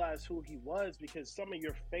and realized who he was, because some of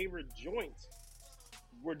your favorite joints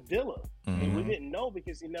were Dilla, and we didn't know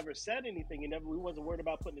because he never said anything. We wasn't worried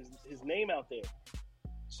about putting his name out there.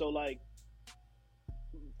 So like,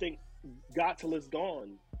 think Got Till It's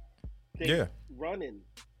Gone. Think Running.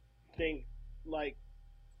 Think like,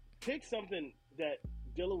 pick something that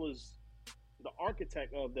Dilla was the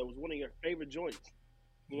architect of, that was one of your favorite joints.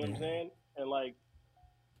 You know what I'm saying? And like,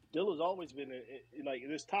 Dilla's always been like,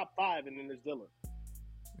 there's top 5 and then there's Dilla.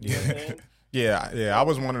 You know what I'm saying? Yeah. I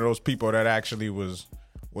was one of those people that actually was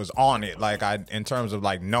on it. Like in terms of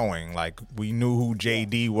like knowing, like we knew who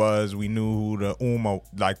JD was, we knew who the Uma,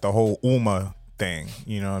 like the whole Uma thing.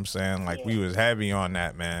 You know what I'm saying? Like we was heavy on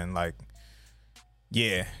that, man. Like,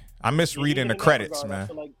 yeah, I miss reading the credits, man.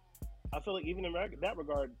 I feel like even in that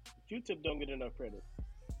regard, Q-Tip don't get enough credit.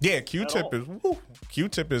 Yeah,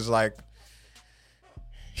 Q-Tip is like,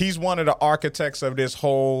 he's one of the architects of this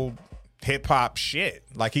whole hip hop shit.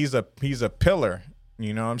 Like he's a pillar.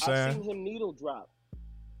 You know what I'm saying? I've seen him needle drop.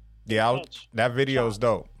 Yeah, that video's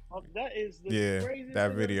dope. That is the craziest that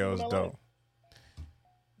thing video's I've seen in my dope. life.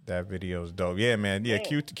 That video's dope. Yeah, man. Yeah,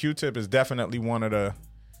 Q-Tip is definitely one of the.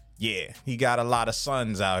 Yeah, he got a lot of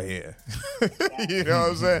sons out here. You know what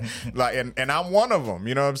I'm saying? Like, and I'm one of them.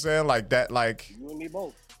 You know what I'm saying? Like that. Like you and me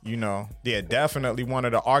both. You know, yeah, definitely one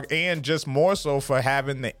of the and just more so for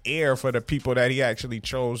having the air for the people that he actually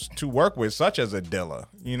chose to work with, such as a Dilla.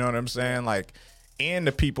 You know what I'm saying? Like, and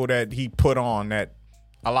the people that he put on that.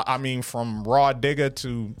 I mean, from Raw Digger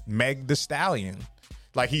to Meg the Stallion,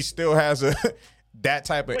 like he still has that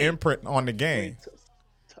type of imprint on the game.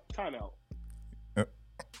 Time out.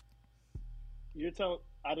 You're telling?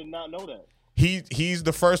 I did not know that. He's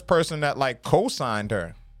the first person that like co-signed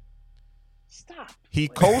her. Stop. He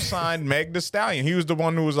co-signed Meg the Stallion. He was the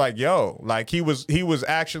one who was like, "Yo," like he was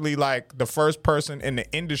actually like the first person in the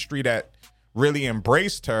industry that really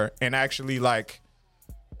embraced her and actually like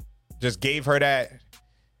just gave her that.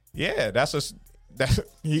 Yeah,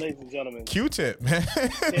 ladies and gentlemen, Q-Tip, man.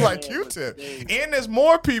 Like Q-Tip. And there's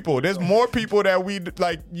more people. There's more people that we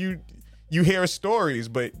like. You hear stories,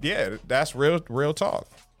 but yeah, that's real talk.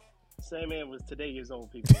 Sandman was today years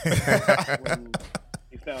old, people. When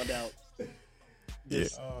he found out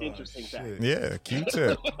this interesting fact. Yeah,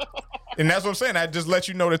 Q-Tip. And that's what I'm saying. I just let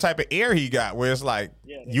you know the type of air he got, where it's like,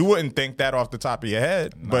 you wouldn't think that off the top of your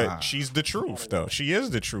head, but she's the truth, though. She is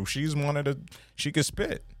the truth. She's one of she could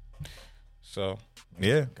spit. So,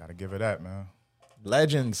 yeah. Gotta give her that, man.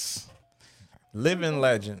 Legends. Living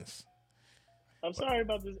legends. I'm sorry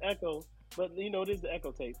about this echo, but you know, it is the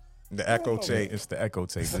echo tape. The echo tape. It's the echo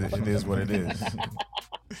tape. It is what it is.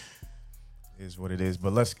 It is what it is.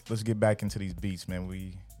 But let's get back into these beats, man.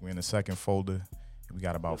 We're in the second folder. We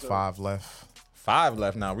got about 5 left. 5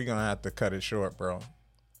 left now. We're gonna have to cut it short, bro.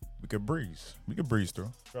 We could breeze. We could breeze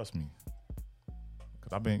through. Trust me.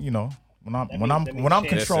 Cause I've been, you know, when I'm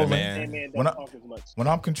controlling, when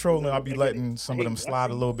I'm controlling, I'll be letting some of them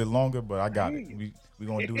slide a little bit longer. But I got it. We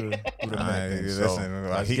gonna do the man thing. Listen,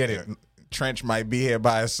 let's get it. Trench might be here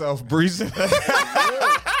by himself, breezing.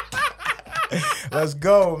 Let's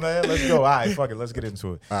go, man. Let's go. All right, fuck it. Let's get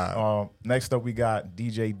into it. Right. Next up, we got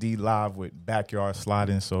DJ D live with Backyard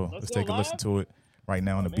Sliding. So let's take a listen to it right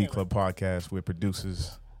now on the Beat Club podcast, where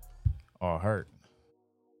producers are heard.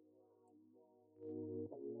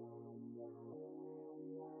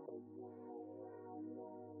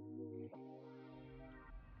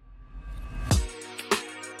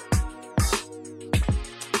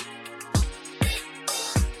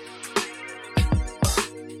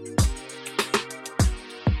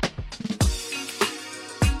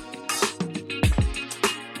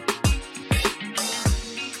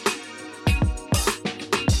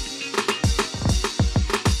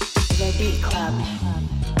 Beat Club.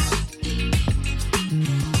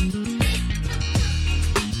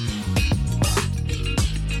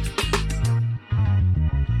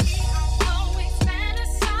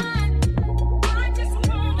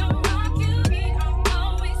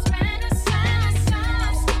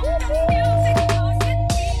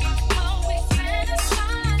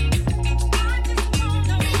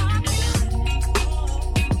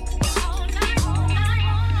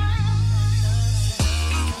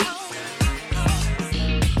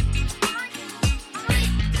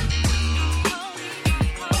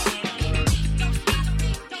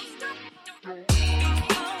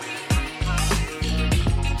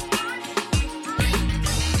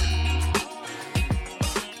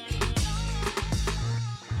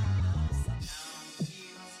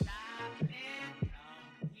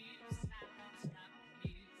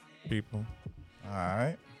 people. All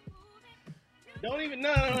right. Don't even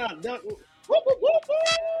no. Don't, whoop, whoop, whoop,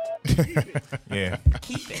 whoop. Yeah.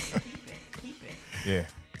 Keep it. Yeah.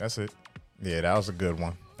 That's it. Yeah, that was a good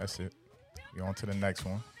one. That's it. We on to the next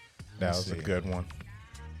one. That was a good one.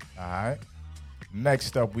 All right.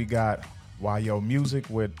 Next up, we got YO Music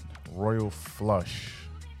with Royal Flush.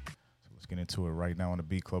 So let's get into it right now on the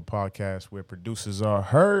Beat Club podcast, where producers are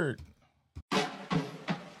heard.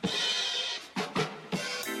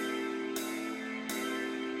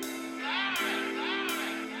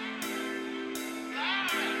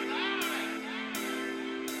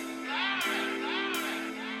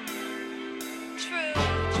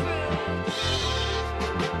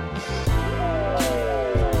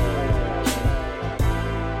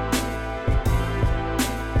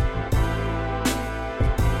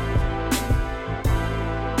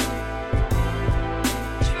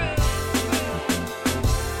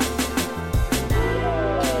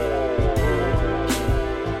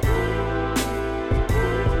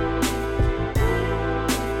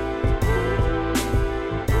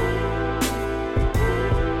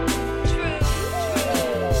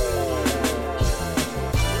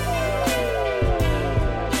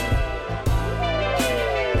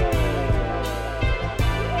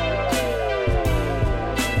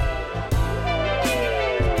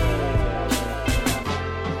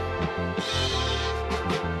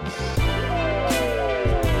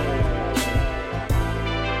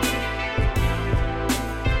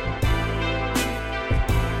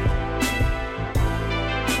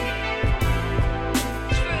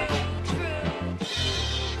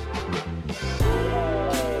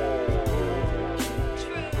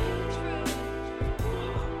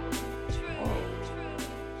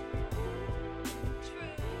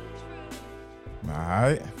 All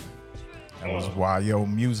right. That was YO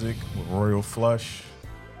Music with Royal Flush.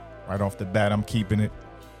 Right off the bat, I'm keeping it.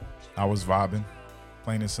 I was vibing.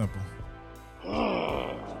 Plain and simple.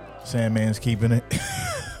 Sandman's keeping it.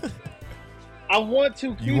 I want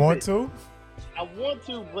to keep You want it. to? I want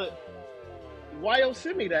to, but YO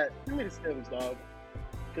send me that. Send me the stems, dog.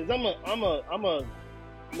 Cause I'm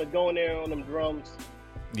a go in there on them drums.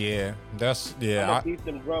 Yeah, that's I'm gonna beat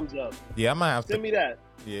them drums up. Yeah, I might have to Send me that.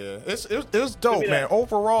 Yeah, it's dope, man. that.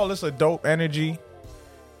 Overall, it's a dope energy.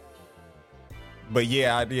 But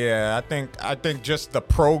I think just the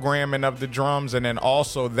programming of the drums, and then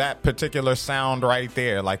also that particular sound right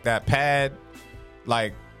there, like that pad,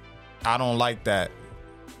 like I don't like that.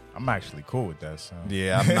 I'm actually cool with that sound.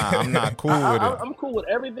 Yeah, I'm not cool with it. I'm cool with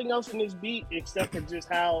everything else in this beat except for just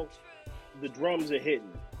how the drums are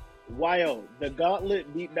hitting. YO, the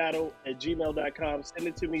Gauntlet beat battle at gmail.com. Send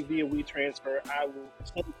it to me via WeTransfer. I will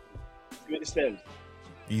send it to the stems.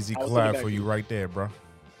 Easy I'll send it collab back for to you right there, bro.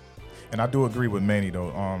 And I do agree with Manny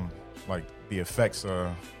though. Like the effects,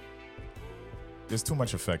 there's too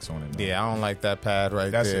much effects on it. Man. Yeah, I don't like that pad right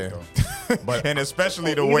That's there. it though. But and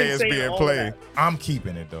especially the even way it's saying being all played. that. I'm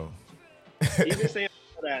keeping it though. Even saying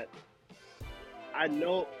all that, I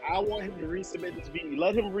know I want him to resubmit this beat.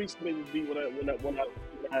 Let him resubmit this beat when I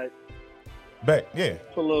Bet, yeah.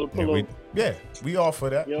 put a little. We all for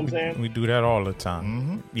that. You know what I'm saying? We do that all the time.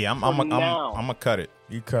 Mm-hmm. Yeah, I'm now. gonna cut it.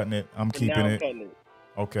 You cutting it. I'm For keeping now, I'm it. cutting it.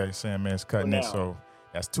 Okay, Sandman's cutting For it. now. So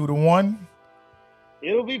that's 2-1.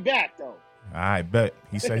 It'll be back though. All right, bet.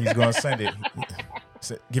 He said he's gonna send it.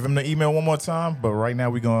 Give him the email one more time. But right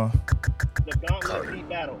now we're gonna. The Gauntlet beat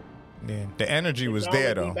battle. Yeah, the energy was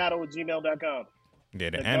there though. Beat battle at gmail.com. Yeah,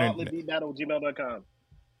 the The Gauntlet energy. beat battle at gmail.com.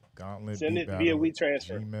 Gauntlet Send beat it via battle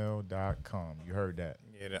WeTransfer. gmail.com. You heard that.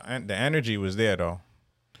 Yeah, the energy was there though.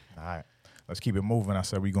 All right. Let's keep it moving. I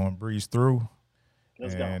said we're going to breeze through.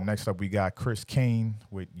 Let's and go. next up, we got Chris Kane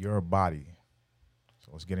with Your Body. So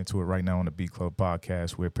let's get into it right now on the Beat Club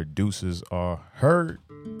podcast where producers are heard.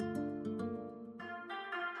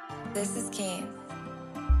 This is Kane.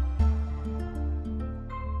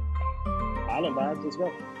 Island vibes, let's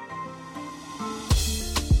go.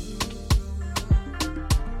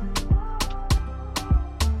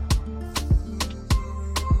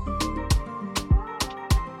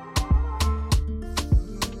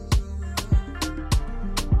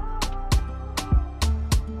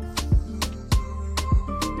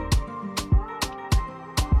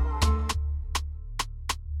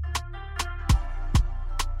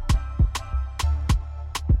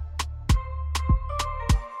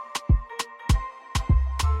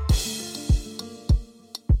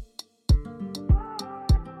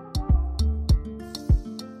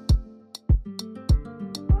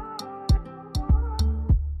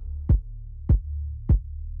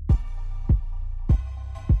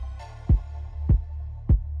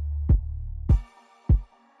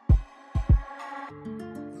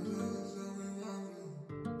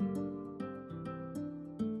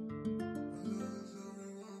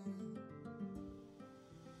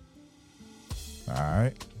 All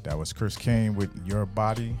right, that was Chris Kane with Your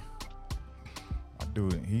Body. My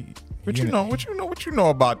dude, What you know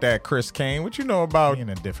about that, Chris Kane? What you know about in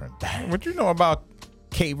a different bag? What you know about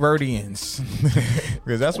Cape Verdeans?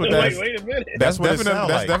 Because that's what Wait a minute. That's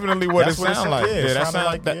definitely definitely what it sounds like. Yeah, Yeah, that sounded sounds like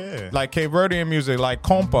like that. that, like Cape Verdean music, like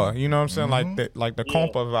compa. You know what I'm saying? Like the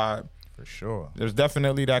compa vibe. For sure. There's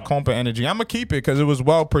definitely that compa energy. I'm gonna keep it because it was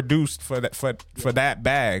well produced for that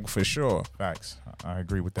bag for sure. Facts. I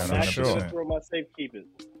agree with that. I'm 100%. sure. Throw my safe keeping.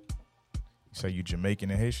 You say you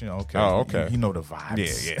Jamaican and Haitian? Okay. Oh, okay. You know the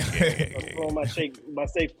vibes. I'm throwing my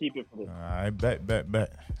safe keeping for this. I bet.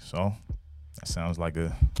 So that sounds like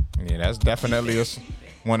a Yeah, that's definitely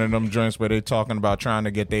one of them joints where they talking about trying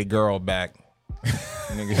to get their girl back.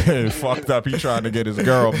 Nigga fucked up. He trying to get his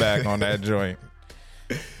girl back on that joint.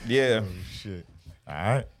 Yeah. shit. All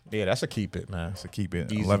right. Yeah, that's a keep it, man. So keep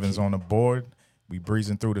it. Easy 11's keep. on the board. We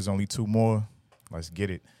breezing through. There's only 2 more. Let's get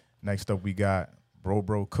it. Next up, we got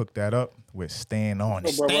Bro Cook That Up with Stand On It.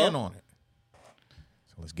 Stand on it.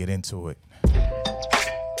 So let's get into it.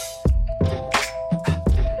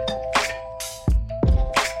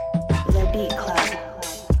 The Beat Club.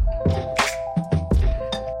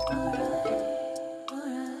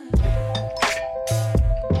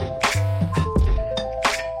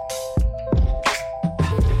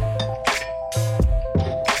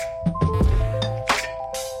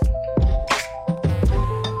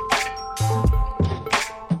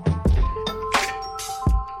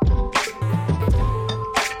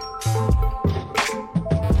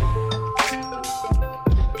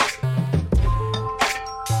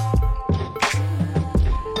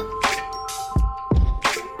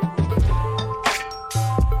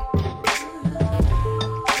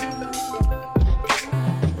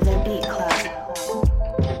 The Beat Club.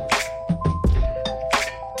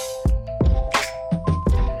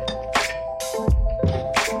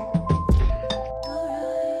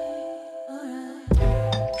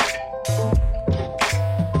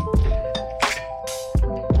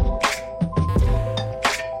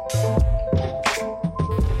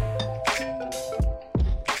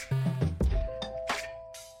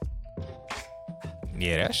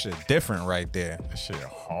 Yeah, that shit different right there. That shit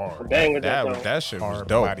hard. Bang with that. though. That shit was Hard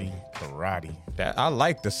dope. body karate. That I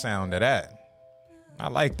like the sound of that. I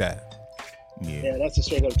like that. Yeah, that's a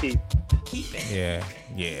straight up keep. Yeah,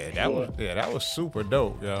 that was super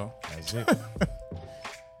dope, yo. That's it.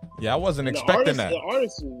 Yeah, I wasn't And expecting that. The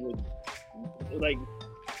artist would like.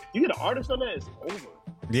 You get an artist on that, it's over.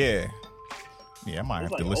 Yeah, Yeah, I might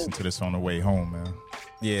have It's to like listen over. to this on the way home, man.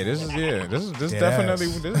 yeah. This is Dead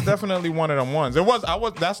definitely one of them ones.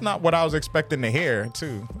 That's not what I was expecting to hear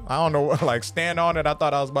too. I don't know, like Stand On It. I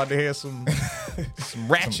thought I was about to hear some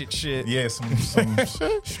ratchet shit. Yeah, some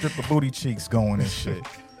stripper booty cheeks going and shit.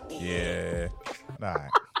 Yeah. All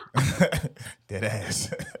right. Dead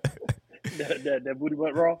ass. That booty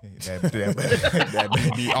butt raw. that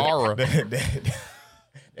BB aura. That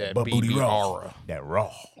That booty BB raw. aura. That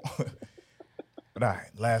raw. But all right,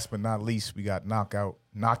 last but not least, we got Knock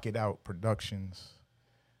It Out Productions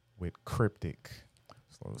with Cryptic.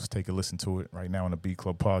 So let's take a listen to it right now on the Beat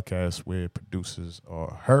Club podcast where producers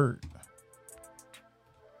are heard.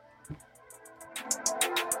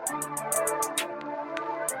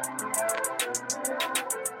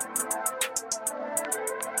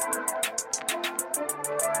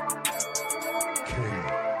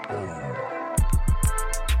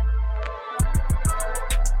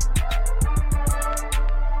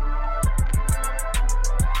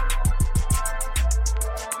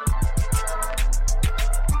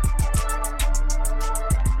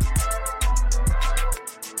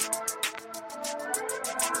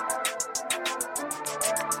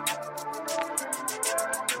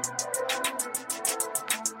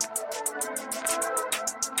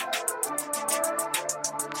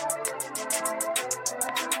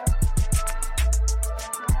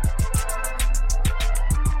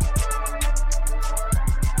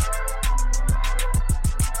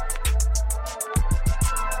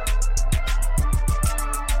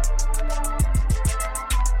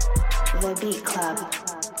 The Beat Club.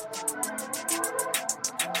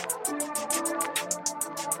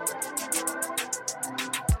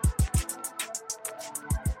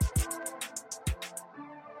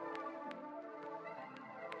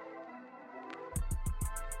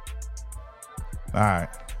 All right.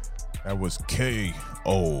 That was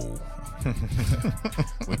K.O.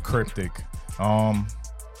 with Cryptic. I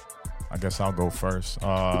guess I'll go first.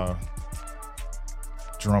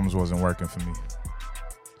 Drums wasn't working for me.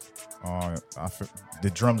 The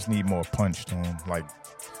drums need more punch to them. Like,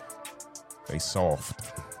 they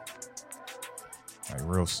soft. Like,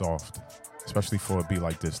 real soft. especially for a beat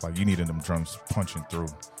like this. Like, you needed them drums punching through.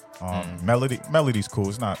 Melody's cool.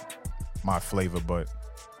 It's not my flavor, but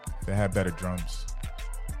if they had better drums,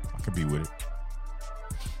 I could be with it.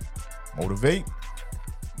 Motivate.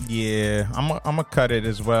 Yeah, I'm gonna cut it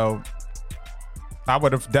as well. I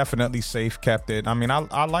would have definitely safe kept it. I mean,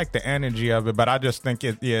 I like the energy of it, but I just think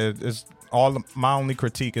it's all. My only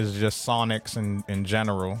critique is just sonics in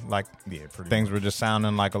general. Like, things were just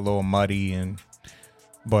sounding like a little muddy,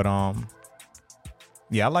 but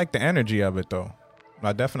yeah, I like the energy of it though.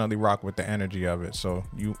 I definitely rock with the energy of it. So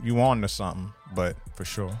you on to something, but for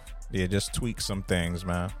sure, yeah, just tweak some things,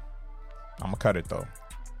 man. I'm gonna cut it though.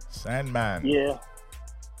 Sandman. Yeah,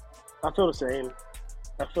 I feel the same.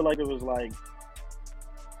 I feel like it was like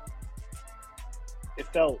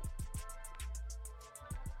it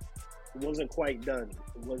wasn't quite done.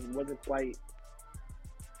 It wasn't quite.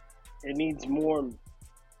 It needs more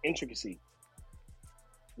intricacy.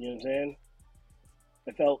 You know what I'm saying?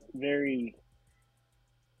 It felt very,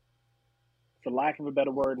 for lack of a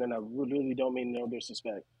better word, and I really don't mean no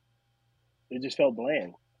disrespect. It just felt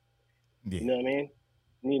bland. Yeah. You know what I mean?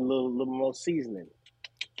 Need a little more seasoning.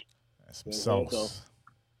 Some sauce.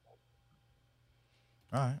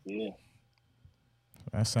 All right. Yeah.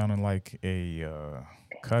 That sounded like a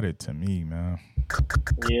cut it to me, man.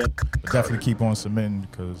 Yeah. But definitely keep on submitting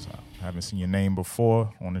because I haven't seen your name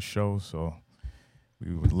before on the show, so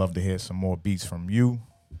we would love to hear some more beats from you,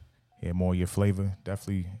 hear more of your flavor.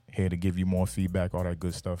 Definitely here to give you more feedback, all that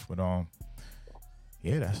good stuff. But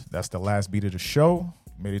yeah, that's the last beat of the show.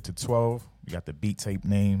 Made it to 12. We got the beat tape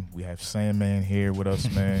name. We have Sandman here with us,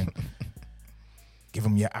 man. Give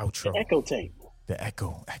him your outro. The echo tape. The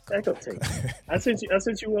echo tape. I sent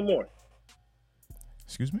you one more.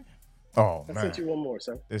 Excuse me? Oh, I man. sent you one more,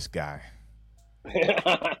 son. This guy. This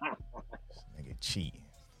nigga cheat.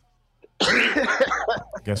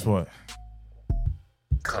 Guess what?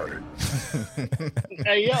 Cut it.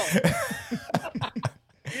 Hey, yo.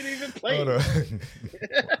 You didn't even play it.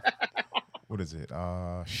 What is it?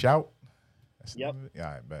 Shout? That's yep. Yeah,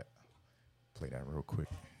 I bet. Play that real quick.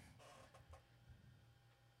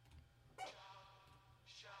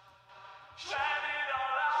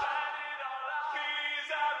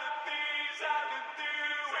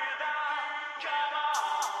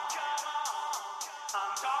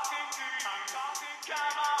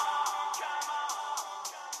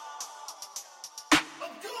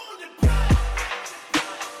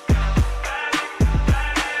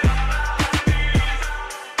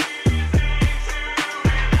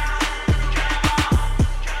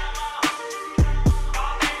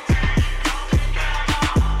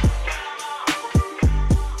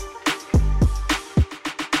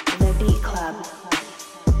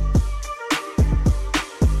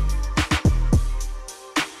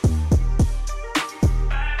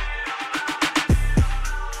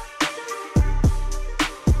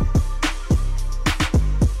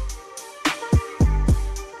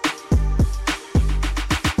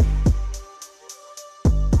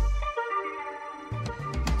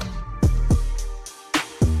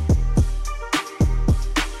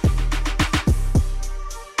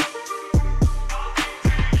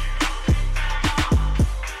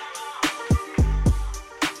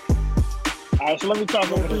 So let me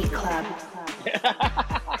talk over this.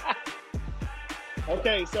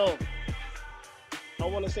 Okay, so I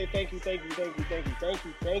want to say thank you to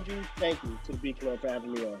the Beat Club for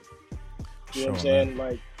having me on. You know what I'm saying?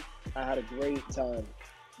 Like, I had a great time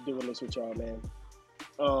doing this with y'all, man.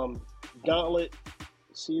 Gauntlet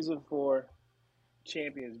Season 4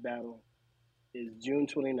 Champions Battle is June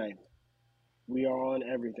 29th. We are on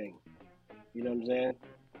everything. You know what I'm saying?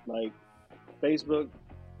 Like, Facebook,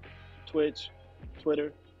 Twitch,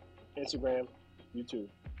 Twitter, Instagram, YouTube,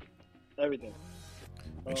 everything.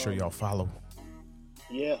 Make sure y'all follow.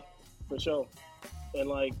 Yeah, for sure. And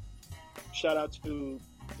like, shout out to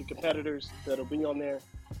the competitors that'll be on there.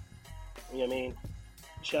 You know what I mean?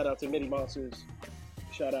 Shout out to Midi Monsters.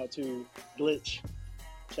 Shout out to Glitch.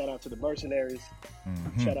 Shout out to the Mercenaries.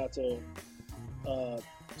 Mm-hmm. Shout out to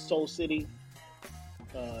Soul City,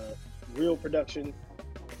 Real Production.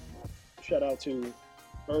 Shout out to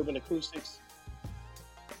Urban Acoustics.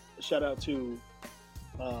 Shout out to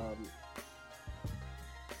um,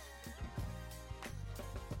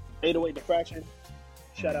 808 Diffraction.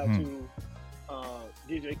 Shout out to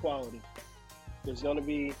DJ Quality. There's going to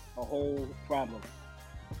be a whole problem.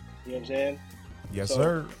 You know what I'm saying? Yes, so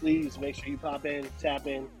sir. Please make sure you pop in, tap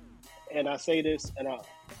in. And I say this, and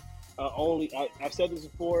I've said this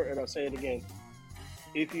before, and I'll say it again.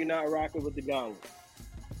 If you're not rocking with the Gauntlet,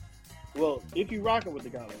 well, if you're rocking with the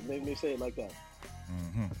Gauntlet, let me say it like that.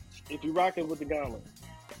 Mm-hmm. If you're rocking with the Gauntlet,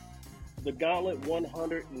 the Gauntlet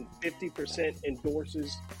 150%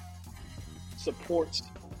 endorses, supports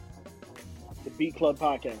the Beat Club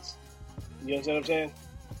podcast. You understand what I'm saying?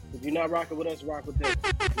 If you're not rocking with us, rock with them.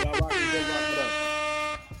 If you're not rocking with them, rock with us.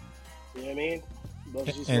 You know what I mean?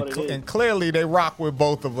 That's just what it is. And clearly they rock with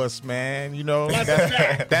both of us, man. You know,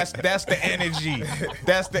 that's the energy.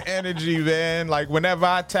 That's the energy, man. Like whenever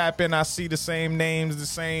I tap in, I see the same names, the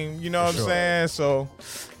same. You know what I'm saying? So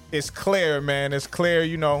it's clear, man. It's clear.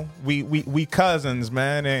 You know, we cousins,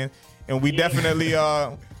 man, and we definitely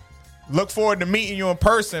look forward to meeting you in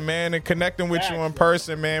person, man, and connecting with you in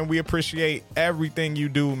person, man. We appreciate everything you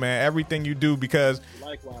do, man. Everything you do, because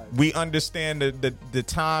likewise, we understand the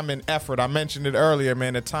time and effort. I mentioned it earlier,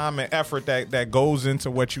 man. The time and effort that goes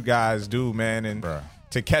into what you guys do, man, and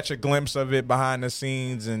to catch a glimpse of it behind the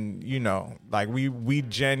scenes, and you know, like we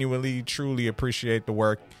genuinely, truly appreciate the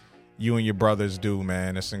work you and your brothers do,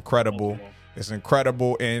 man. It's incredible. It's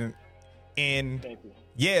incredible, and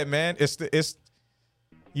yeah, man. It's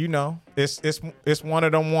you know, it's one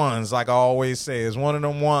of them ones. Like I always say, it's one of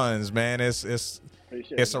them ones, man. It's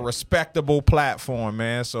a respectable platform,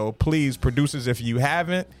 man. So please, producers, if you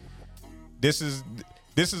haven't, this is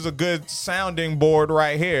a good sounding board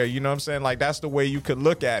right here. You know what I'm saying? Like that's the way you could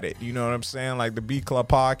look at it. You know what I'm saying? Like the Beat Club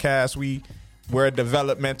podcast, we're a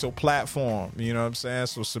developmental platform. You know what I'm saying?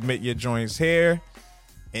 So submit your joints here,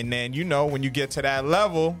 and then you know when you get to that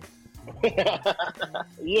level.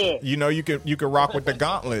 Yeah, you know you could rock with the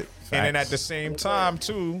Gauntlet. Facts. And then at the same time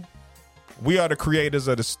too, we are the creators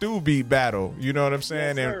of the Stew Beat Battle. You know what I'm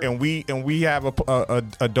saying? Yes, and we have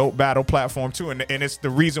a dope battle platform too. And it's the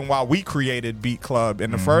reason why we created Beat Club in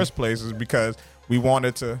the first place, is because we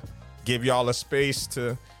wanted to give y'all a space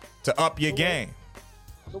to up your game.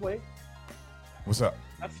 Wait. What's up?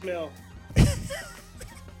 I smell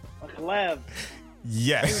a collab.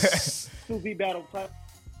 Yes. Stew Beat Battle platform.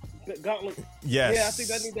 Gauntlet. Yes. Yeah, I think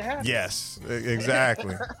that needs to happen. Yes,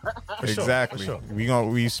 exactly. Exactly. Sure.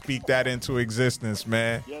 We speak that into existence,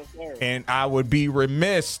 man. Yes, sir. And I would be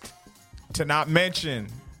remiss to not mention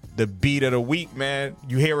the beat of the week, man.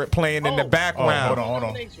 You hear it playing in the background. Hold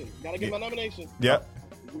on. Gotta get my nomination. Yep.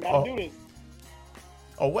 You gotta do this.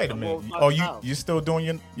 Oh, wait a minute. Oh, you still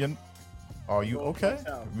doing your are you okay?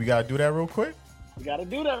 We gotta do that real quick. We gotta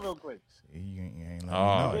do that real quick. You ain't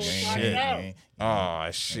Oh, let me know. shit. Oh,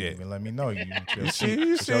 shit. You ain't even let me know. You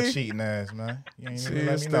see? cheating ass, man. You ain't even let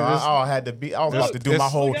me it's know. I had to be. I was about to do my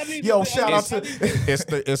whole. Yo, shout out to. It's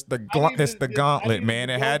the Gauntlet, man.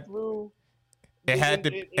 It had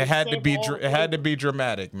to be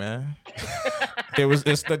dramatic, man.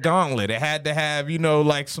 It's the Gauntlet. It had to have, you know,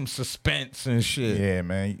 like some suspense and shit. Yeah,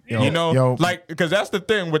 man. Like, because that's the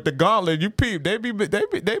thing with the Gauntlet. You peep, they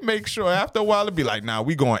make sure after a while it be like, nah,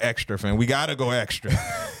 we going extra, fam. We gotta go extra.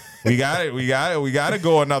 we gotta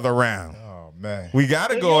go another round. Oh man, we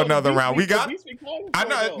gotta go another round. We got. I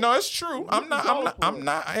know. No, it's true. I'm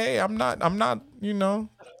not. Hey, I'm not. You know.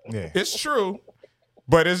 Yeah, it's true.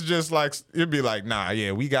 But it's just like, it'd be like, nah,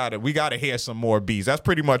 yeah, we gotta hear some more beats. That's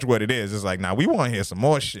pretty much what it is. It's like, nah, we want to hear some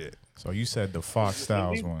more shit. So you said the Fox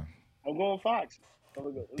Styles one. I'm going Fox.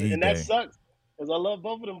 And that sucks, because I love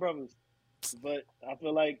both of them brothers. But I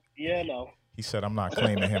feel like, no. He said, I'm not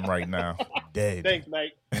claiming him right now. Dead. Thanks,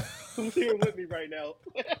 Mike. Who's here with me right now?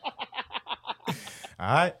 All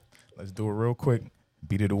right, let's do it real quick.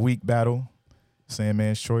 Beat of the week battle.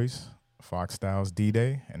 Sandman's Choice. Fox Styles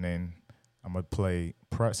D-Day. And then I'm going to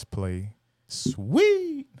press play.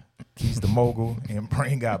 Sweet. He's the mogul. And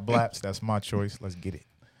Brain got blaps. That's my choice. Let's get it.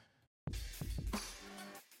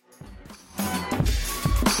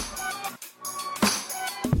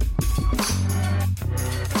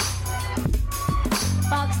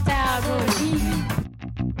 Fox Style Road.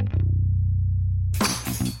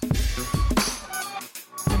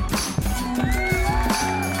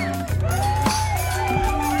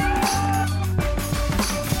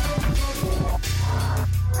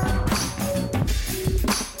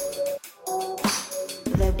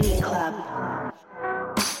 The Beat Club.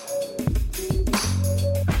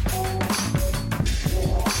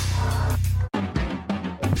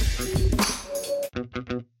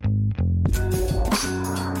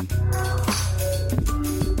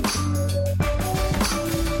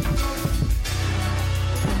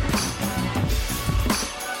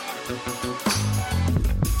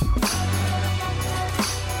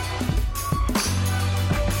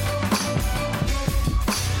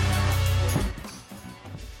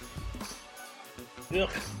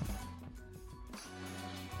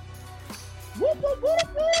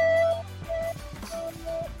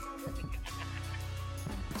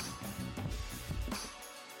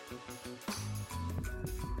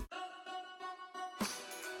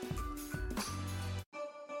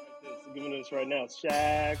 giving this right now.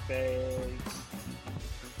 Shaq face.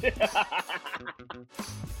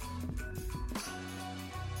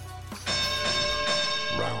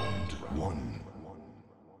 Round one.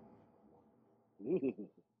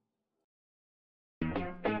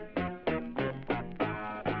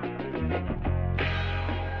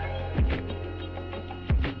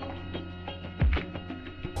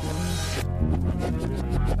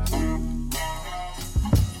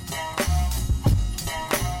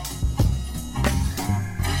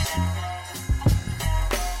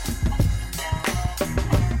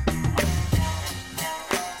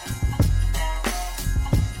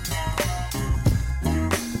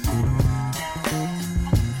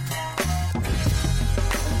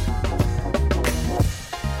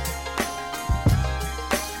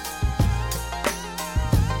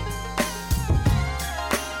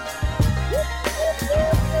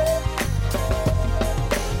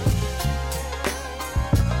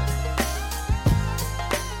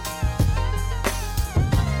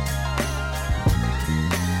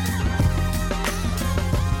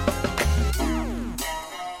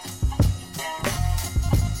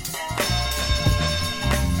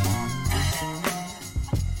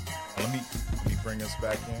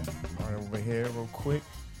 Back in right over here real quick.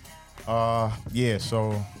 Yeah,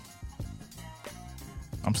 so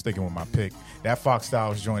I'm sticking with my pick. That Fox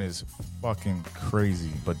Styles joint is fucking crazy,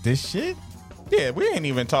 but this shit, yeah, we ain't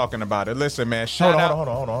even talking about it. Listen, man, shout out. Hold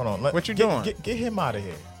on. What you doing? Get him out of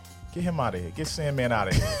here. Get him out of here. Get Sandman out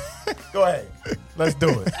of here. Go ahead. Let's do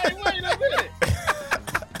it. Hey, wait a minute.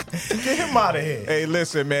 Get him out of here. Hey,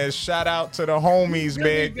 listen, man, shout out to the homies,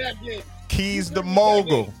 man. Keys the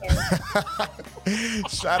Mogul.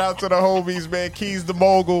 Shout out to the homies, man. Keys the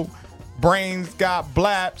Mogul. Brains got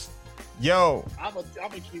blaps. Yo. I'm gonna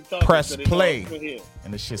keep talking. Press play.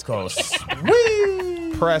 And the shit's called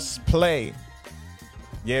Press play.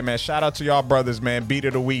 Yeah, man. Shout out to y'all brothers, man. Beat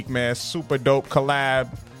of the week, man. Super dope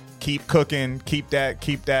collab. Keep cooking. Keep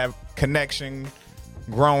that connection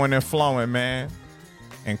growing and flowing, man.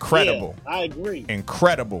 Incredible. Yeah, I agree.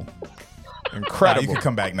 Incredible. Nah, you can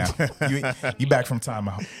come back now. You back from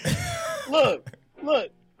timeout. Look.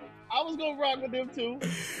 I was gonna rock with them too.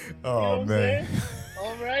 Oh, you know man.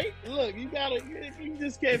 All right. Look, you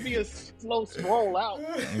just can't be a slow scroll out. Yeah.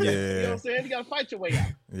 You know what I'm saying? You gotta fight your way out.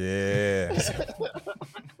 Yeah.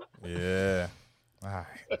 Yeah. All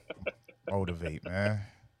right. Motivate, man.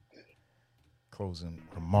 Closing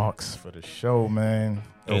remarks for the show, man.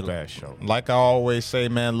 No bad show. Like I always say,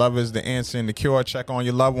 man, love is the answer and the cure. Check on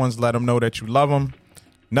your loved ones. Let them know that you love them.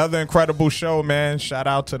 Another incredible show, man. Shout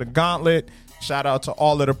out to the Gauntlet. Shout out to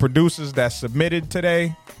all of the producers that submitted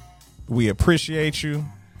today. We appreciate you.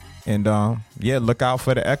 And, yeah, look out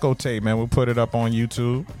for the Echo tape, man. We'll put it up on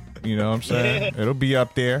YouTube. You know what I'm saying? It'll be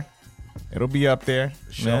up there.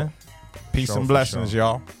 Man. Peace and blessings,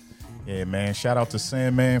 y'all. Yeah, man. Shout out to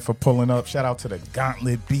Sandman for pulling up. Shout out to the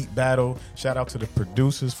Gauntlet beat battle. Shout out to the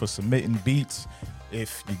producers for submitting beats.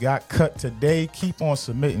 If you got cut today, keep on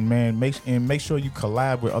submitting, man. Make sure you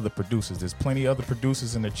collab with other producers. There's plenty of other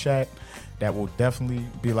producers in the chat that will definitely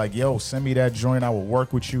be like, yo, send me that joint. I will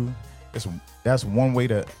work with you. That's one way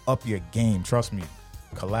to up your game. Trust me.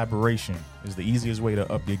 Collaboration is the easiest way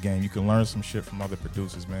to up your game. You can learn some shit from other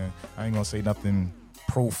producers, man. I ain't gonna say nothing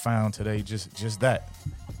profound today. Just that.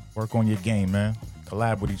 Work on your game, man.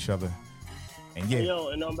 Collab with each other. And yeah. Yo,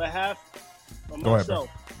 and on behalf of Go myself,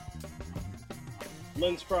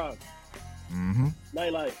 Lynn's Prime,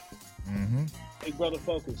 Nightlife, Big Brother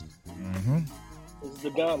Focus, this is the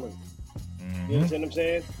Gauntlet. You understand what I'm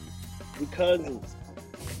saying? We cousins.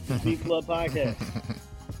 Beat Club Podcast.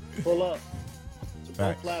 Pull up to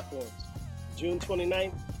both platforms. June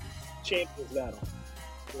 29th, Champions Battle.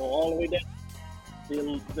 Go all the way down.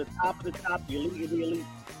 The top of the top, the elite of the elite.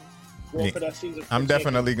 Going for that season. I'm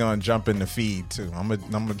definitely gonna jump in the feed too. I'm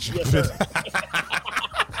gonna jump in.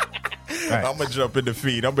 I'm gonna jump in the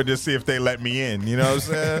feed. I'm gonna just see if they let me in. You know what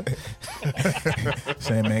I'm saying?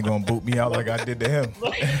 Sandman gonna boot me out like I did to him.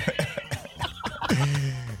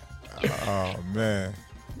 Oh man.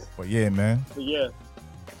 But yeah, man. But yeah.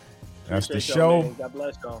 That's the show. Man. God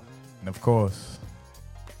bless y'all. And of course,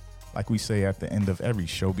 like we say at the end of every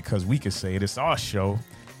show, because we can say it, it's our show.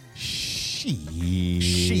 Shit.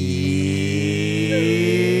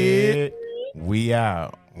 We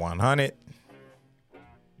out. 100.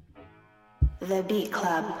 The Beat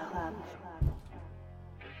Club.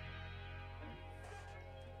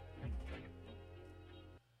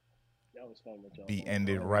 That was fun with y'all. Beat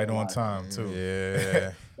ended right on time too.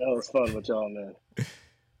 Yeah. That was fun with y'all, man.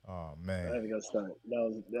 Oh man. I had to go start.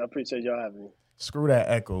 I appreciate y'all having me. Screw that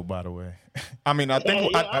echo, by the way. I mean, I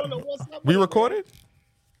think I don't know what's up we with it, recorded.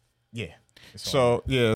 Yeah. So yeah.